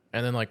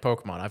 And then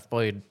Pokemon,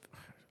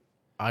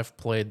 I've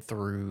played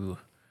through.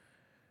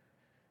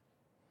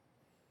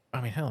 I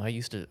mean, hell, I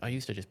used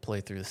to just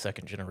play through the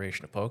second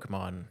generation of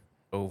Pokemon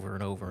over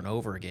and over and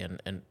over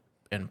again,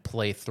 and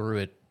play through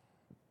it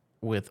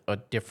with a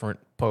different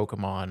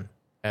Pokemon.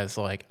 As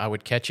I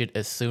would catch it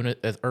as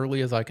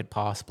early as I could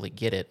possibly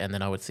get it, and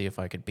then I would see if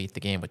I could beat the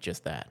game with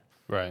just that.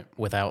 Right.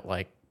 Without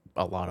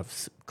a lot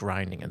of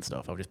grinding and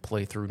stuff. I would just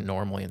play through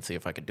normally and see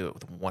if I could do it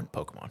with one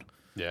Pokemon.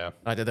 Yeah.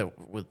 I did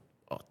that with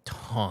a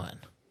ton.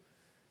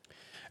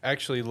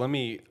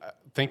 Actually,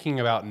 thinking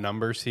about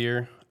numbers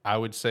here, I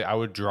would say I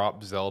would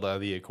drop Zelda out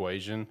of the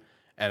equation,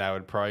 and I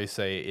would probably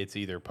say it's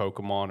either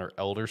Pokemon or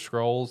Elder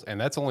Scrolls, and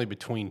that's only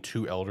between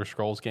 2 Elder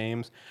Scrolls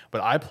games.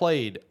 But I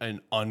played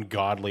an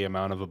ungodly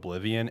amount of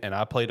Oblivion, and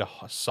I played a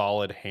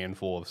solid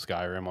handful of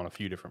Skyrim on a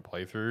few different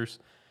playthroughs.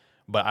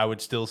 But I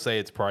would still say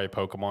it's probably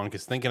Pokemon,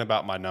 because thinking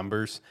about my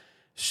numbers,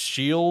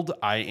 Shield,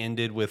 I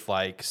ended with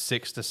like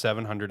 600 to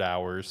 700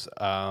 hours.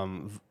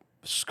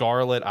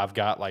 Scarlet, I've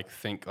got like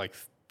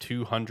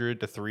 200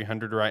 to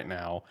 300 right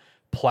now.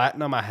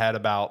 Platinum, I had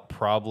about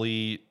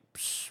probably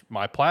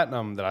my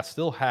Platinum that I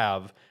still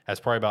have has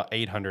probably about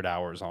 800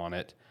 hours on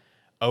it.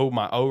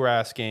 My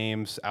ORAS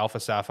games, Alpha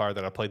Sapphire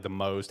that I played the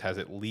most has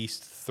at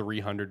least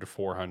 300 to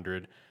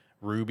 400.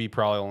 Ruby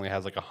probably only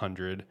has like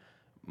 100.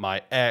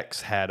 My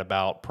X had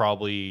about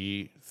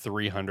probably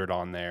 300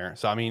 on there.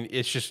 So I mean,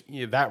 it's just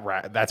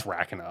that's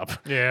racking up.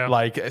 Yeah.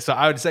 Like, so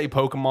I would say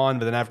Pokemon,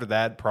 but then after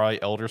that,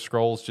 probably Elder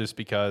Scrolls, just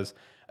because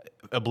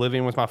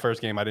Oblivion was my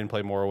first game. I didn't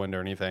play Morrowind or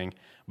anything,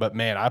 but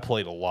man, I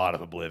played a lot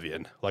of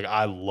Oblivion. Like,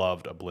 I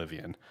loved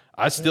Oblivion.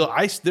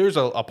 There's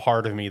a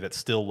part of me that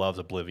still loves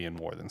Oblivion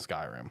more than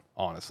Skyrim.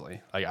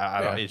 Honestly, like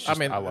it's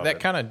just, I love that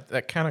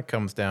it. kind of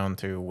comes down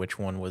to which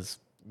one is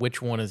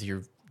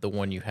the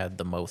one you had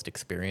the most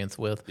experience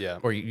with, Yeah.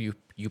 or you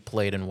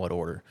played in what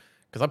order?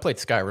 Because I played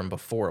Skyrim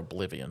before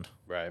Oblivion,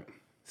 Right.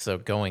 so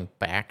going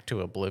back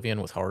to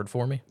Oblivion was hard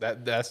for me.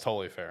 That's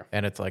totally fair.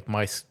 And it's like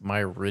my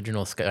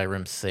original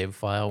Skyrim save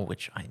file,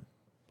 which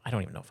I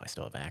don't even know if I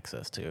still have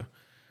access to.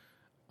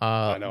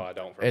 I know I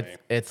don't for me.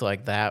 It's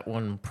like that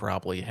one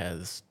probably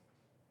has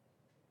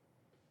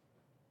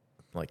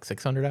like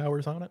 600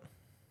 hours on it,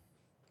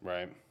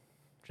 Right.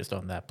 just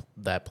on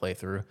that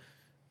playthrough.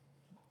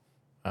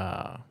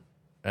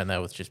 And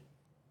that was just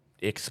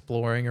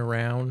exploring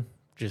around,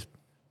 just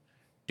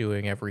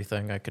doing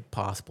everything I could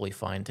possibly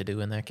find to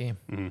do in that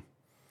game.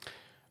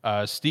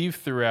 Steve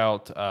threw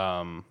out,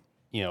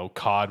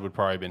 COD would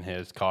probably have been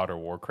his, COD or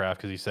Warcraft,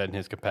 because he said in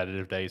his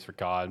competitive days for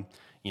COD,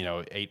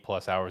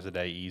 8+ hours a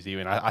day easy.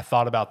 And I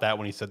thought about that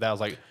when he said that. I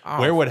was like,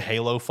 where would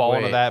Halo fall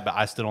into that? But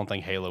I still don't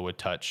think Halo would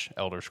touch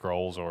Elder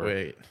Scrolls or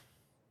Wait,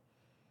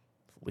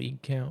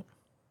 League count?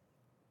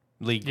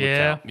 League. Yeah.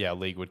 Would count. Yeah,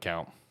 League would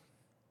count.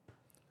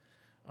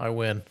 I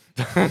win.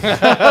 All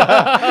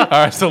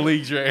right, so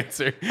League's your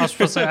answer. I was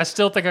supposed to say, I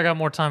still think I got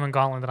more time in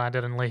Gauntlet than I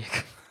did in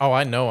League. Oh,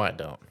 I know I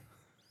don't.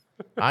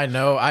 I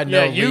know.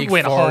 Yeah, you League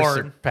went far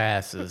hard.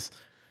 surpasses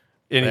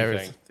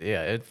Anything.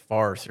 it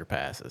far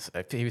surpasses.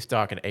 If he was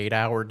talking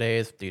 8-hour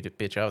days, dude,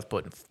 bitch, I was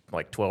putting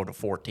like 12 to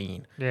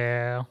 14.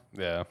 Yeah.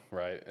 Yeah,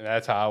 right. And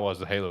that's how I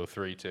was with Halo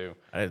 3 too.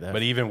 That-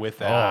 But even with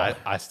that,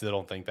 I still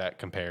don't think that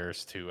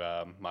compares to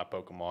my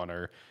Pokemon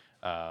or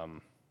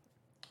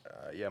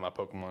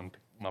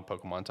my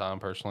Pokemon time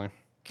personally.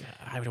 God,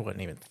 I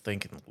wasn't even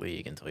thinking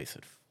League until he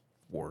said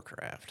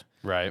Warcraft.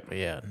 Right. But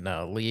yeah,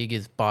 no, League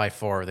is by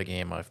far the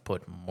game I've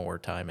put more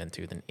time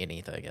into than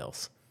anything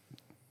else.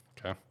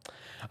 Okay.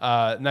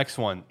 Next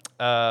one.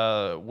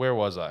 Where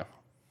was I?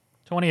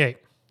 28.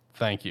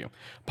 Thank you.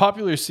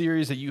 Popular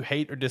series that you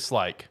hate or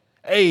dislike.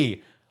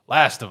 Hey,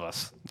 Last of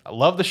Us. I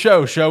love the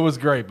show. Show was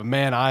great, but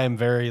man, I am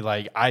very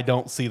I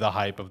don't see the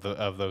hype of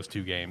those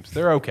 2 games.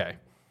 They're okay.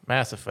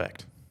 Mass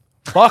Effect.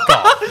 Fuck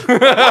off.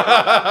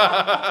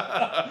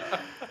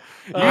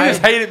 You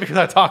just hate it because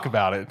I talk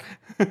about it.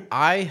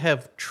 I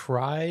have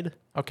tried.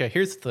 Okay,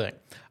 here's the thing.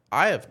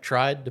 I have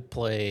tried to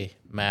play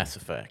Mass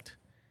Effect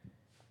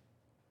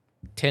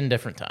 10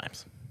 different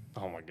times.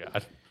 Oh my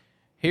god.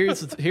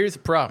 Here's the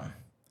problem.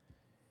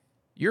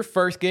 Your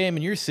first game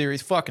in your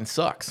series fucking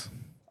sucks.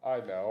 I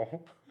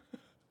know.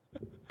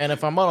 And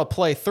if I'm gonna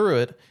play through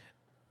it,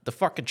 the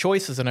fucking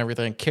choices and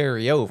everything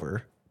carry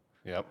over.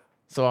 Yep.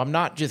 So I'm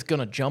not just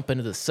gonna jump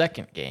into the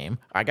second game.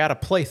 I gotta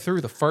play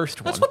through the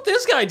first That's one. what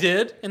this guy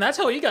did, and that's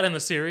how he got in the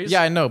series.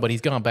 Yeah, I know, but he's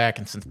gone back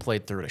and since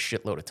played through it a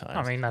shitload of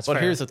times. I mean, that's But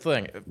fair. here's the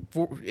thing.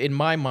 In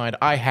my mind,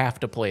 I have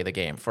to play the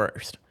game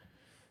first.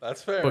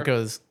 That's fair.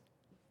 Because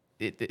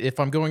if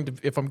I'm going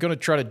to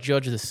try to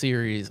judge the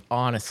series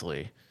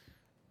honestly,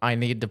 I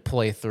need to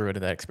play through it to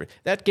that experience.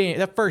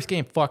 That first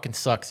game fucking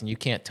sucks, and you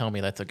can't tell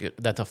me that's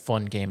a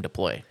fun game to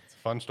play. It's a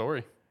fun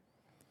story.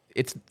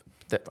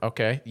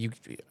 Okay. You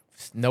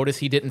notice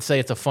he didn't say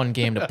it's a fun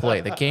game to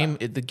play. The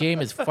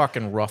game is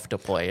fucking rough to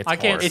play. It's I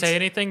can't hard. say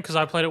anything because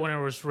I played it when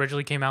it was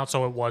originally came out,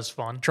 so it was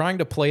fun. Trying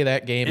to play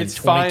that game It's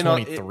in fine.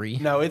 2023.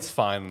 No, it's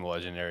fine in the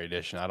Legendary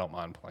Edition. I don't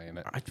mind playing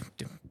it. I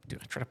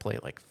tried to play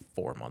it like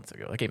 4 months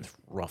ago. That game's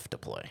rough to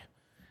play.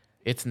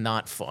 It's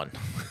not fun.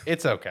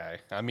 It's okay.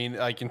 I mean,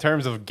 like in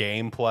terms of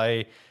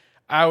gameplay,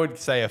 I would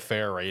say a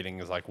fair rating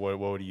is like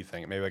what do you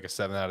think? Maybe like a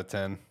 7 out of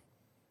 10.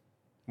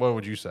 What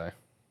would you say?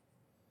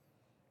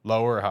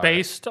 Lower or higher?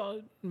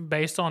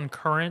 Based on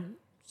current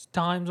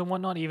times and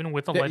whatnot, even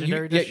with the Yeah,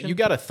 legendary you, edition. you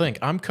got to think.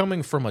 I'm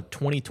coming from a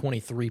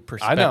 2023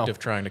 perspective,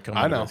 trying to come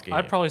into this game.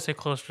 I'd probably say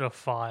closer to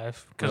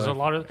 5 because Really? a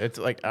lot of It's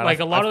like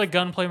a lot of the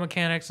gunplay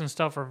mechanics and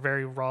stuff are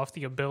very rough.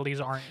 The abilities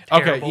aren't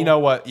terrible. Okay, you know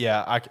what?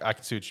 Yeah, I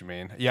can see what you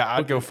mean. Yeah,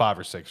 I'd go 5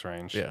 or 6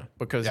 range. Yeah,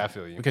 because Yeah, I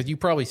feel you. because you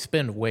probably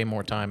spend way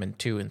more time in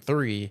 2 and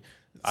 3.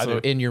 I So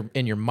do.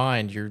 in your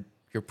mind, you're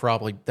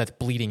probably that's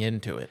bleeding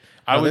into it.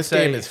 I would this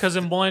say- game is Because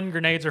in 1,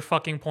 grenades are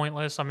fucking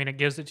pointless. I mean, it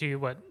gives it to you,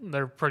 but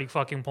they're pretty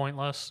fucking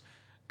pointless.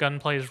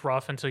 Gunplay is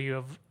rough until you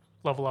have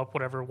level up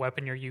whatever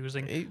weapon you're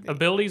using.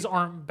 Abilities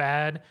aren't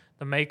bad.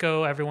 The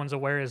Mako, everyone's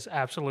aware, is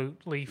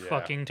absolutely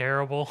fucking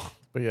terrible.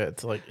 But yeah,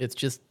 it's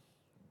just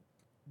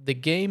the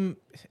game.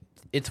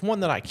 It's one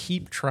that I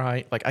keep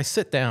trying. Like I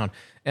sit down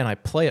and I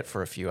play it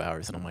for a few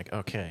hours, and I'm like,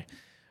 okay,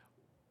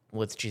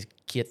 let's just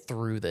get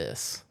through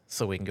this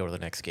so we can go to the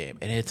next game.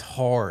 And it's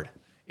hard.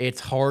 It's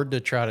hard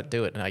to try to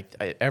do it. And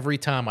I every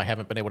time I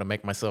haven't been able to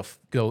make myself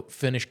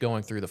finish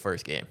going through the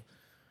first game.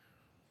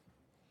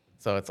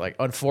 So it's like,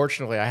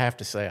 unfortunately, I have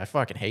to say I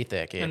fucking hate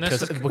that game And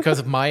this because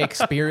of my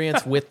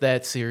experience with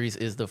that series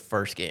is the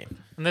first game.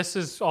 And this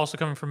is also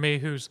coming from me,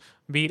 who's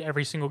beat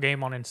every single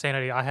game on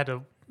Insanity. I had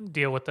to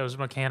deal with those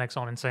mechanics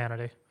on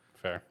Insanity.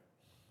 Fair.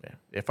 Yeah.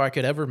 If I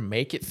could ever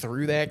make it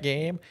through that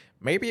game,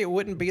 maybe it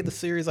wouldn't be the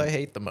series I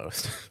hate the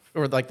most,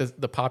 or like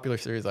the popular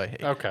series I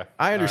hate. Okay.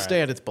 I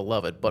understand it's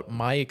beloved, but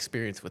my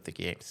experience with the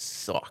game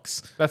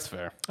sucks. That's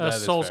fair. That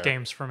is Souls fair.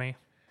 games for me.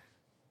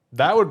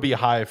 That would be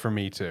high for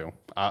me too.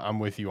 I'm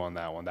with you on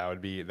that one. That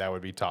would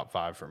be top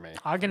 5 for me.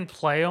 I can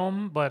play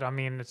them, but I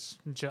mean,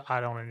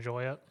 I don't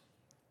enjoy it.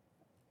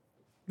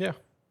 Yeah,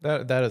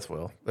 that as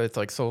well. It's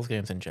like Souls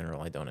games in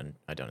general. I don't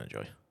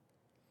enjoy.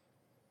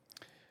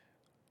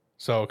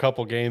 So a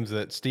couple games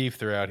that Steve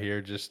threw out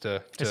here just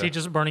to Is he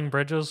just burning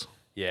bridges?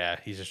 yeah,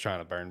 he's just trying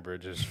to burn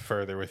bridges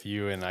further with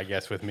you and I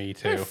guess with me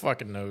Who too.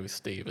 fucking knows who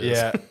Steve is?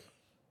 Yeah.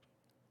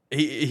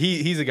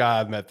 He's a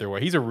guy I've met there.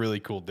 He's a really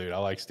cool dude. I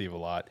like Steve a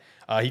lot.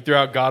 He threw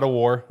out God of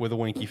War with a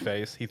winky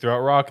face. He threw out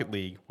Rocket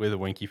League with a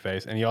winky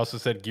face, and he also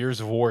said Gears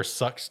of War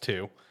sucks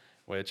too,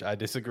 which I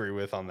disagree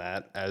with on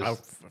that.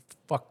 As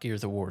Fuck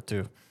Gears of War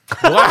too.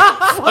 wow,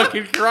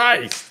 fucking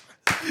Christ!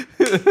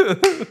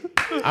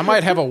 I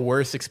might have a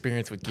worse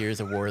experience with Gears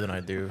of War than I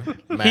do.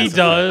 He Mass Effect.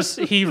 does.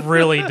 He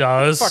really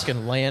does.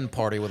 Fucking LAN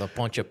party with a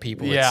bunch of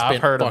people that Yeah, I've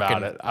spent heard fucking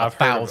about it. I've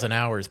heard 1,000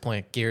 hours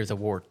playing Gears of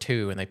War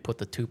 2, and they put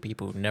the 2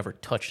 people who never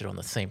touched it on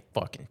the same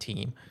fucking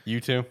team.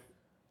 You two?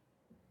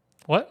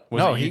 What? Was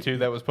No, it you two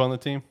that was put on the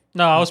team?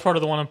 No, I was part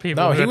of the one of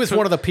people. No, who he had was took-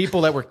 one of the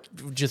people that were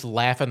just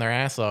laughing their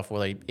ass off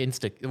while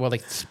they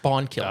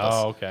spawn killed us.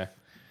 Oh, okay.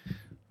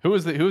 Who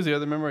was the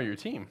other member of your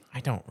team? I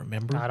don't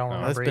remember. I don't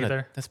That's remember been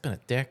either. That's been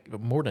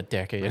more than a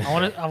decade.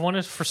 I want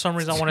to. For some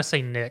reason, I want to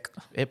say Nick.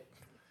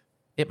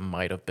 It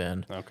might have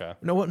been. Okay.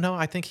 No,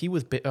 I think he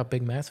was a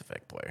big Mass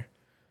Effect player.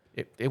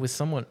 It was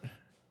someone.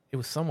 It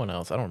was someone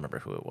else. I don't remember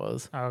who it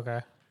was.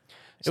 Okay.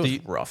 It was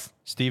Steve- rough.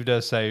 Steve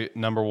does say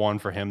number 1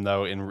 for him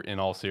though, in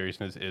all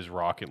seriousness, is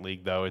Rocket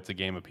League. Though it's a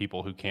game of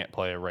people who can't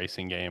play a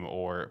racing game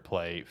or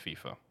play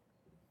FIFA.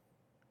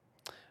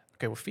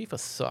 Okay, well, FIFA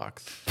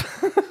sucks.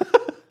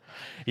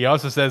 He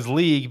also says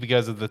League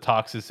because of the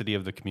toxicity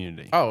of the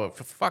community. Oh,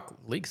 fuck,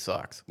 League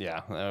sucks.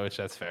 Yeah, which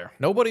that's fair.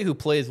 Nobody who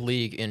plays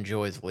League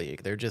enjoys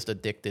League. They're just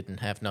addicted and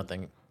have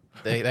nothing.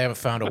 They haven't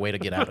found a way to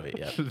get out of it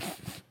yet.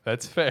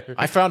 That's fair.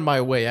 I found my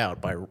way out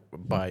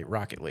by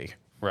Rocket League.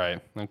 Right.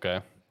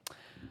 Okay.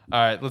 All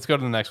right. Let's go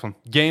to the next one.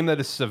 Game that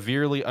is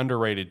severely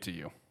underrated to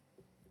you.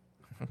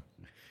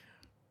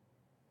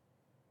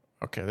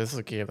 Okay, this is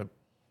a game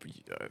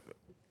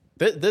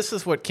that. This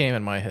is what came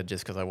in my head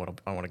just because I want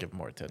to give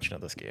more attention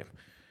to this game.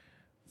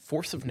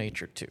 Force of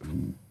Nature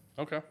 2.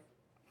 Okay.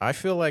 I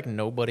feel like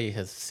nobody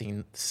has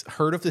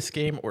heard of this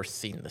game or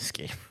seen this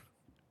game.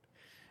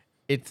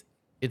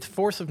 It's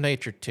Force of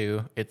Nature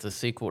 2. It's a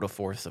sequel to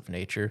Force of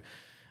Nature,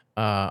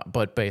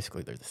 but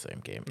basically they're the same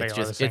game. They It's are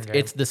just the same game.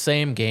 it's the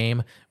same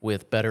game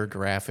with better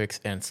graphics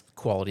and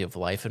quality of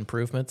life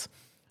improvements.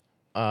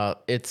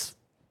 It's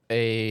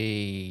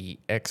a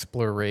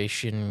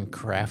exploration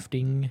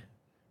crafting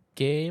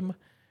game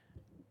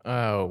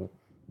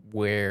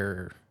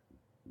where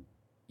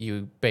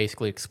you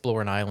basically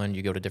explore an island,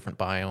 you go to different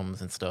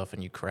biomes and stuff,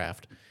 and you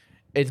craft.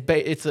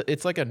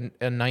 It's like a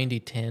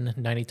 90-10.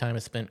 90 time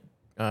is spent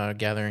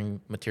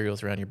gathering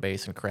materials around your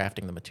base and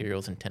crafting the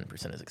materials, and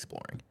 10% is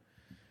exploring.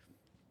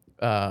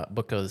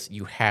 Because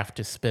you have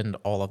to spend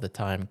all of the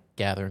time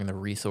gathering the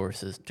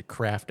resources to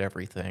craft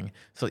everything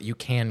so that you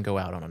can go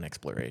out on an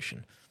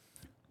exploration.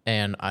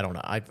 And I don't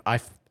know.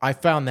 I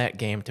found that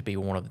game to be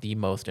one of the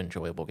most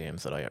enjoyable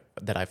games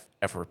that I've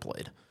ever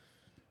played,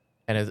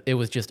 and it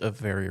was just a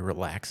very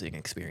relaxing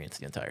experience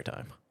the entire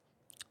time.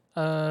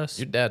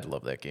 Your dad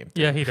loved that game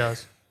too. Yeah, he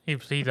does.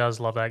 He does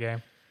love that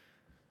game.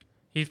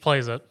 He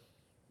plays it.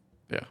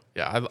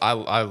 Yeah.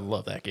 I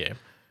love that game.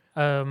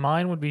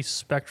 Mine would be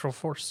Spectral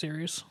Force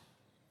series.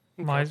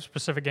 My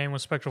specific game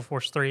was Spectral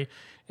Force 3.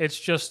 It's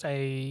just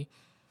a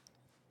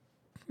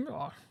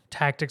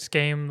tactics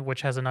game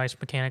which has a nice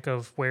mechanic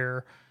of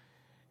where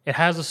it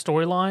has a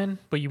storyline,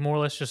 but you more or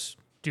less just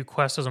do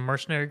quests as a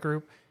mercenary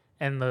group.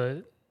 And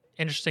the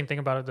interesting thing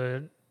about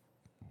it,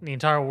 the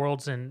entire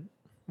world's in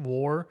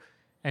war,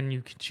 and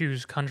you can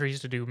choose countries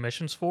to do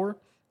missions for.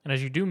 And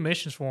as you do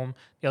missions for them,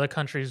 the other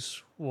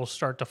countries will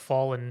start to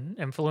fall in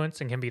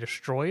influence and can be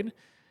destroyed.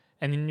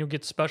 And then you'll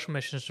get special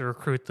missions to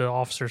recruit the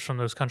officers from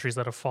those countries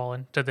that have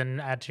fallen to then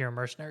add to your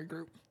mercenary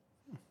group.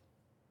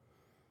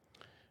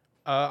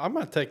 I'm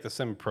going to take the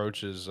same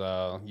approach as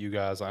you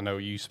guys. I know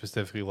you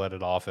specifically let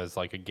it off as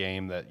like a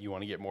game that you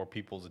want to get more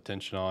people's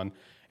attention on.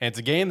 And it's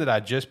a game that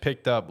I just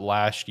picked up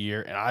last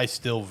year, and I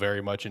still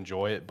very much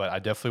enjoy it. But I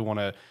definitely want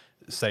to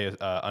say an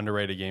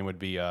underrated game would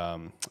be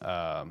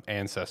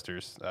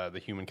Ancestors,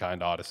 the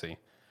Humankind Odyssey.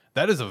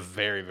 That is a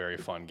very, very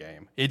fun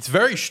game. It's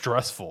very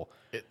stressful.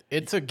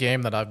 It's a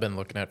game that I've been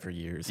looking at for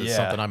years. It's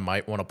something I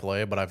might want to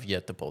play, but I've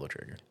yet to pull the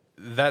trigger.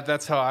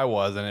 That's how I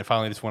was, and it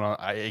finally just went on.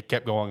 It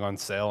kept going on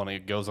sale, and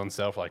it goes on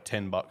sale for like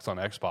 $10 on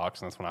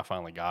Xbox, and that's when I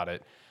finally got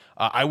it.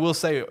 I will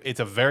say it's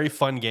a very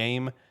fun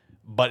game,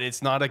 but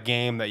it's not a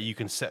game that you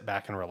can sit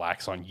back and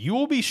relax on. You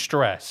will be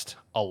stressed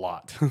a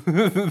lot.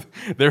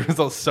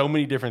 There's so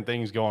many different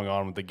things going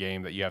on with the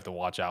game that you have to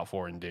watch out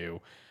for and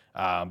do.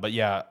 But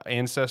yeah,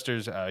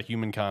 Ancestors,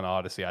 Humankind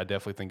Odyssey, I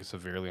definitely think is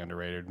severely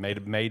underrated.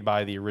 Made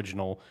by the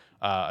original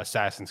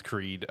Assassin's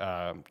Creed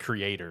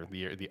creator,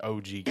 the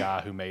OG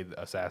guy who made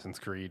Assassin's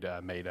Creed,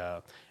 made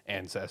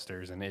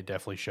Ancestors, and it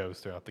definitely shows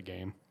throughout the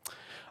game.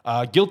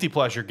 Guilty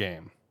pleasure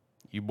game,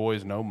 you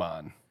boys know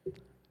mine,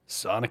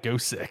 Sonic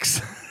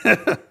 06.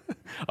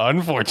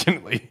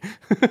 Unfortunately.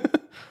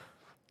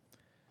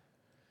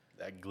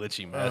 That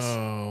glitchy mess.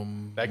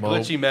 That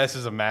glitchy mess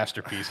is a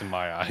masterpiece in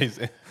my eyes.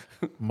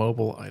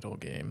 Mobile idle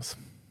games.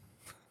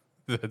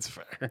 That's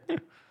fair.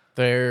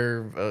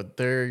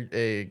 They're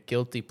a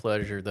guilty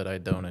pleasure that I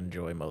don't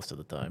enjoy most of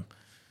the time,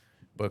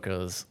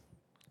 because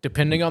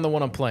depending on the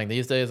one I'm playing,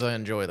 these days I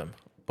enjoy them,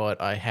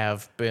 but I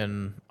have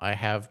been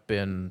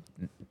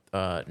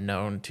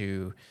known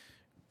to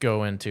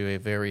go into a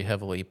very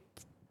heavily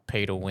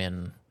pay to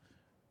win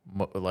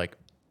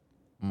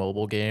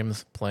mobile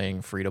games,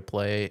 playing free to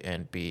play,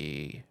 and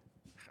be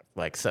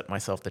like set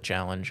myself the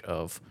challenge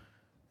of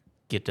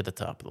get to the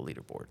top of the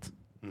leaderboards,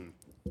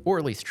 or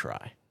at least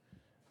try.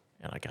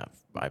 And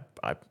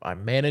I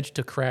managed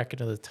to crack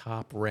into the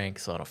top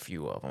ranks on a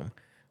few of them,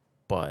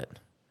 but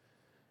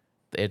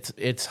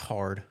it's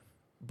hard.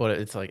 But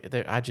it's like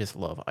I just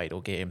love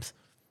idle games.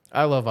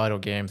 I love idle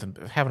games, and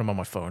having them on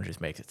my phone just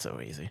makes it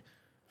so easy.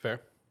 Fair.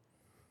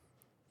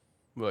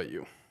 What about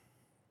you?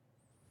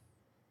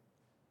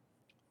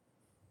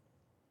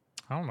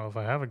 I don't know if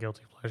I have a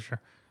guilty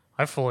pleasure.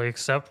 I fully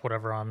accept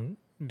whatever I'm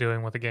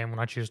doing with the game when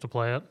I choose to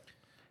play it.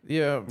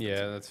 Yeah,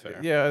 that's fair.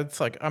 Yeah, it's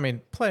like, I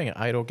mean, playing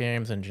idle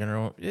games in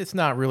general, it's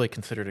not really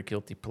considered a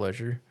guilty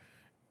pleasure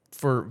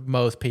for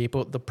most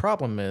people. The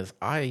problem is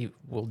I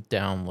will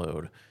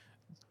download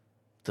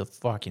the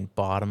fucking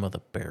bottom of the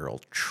barrel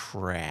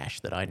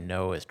trash that I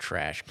know is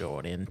trash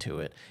going into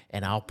it,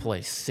 and I'll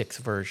play 6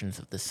 versions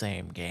of the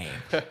same game.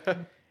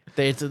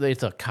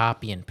 It's a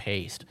copy and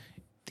paste.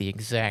 The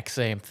exact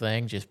same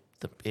thing, just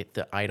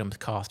the items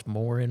cost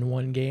more in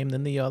one game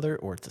than the other,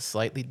 or it's a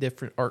slightly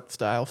different art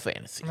style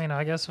fantasy. I mean,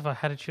 I guess if I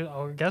had to choose,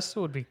 I guess it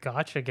would be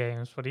gacha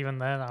games, but even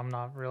then, I'm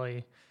not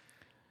really,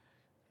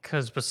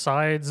 because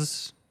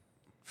besides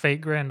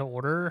Fate Grand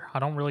Order, I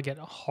don't really get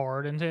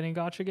hard into any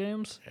gacha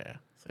games. Yeah,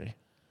 see,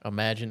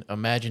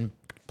 imagine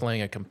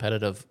playing a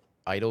competitive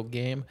idle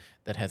game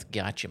that has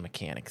gacha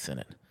mechanics in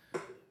it,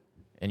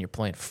 and you're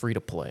playing free to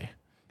play.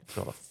 It's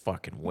all the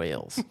fucking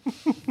whales.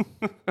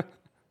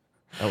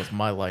 That was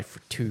my life for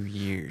 2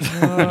 years.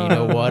 And you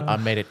know what? I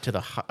made it to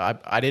the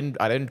I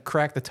didn't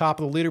crack the top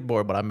of the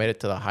leaderboard, but I made it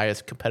to the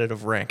highest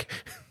competitive rank.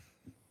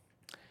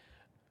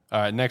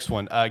 All right, next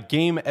one.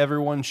 Game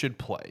everyone should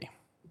play.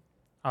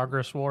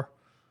 Argus War.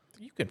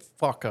 You can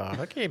fuck off.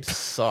 That game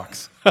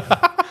sucks.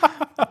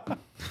 I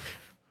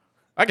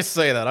can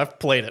say that. I've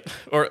played it.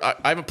 Or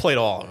I haven't played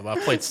all of them.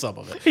 I've played some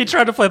of it. He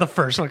tried to play the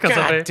first one because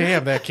God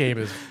damn, that game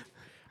is...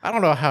 I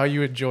don't know how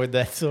you enjoyed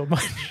that so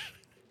much.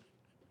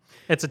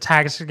 It's a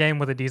tactics game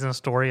with a decent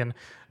story and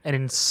an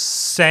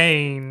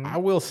insane... I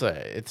will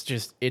say,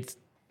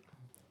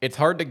 it's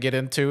hard to get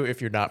into if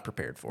you're not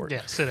prepared for it.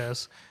 Yes, it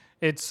is.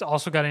 It's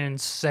also got an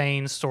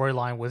insane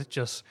storyline with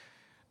just...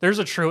 There's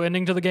a true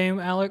ending to the game,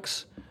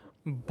 Alex,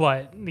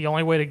 but the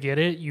only way to get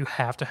it, you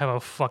have to have a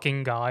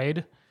fucking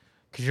guide,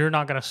 because you're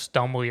not going to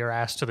stumble your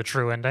ass to the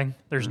true ending.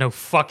 There's no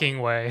fucking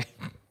way.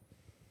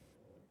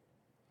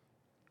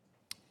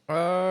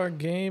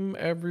 Game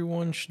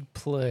everyone should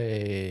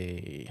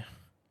play.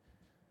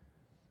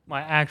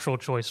 My actual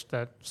choice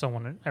that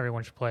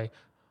everyone should play,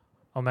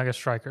 Omega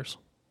Strikers.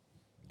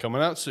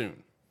 Coming out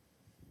soon.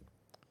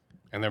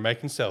 And they're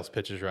making sales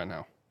pitches right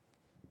now.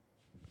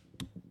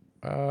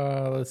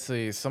 Let's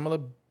see.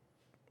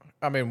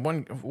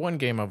 One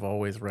game I've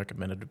always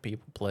recommended to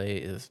people play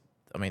is,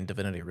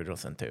 Divinity Original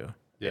Sin 2.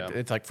 Yeah.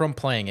 It's like, from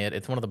playing it,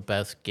 it's one of the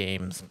best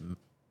games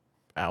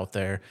out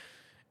there.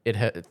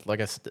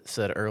 Like I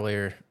said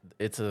earlier,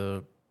 it's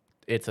a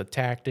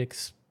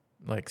tactics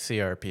like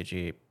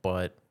CRPG,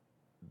 but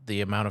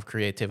the amount of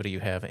creativity you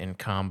have in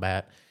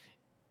combat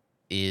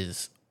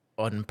is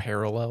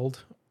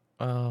unparalleled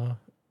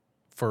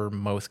for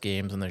most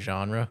games in the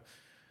genre.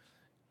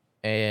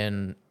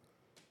 And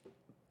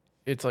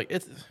it's like,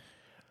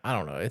 I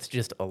don't know, it's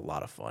just a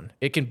lot of fun.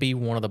 It can be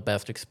one of the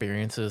best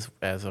experiences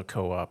as a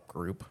co-op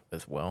group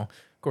as well.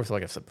 Of course,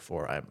 like I've said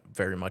before, I'm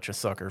very much a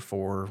sucker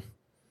for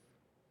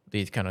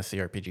these kind of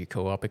CRPG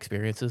co-op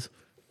experiences.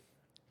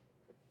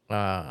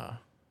 But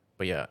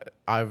yeah,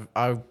 I've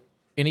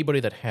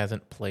anybody that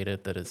hasn't played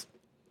it, that has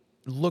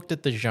looked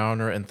at the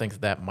genre and thinks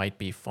that might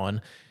be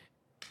fun,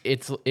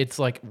 it's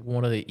like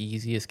one of the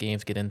easiest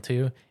games to get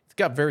into. It's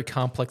got very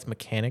complex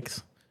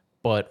mechanics,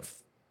 but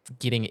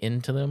getting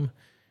into them,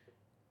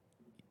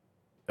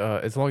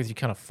 as long as you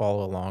kind of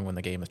follow along when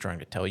the game is trying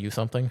to tell you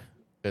something,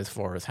 as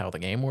far as how the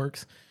game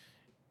works,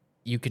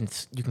 you can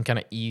kind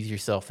of ease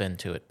yourself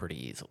into it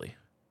pretty easily.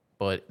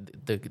 But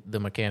the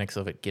mechanics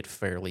of it get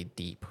fairly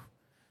deep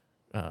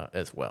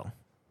as well.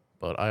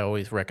 But I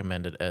always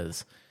recommend it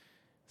as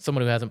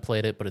someone who hasn't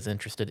played it but is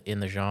interested in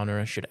the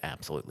genre should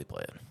absolutely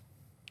play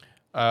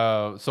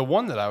it. So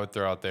one that I would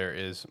throw out there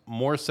is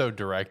more so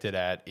directed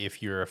at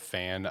if you're a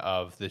fan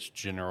of this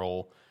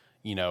general,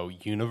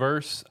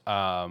 universe.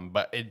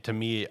 But to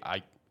me,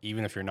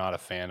 even if you're not a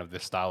fan of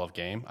this style of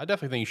game, I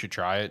definitely think you should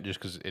try it just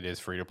because it is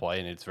free to play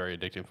and it's very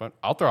addictive. Fun.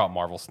 I'll throw out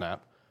Marvel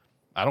Snap.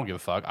 I don't give a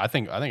fuck. I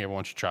think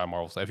everyone should try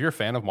Marvel Snap. If you're a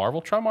fan of Marvel,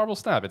 try Marvel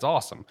Snap. It's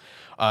awesome.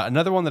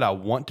 Another one that I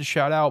want to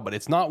shout out, but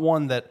it's not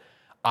one that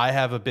I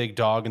have a big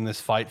dog in this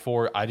fight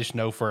for. I just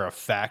know for a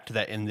fact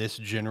that in this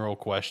general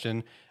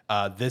question,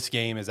 this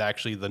game is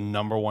actually the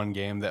number one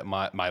game that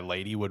my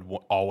lady would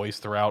always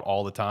throw out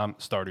all the time,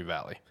 Stardew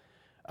Valley.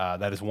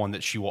 That is one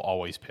that she will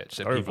always pitch.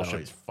 That Stardew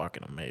Valley is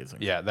fucking amazing.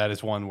 Yeah, that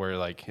is one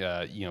where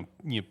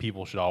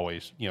people should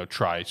always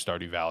try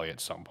Stardew Valley at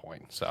some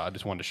point. So I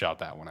just wanted to shout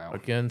that one out.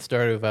 Again,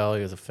 Stardew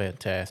Valley is a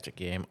fantastic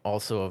game.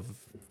 Also,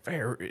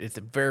 it's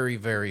a very,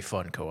 very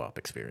fun co-op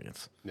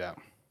experience. Yeah.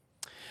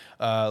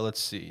 Let's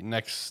see.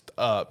 Next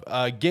up,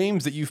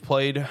 games that you've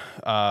played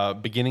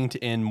beginning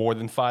to end more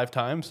than 5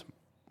 times,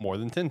 more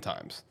than 10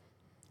 times.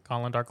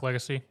 Gauntlet Dark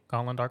Legacy.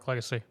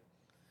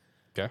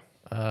 Okay.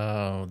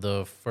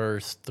 The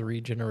first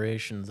 3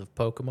 generations of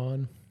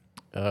Pokemon,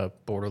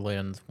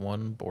 Borderlands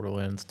 1,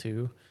 Borderlands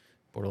 2,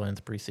 Borderlands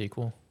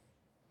pre-sequel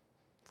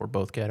for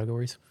both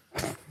categories.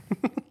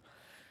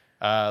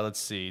 Let's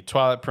see.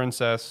 Twilight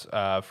Princess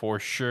for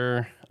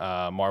sure.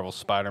 Marvel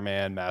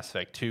Spider-Man, Mass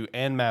Effect 2,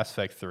 and Mass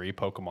Effect 3,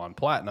 Pokemon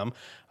Platinum,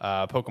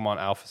 Pokemon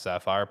Alpha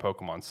Sapphire,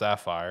 Pokemon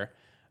Sapphire.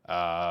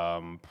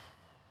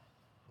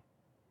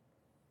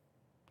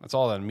 That's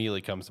all that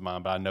immediately comes to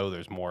mind, but I know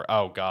there's more.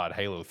 Oh, God,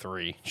 Halo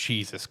 3.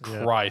 Jesus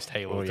Christ,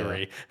 Halo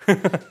 3.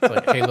 It's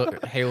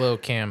like Halo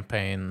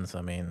campaigns,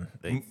 I mean...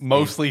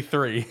 Mostly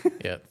 3.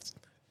 Yeah,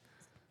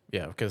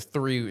 because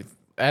 3,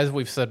 as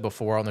we've said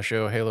before on the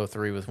show, Halo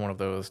 3 was one of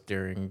those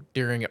during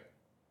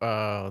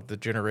the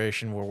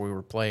generation where we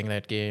were playing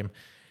that game.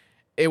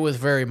 It was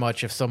very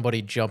much if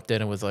somebody jumped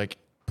in and was like,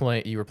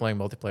 you were playing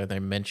multiplayer, and they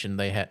mentioned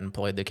they hadn't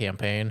played the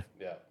campaign.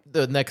 Yeah.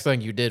 The next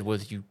thing you did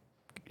was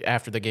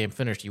after the game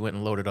finished, you went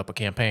and loaded up a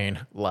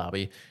campaign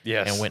lobby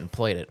and went and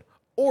played it.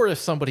 Or if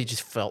somebody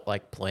just felt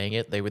like playing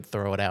it, they would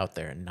throw it out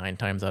there. And 9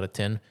 times out of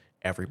 10,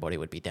 everybody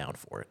would be down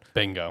for it.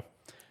 Bingo.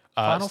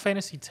 Final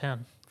Fantasy X,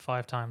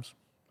 5 times.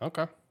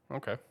 Okay.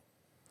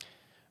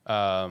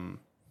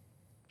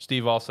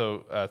 Steve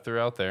also threw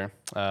out there,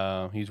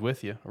 he's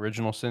with you.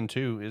 Original Sin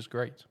 2 is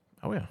great.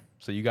 Oh, yeah.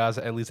 So you guys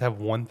at least have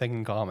one thing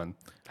in common.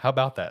 How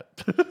about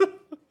that?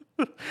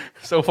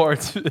 So far,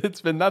 it's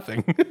been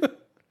nothing.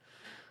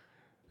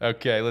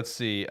 Okay, let's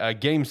see.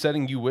 Game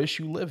setting you wish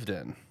you lived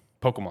in.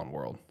 Pokemon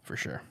World, for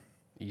sure.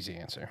 Easy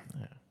answer.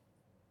 Yeah.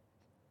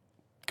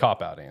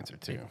 Cop-out answer,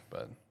 too.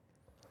 But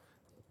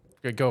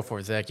Good, go for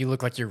it, Zach. You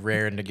look like you're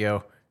raring to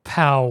go.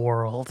 Pow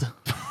World.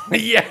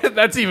 yeah,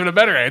 that's even a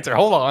better answer.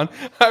 Hold on.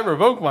 I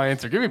revoked my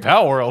answer. Give me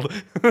Pow World.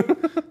 I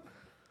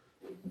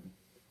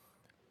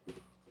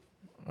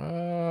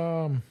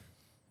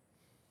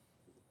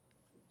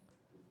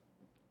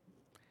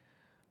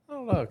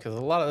don't know, because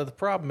the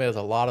problem is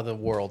a lot of the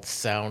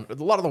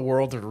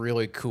worlds are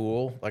really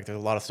cool. Like there's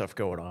a lot of stuff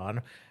going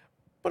on.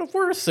 But if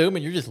we're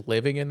assuming you're just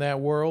living in that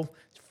world,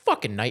 it's a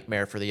fucking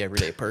nightmare for the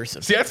everyday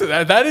person. See,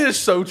 that is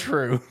so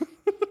true.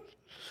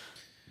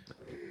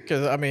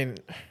 Because I mean,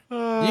 you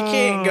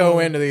can't go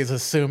into these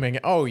assuming,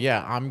 oh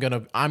yeah, I'm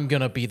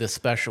gonna be the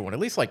special one. At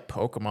least like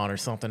Pokemon or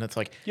something, it's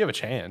like You have a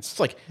chance. it's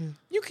like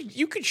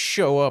you could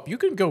show up, you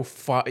can go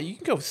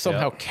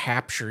somehow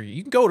capture.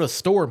 You can go to a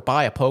store and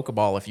buy a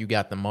Pokeball if you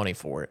got the money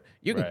for it.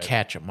 You can Right.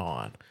 catch them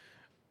on.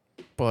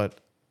 But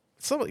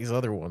some of these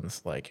other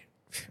ones, like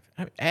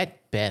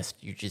at best,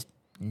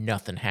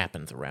 nothing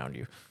happens around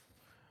you.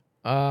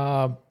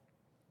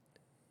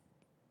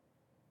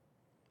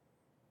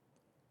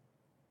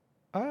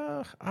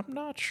 I'm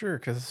not sure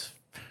because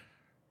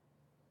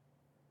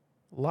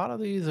a lot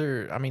of these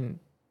are. I mean,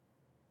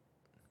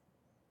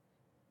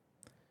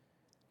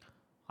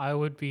 I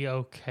would be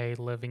okay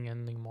living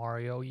in the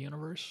Mario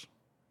universe.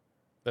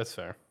 That's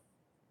fair.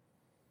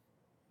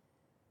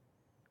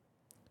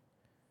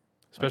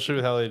 Especially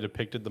with how they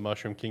depicted the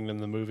Mushroom Kingdom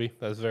in the movie.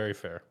 That's very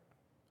fair.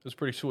 It was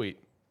pretty sweet.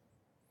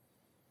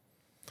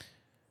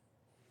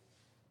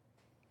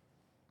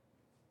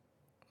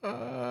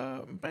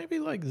 Maybe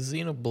like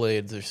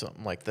Xenoblades or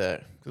something like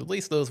that. 'Cause at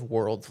least those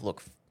worlds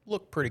look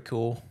pretty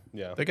cool.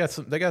 Yeah. They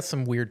got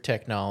some weird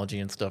technology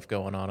and stuff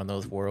going on in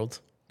those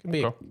worlds.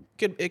 Even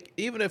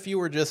if you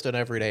were just an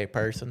everyday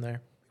person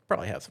there,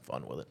 probably have some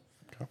fun with it.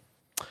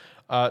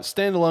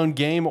 Standalone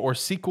game or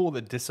sequel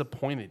that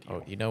disappointed you?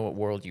 Oh, you know what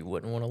world you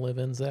wouldn't want to live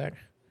in, Zach?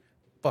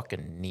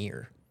 Fucking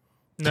Nier.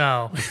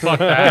 No, fuck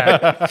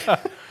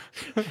that.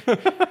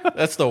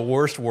 That's the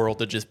worst world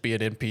to just be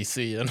an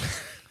NPC in.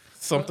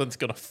 Something's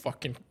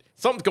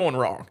going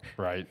wrong.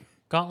 Right.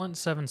 Gauntlet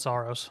 7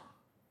 Sorrows.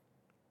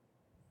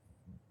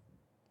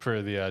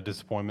 For the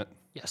disappointment.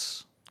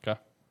 Yes. Okay.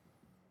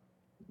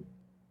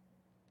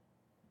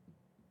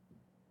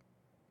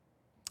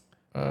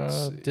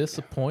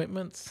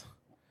 Disappointments.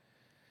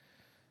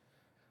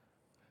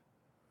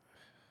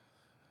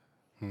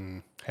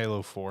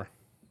 Halo 4.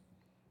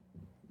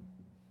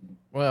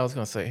 Well, I was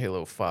gonna say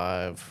Halo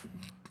 5.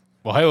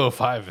 Well, Halo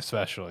 5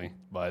 especially,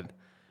 but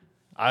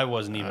I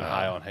wasn't even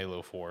high on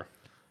Halo 4.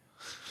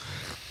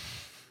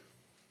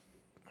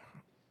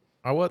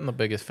 I wasn't the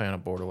biggest fan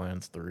of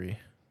Borderlands 3.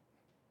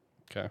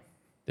 Okay.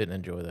 Didn't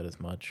enjoy that as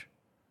much.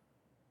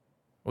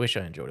 Wish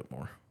I enjoyed it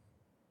more.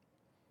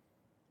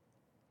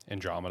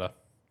 Andromeda.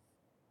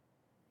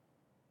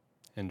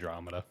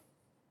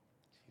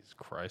 Jesus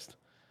Christ.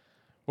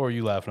 What are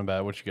you laughing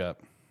about? What you got?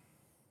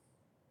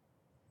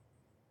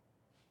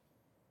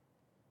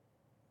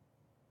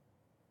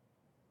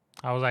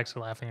 I was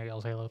actually laughing at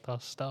y'all's Halo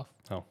stuff.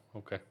 Oh,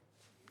 okay.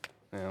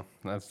 Yeah,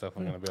 that's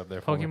definitely going to be up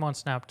there for me. Pokemon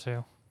Snap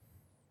 2.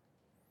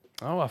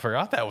 Oh, I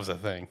forgot that was a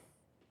thing.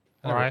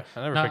 I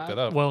never picked that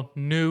up. Well,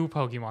 new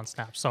Pokemon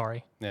Snap,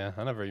 sorry. Yeah,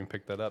 I never even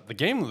picked that up. The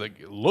game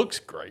looks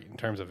great in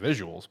terms of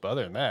visuals, but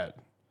other than that,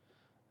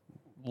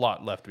 a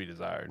lot left to be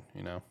desired,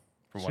 you know.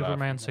 From what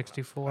Superman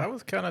 64. I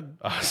was kind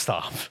of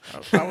stop.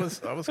 I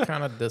was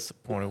kind of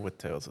disappointed with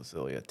Tales of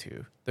Xillia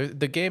 2.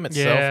 The game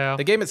itself, Yeah.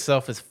 the game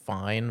itself is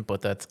fine, but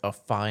that's a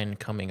fine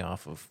coming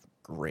off of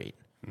great.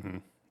 Mm-hmm.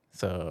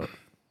 So,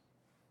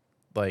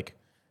 like,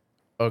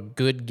 a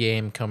good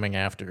game coming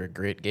after a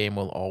great game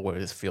will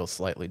always feel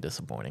slightly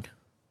disappointing.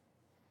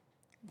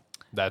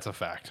 That's a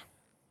fact.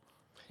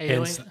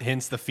 Alien,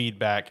 Hence the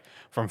feedback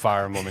from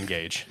Fire Emblem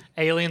Engage.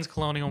 Aliens,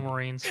 Colonial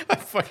Marines.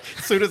 As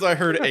soon as I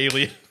heard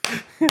Alien,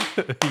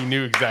 He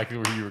knew exactly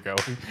where you were going.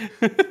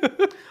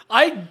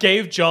 I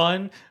gave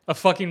John a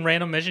fucking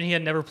random mission he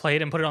had never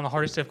played and put it on the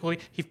hardest difficulty.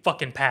 He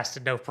fucking passed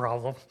it, no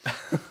problem.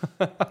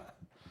 I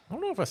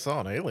don't know if I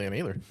saw an alien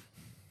either.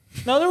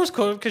 No, there was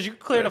cool because you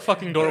cleared a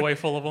fucking doorway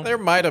full of them. There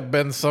might have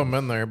been some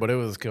in there, but it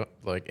was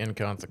like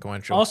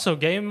inconsequential. Also,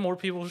 game more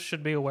people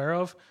should be aware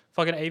of.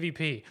 Fucking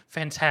AVP,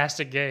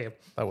 fantastic game.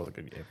 That was a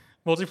good game.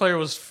 Multiplayer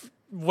was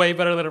way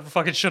better than it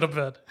fucking should have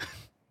been.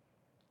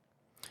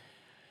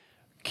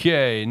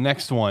 Okay,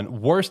 next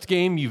one. Worst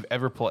game you've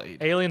ever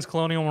played. Aliens,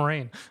 Colonial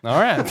Marine. All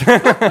right.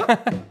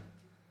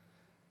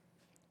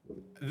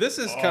 This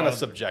is kind of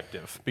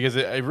subjective because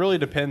it really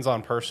depends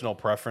on personal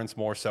preference,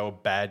 more so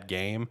bad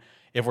game.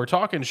 If we're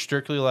talking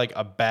strictly like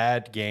a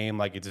bad game,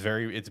 like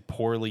it's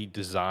poorly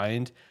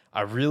designed,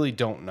 I really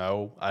don't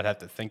know. I'd have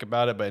to think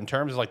about it. But in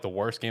terms of like the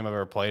worst game I've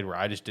ever played where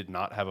I just did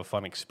not have a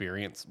fun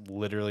experience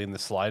literally in the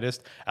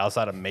slightest,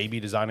 outside of maybe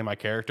designing my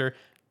character,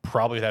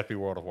 probably would have to be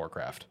World of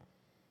Warcraft.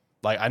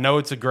 Like, I know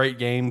it's a great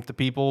game to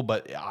people,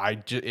 but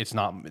it's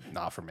not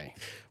for me.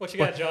 What you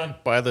got, John?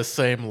 By the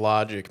same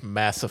logic,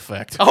 Mass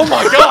Effect. Oh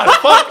my God,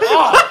 fuck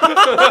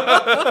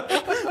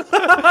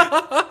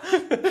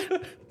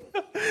off!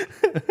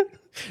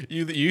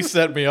 You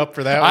set me up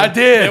for that I one.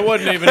 did. It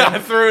wasn't even. I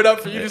threw it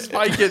up for you to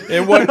spike it.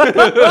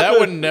 That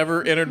one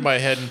never entered my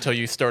head until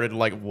you started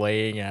like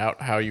laying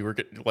out how you were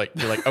like.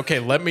 You're like, okay,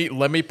 let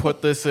me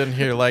put this in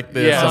here like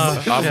this.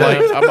 Yes.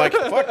 I'm like,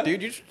 fuck,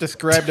 dude, you just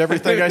described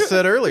everything I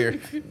said earlier.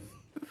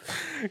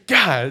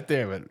 God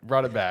damn it!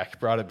 Brought it back.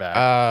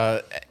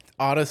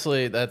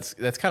 Honestly, that's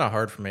kind of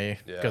hard for me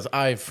because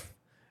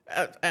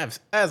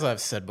as I've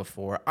said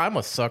before, I'm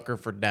a sucker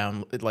for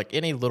like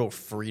any little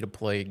free to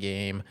play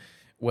game,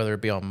 whether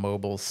it be on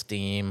mobile,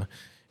 Steam,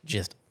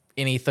 just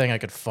anything I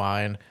could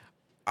find.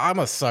 I'm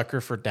a sucker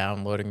for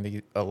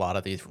downloading a lot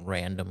of these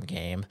random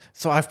games.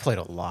 So I've played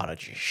a lot of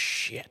just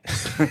shit.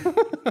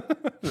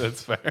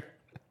 That's fair.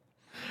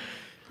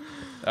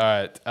 All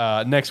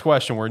right. Next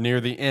question. We're near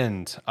the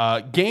end.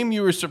 Game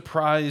you were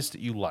surprised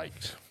you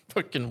liked.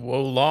 Fucking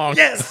Wo Long.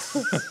 Yes!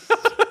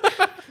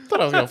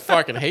 Thought I was gonna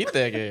fucking hate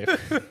that game.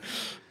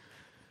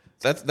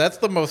 That's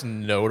the most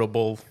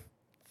notable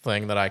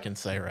thing that I can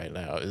say right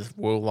now is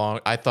Wo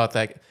Long. I thought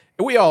that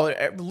we all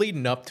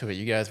leading up to it,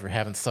 you guys were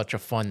having such a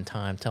fun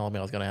time telling me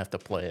I was gonna have to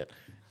play it,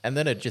 and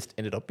then it just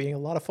ended up being a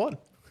lot of fun.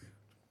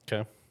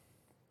 Okay.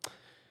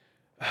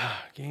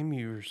 Game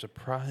you were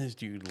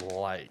surprised you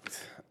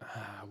liked.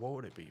 What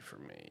would it be for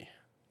me?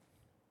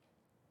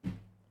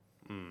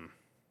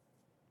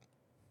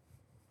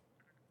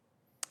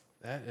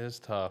 That is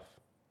tough.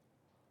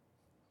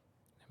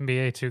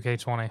 NBA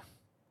 2K20.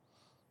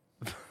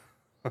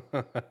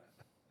 All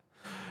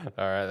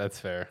right, that's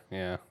fair.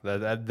 Yeah,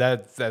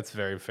 that's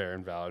very fair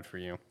and valid for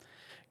you.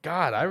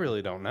 God, I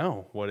really don't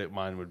know what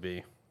mine would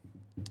be.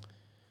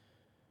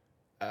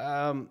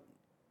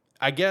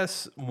 I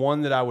guess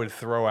one that I would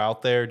throw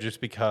out there, just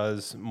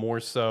because more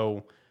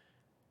so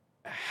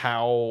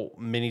how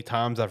many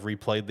times I've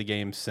replayed the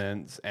game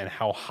since and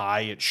how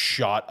high it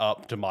shot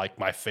up to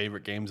my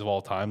favorite games of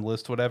all time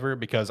list, whatever,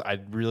 because I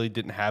really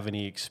didn't have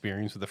any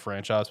experience with the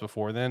franchise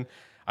before then.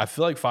 I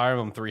feel like Fire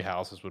Emblem Three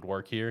Houses would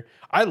work here.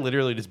 I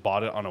literally just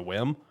bought it on a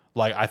whim.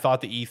 Like, I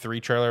thought the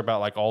E3 trailer about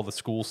like all the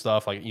school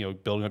stuff, like, you know,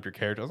 building up your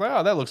character, I was like,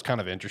 oh, that looks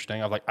kind of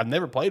interesting. I was like, I've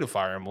never played a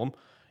Fire Emblem.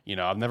 You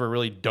know, I've never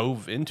really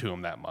dove into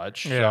them that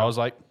much. So I was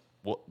like,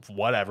 well,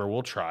 whatever,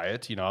 we'll try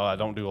it. You know, I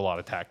don't do a lot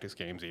of tactics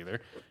games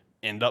either.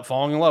 End up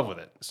falling in love with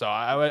it. So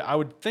I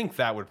would think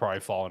that would probably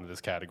fall into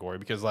this category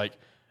because, like,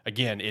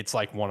 again, it's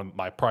like one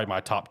of probably my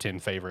top 10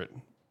 favorite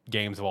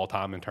games of all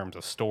time in terms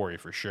of story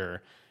for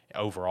sure.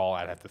 Overall,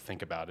 I'd have to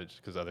think about it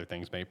just because other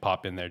things may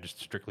pop in there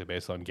just strictly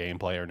based on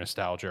gameplay or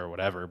nostalgia or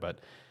whatever. But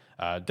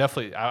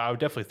definitely, I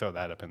would definitely throw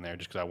that up in there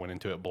just because I went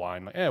into it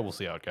blind. Like, we'll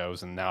see how it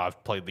goes. And now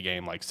I've played the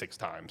game like 6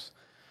 times.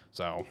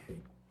 So,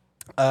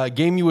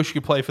 game you wish you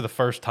could play for the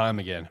first time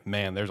again.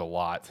 Man, there's a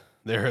lot.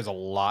 There is a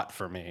lot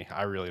for me.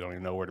 I really don't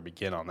even know where to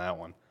begin on that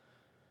one.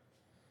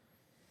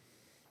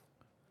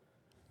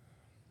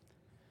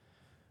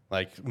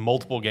 Like,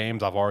 multiple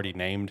games I've already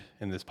named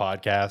in this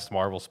podcast: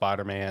 Marvel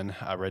Spider-Man,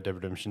 Red Dead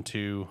Redemption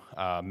 2,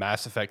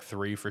 Mass Effect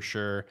 3 for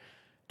sure,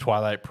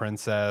 Twilight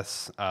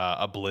Princess,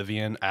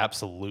 Oblivion,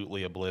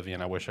 absolutely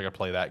Oblivion. I wish I could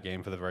play that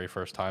game for the very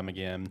first time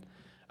again.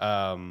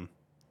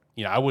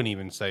 You know, I wouldn't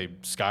even say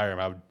Skyrim.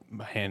 I would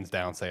hands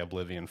down say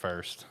Oblivion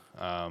first.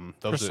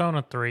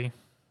 Persona 3.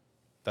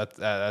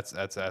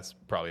 That's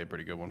probably a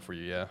pretty good one for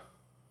you,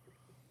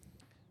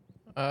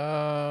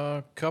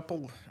 yeah.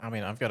 Couple. I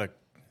mean, I've got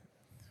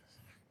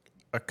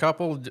a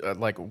couple.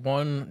 Like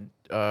one,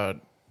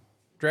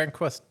 Dragon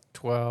Quest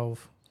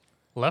 12.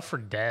 Left 4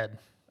 Dead.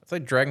 I'd say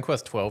Dragon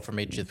Quest 12 for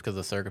me, just because of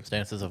the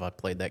circumstances of I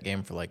played that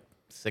game for like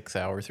 6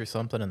 hours or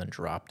something and then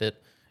dropped it.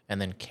 And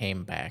then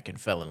came back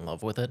and fell in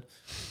love with it.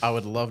 I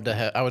would love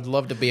to I would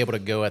love to be able to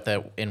go at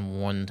that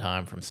in one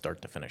time from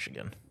start to finish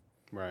again.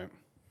 Right.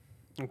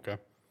 Okay.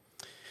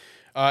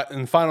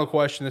 And final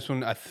question. This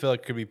one I feel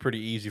like could be pretty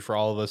easy for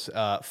all of us.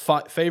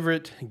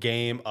 Favorite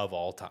game of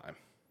all time?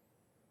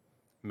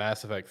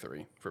 Mass Effect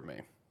 3 for me.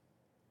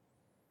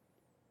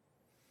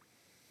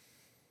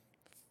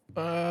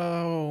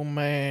 Oh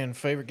man,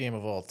 favorite game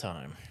of all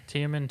time.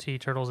 TMNT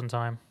Turtles in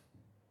Time.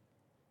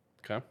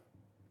 Okay.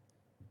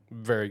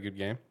 Very good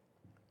game.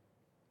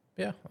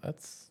 Yeah,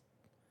 that's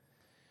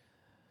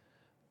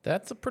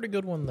a pretty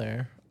good one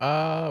there.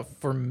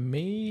 For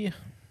me,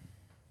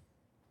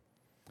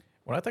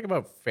 when I think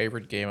about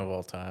favorite game of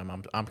all time,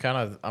 I'm kind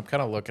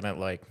of looking at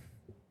like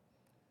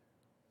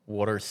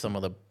what are some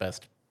of the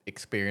best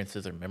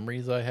experiences or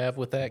memories I have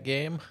with that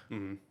game.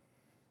 Mm-hmm.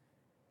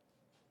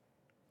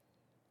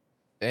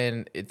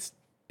 And it's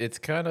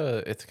kind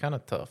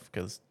of tough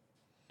because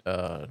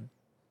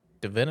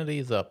Divinity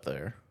is up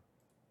there.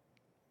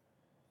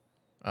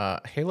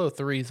 Halo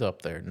 3 is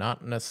up there,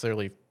 not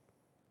necessarily.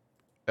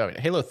 I mean,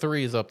 Halo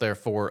 3 is up there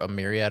for a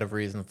myriad of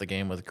reasons. The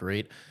game was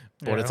great,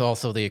 but it's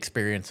also the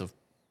experience of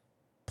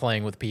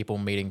playing with people,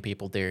 meeting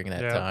people during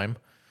that time.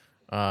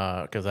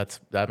 Because that's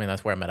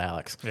where I met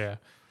Alex. Yeah,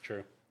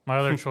 true. My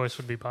other choice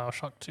would be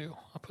BioShock 2.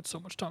 I put so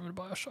much time into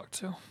BioShock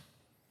 2.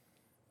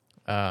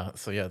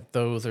 So yeah,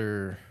 those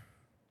are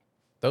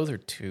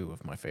 2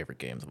 of my favorite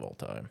games of all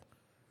time.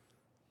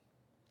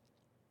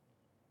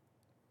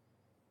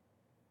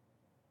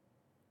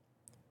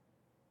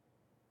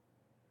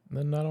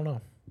 Then I don't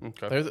know.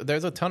 Okay.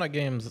 There's a ton of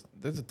games.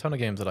 There's a ton of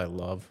games that I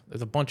love.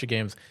 There's a bunch of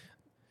games.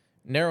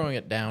 Narrowing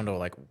it down to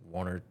like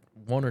one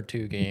or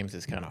two games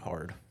is kind of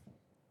hard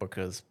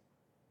because,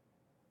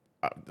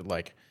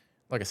 like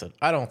I said,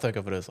 I don't think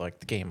of it as like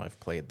the game I've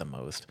played the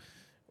most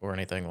or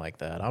anything like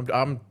that.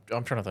 I'm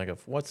trying to think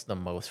of what's the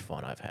most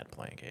fun I've had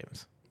playing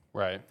games.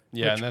 Right.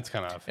 Yeah, and that's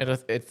kind of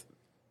it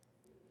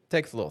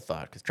takes a little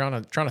thought because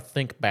trying to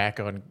think back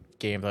on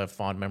games I have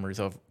fond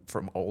memories of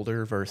from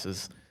older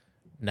versus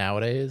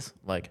nowadays,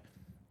 like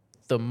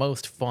the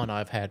most fun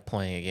I've had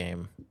playing a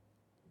game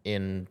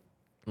in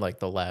like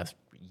the last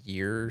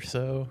year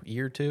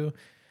or two,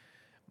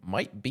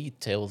 might be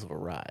Tales of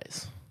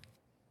Arise.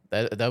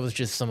 That was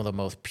just some of the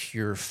most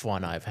pure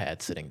fun I've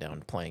had sitting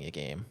down playing a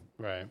game.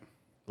 right.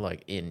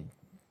 Like in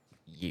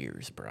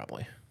years,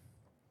 probably.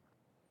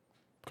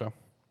 Okay.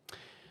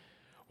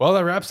 Well,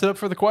 that wraps it up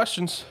for the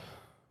questions.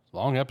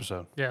 Long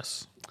episode.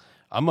 Yes.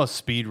 I'm going to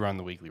speed run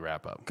the weekly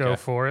wrap up. Go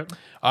for it.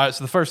 All right,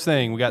 so the first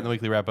thing we got in the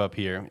weekly wrap up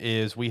here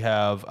is we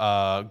have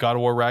God of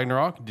War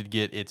Ragnarok did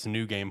get its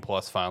new game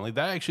plus finally.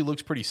 That actually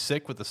looks pretty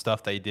sick with the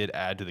stuff they did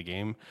add to the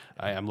game.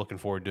 I'm looking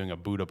forward to doing a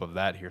boot up of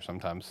that here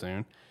sometime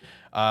soon.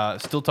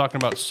 Still talking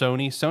about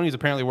Sony. Sony's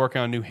apparently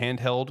working on a new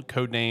handheld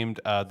codenamed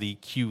the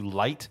Q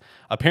Lite.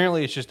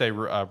 Apparently, it's just a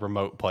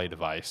remote play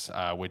device,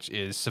 which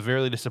is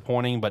severely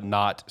disappointing, but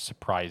not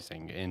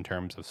surprising in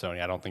terms of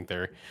Sony. I don't think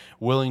they're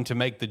willing to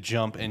make the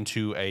jump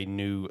into a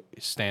new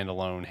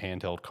standalone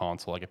handheld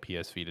console like a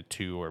PS Vita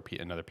 2 or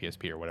another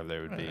PSP or whatever they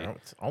would be.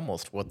 It's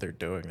almost what they're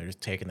doing. They're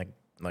just taking the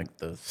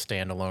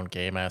standalone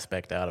game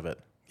aspect out of it.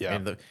 Yeah. I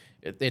mean,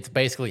 it's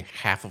basically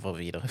half of a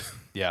Vita.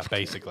 Yeah,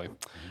 basically.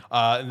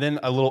 Then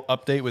a little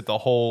update with the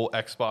whole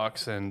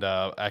Xbox and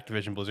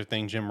Activision Blizzard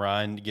thing. Jim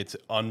Ryan gets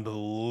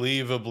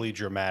unbelievably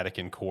dramatic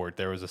in court.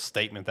 There was a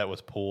statement that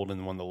was pulled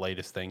in one of the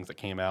latest things that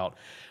came out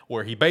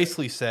where he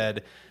basically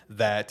said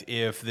that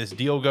if this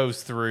deal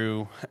goes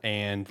through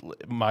and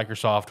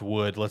Microsoft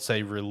would, let's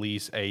say,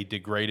 release a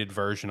degraded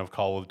version of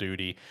Call of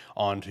Duty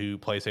onto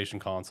PlayStation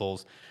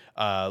consoles,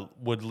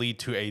 would lead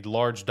to a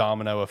large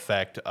domino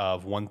effect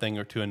of one thing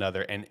or to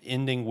another, and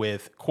ending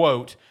with,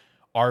 quote,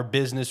 our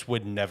business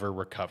would never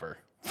recover.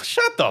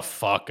 Shut the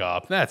fuck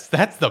up. That's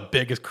the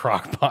biggest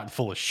crockpot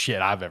full of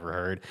shit I've ever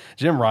heard.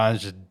 Jim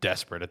Ryan's just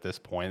desperate at this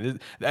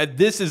point.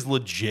 This is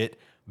legit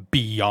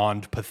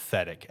beyond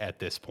pathetic at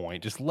this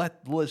point.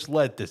 Let's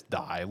let this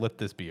die. Let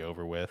this be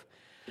over with.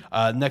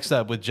 Next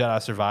up with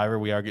Jedi Survivor,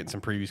 we are getting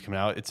some previews coming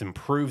out. It's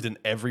improved in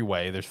every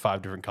way. There's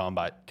 5 different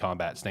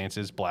combat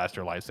stances: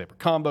 blaster, lightsaber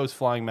combos,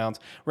 flying mounts,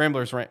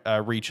 Rambler's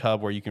Reach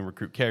hub where you can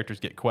recruit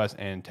characters, get quests,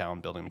 and town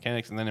building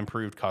mechanics, and then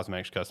improved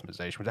cosmetics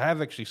customization, which I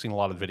have actually seen a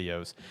lot of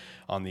videos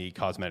on the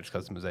cosmetics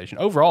customization.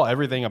 Overall,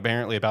 everything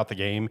apparently about the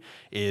game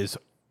is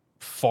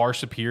far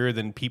superior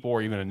than people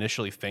were even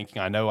initially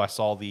thinking. I know I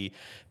saw the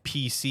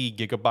PC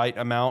gigabyte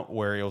amount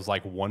where it was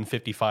like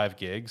 155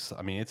 gigs.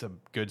 I mean, it's a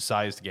good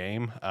sized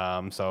game.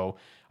 So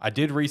I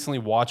did recently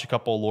watch a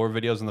couple of lore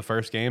videos in the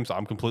first game, so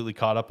I'm completely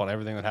caught up on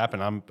everything that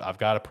happened. I've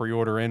got a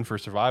pre-order in for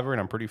Survivor, and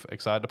I'm pretty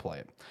excited to play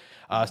it.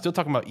 Still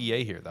talking about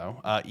EA here,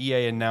 though.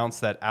 EA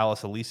announced that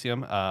Alice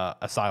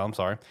Asylum,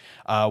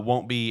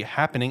 won't be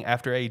happening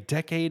after a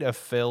decade of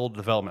failed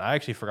development. I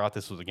actually forgot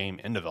this was a game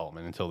in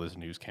development until this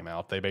news came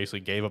out. They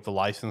basically gave up the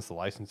license. The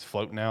license is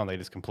floating now, and they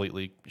just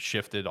completely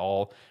shifted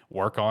all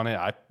work on it.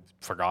 I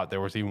forgot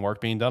there was even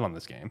work being done on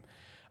this game.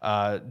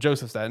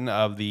 Joseph Staten,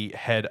 the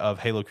head of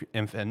Halo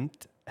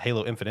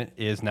Infinite,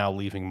 is now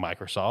leaving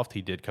Microsoft.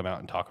 He did come out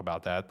and talk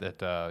about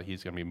that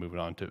he's going to be moving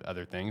on to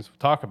other things. We'll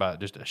talk about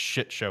just a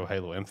shit show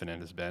Halo Infinite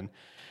has been.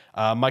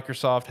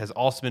 Microsoft has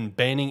also been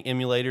banning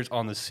emulators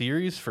on the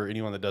series. For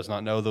anyone that does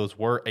not know, those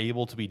were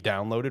able to be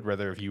downloaded,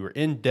 whether if you were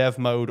in dev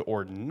mode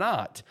or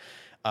not.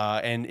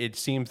 And it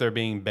seems they're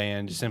being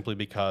banned simply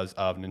because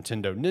of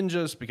Nintendo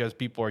Ninjas, because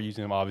people are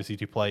using them obviously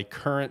to play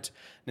current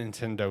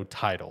Nintendo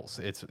titles.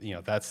 It's,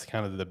 that's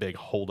kind of the big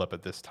holdup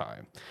at this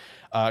time.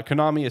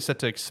 Konami is set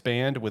to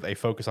expand with a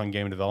focus on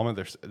game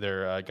development.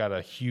 They're got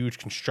a huge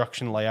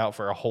construction layout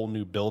for a whole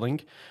new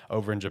building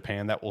over in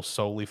Japan that will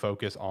solely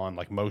focus on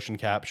like motion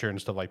capture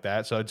and stuff like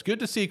that. So it's good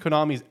to see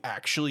Konami's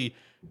actually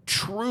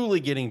truly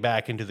getting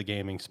back into the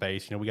gaming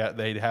space.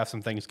 They have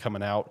some things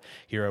coming out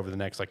here over the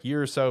next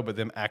year or so, but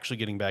them actually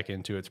getting back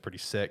into it's pretty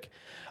sick.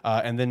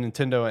 And then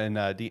Nintendo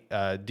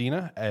and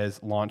Dina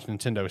has launched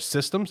Nintendo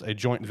Systems, a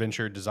joint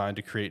venture designed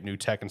to create new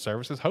tech and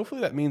services.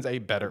 Hopefully that means a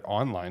better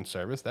online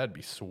service. That'd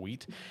be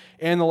sweet.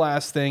 And the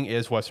last thing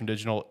is Western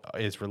Digital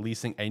is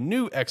releasing a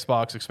new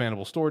Xbox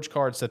expandable storage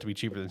card set to be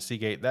cheaper than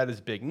Seagate. That is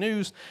big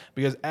news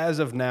because as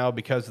of now,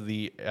 because of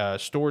the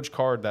storage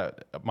card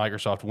that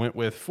Microsoft went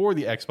with for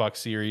the Xbox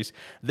Series,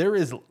 there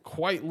is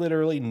quite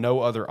literally no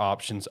other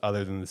options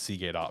other than the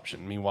Seagate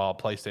option. Meanwhile,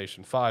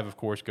 PlayStation 5, of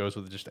course, goes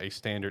with just a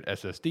standard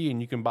SSD,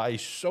 and you can buy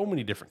so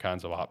many different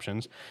kinds of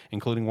options,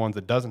 including ones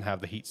that doesn't have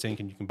the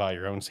heatsink, and you can buy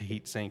your own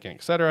heatsink, and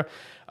etc.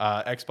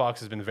 Xbox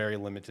has been very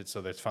limited,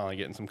 so there's finally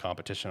getting some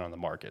competition on the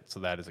market,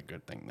 so that is a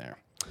good thing there.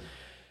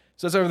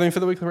 So that's everything for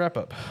the weekly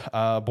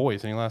wrap-up.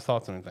 Boys, any last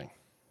thoughts on anything?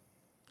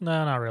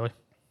 No, not really.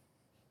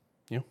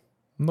 You?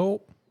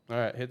 Nope. All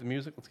right, hit the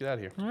music. Let's get out of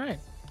here. All right.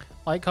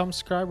 Like, comment,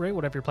 subscribe, rate,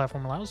 whatever your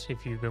platform allows.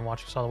 If you've been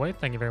watching us all the way,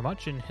 thank you very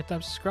much, and hit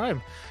that subscribe.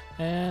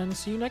 And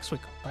see you next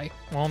week. Bye.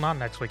 Well, not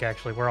next week,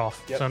 actually. We're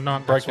off. Yep. So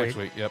not Break next next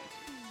week. Yep.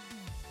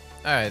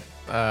 All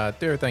right.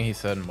 Do everything he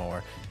said and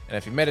more. And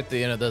if you made it to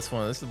the end of this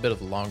one, this is a bit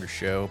of a longer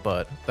show,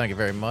 but thank you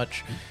very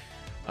much.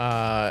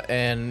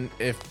 And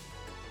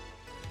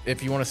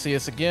if you want to see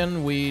us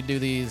again, we do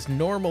these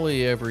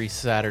normally every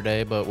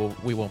Saturday, but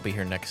we won't be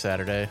here next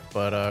Saturday.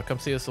 But come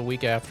see us a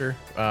week after.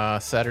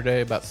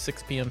 Saturday, about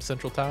 6 p.m.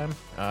 Central Time.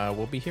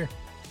 We'll be here.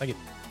 Thank you.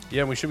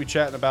 Yeah, we should be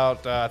chatting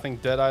about, I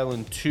think, Dead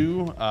Island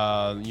 2.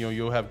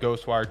 You'll have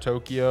Ghostwire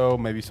Tokyo,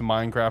 maybe some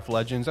Minecraft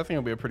Legends. I think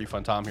it'll be a pretty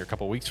fun time here a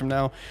couple weeks from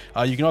now.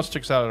 You can also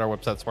check us out at our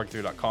website,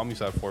 sparky3.com. You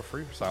sign up for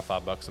free. It's not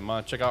 $5 a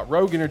month. Check out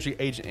Rogue Energy,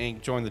 Agent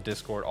Inc., join the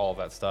Discord, all of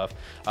that stuff.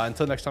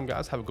 Until next time,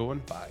 guys, have a good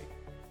one.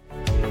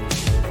 Bye.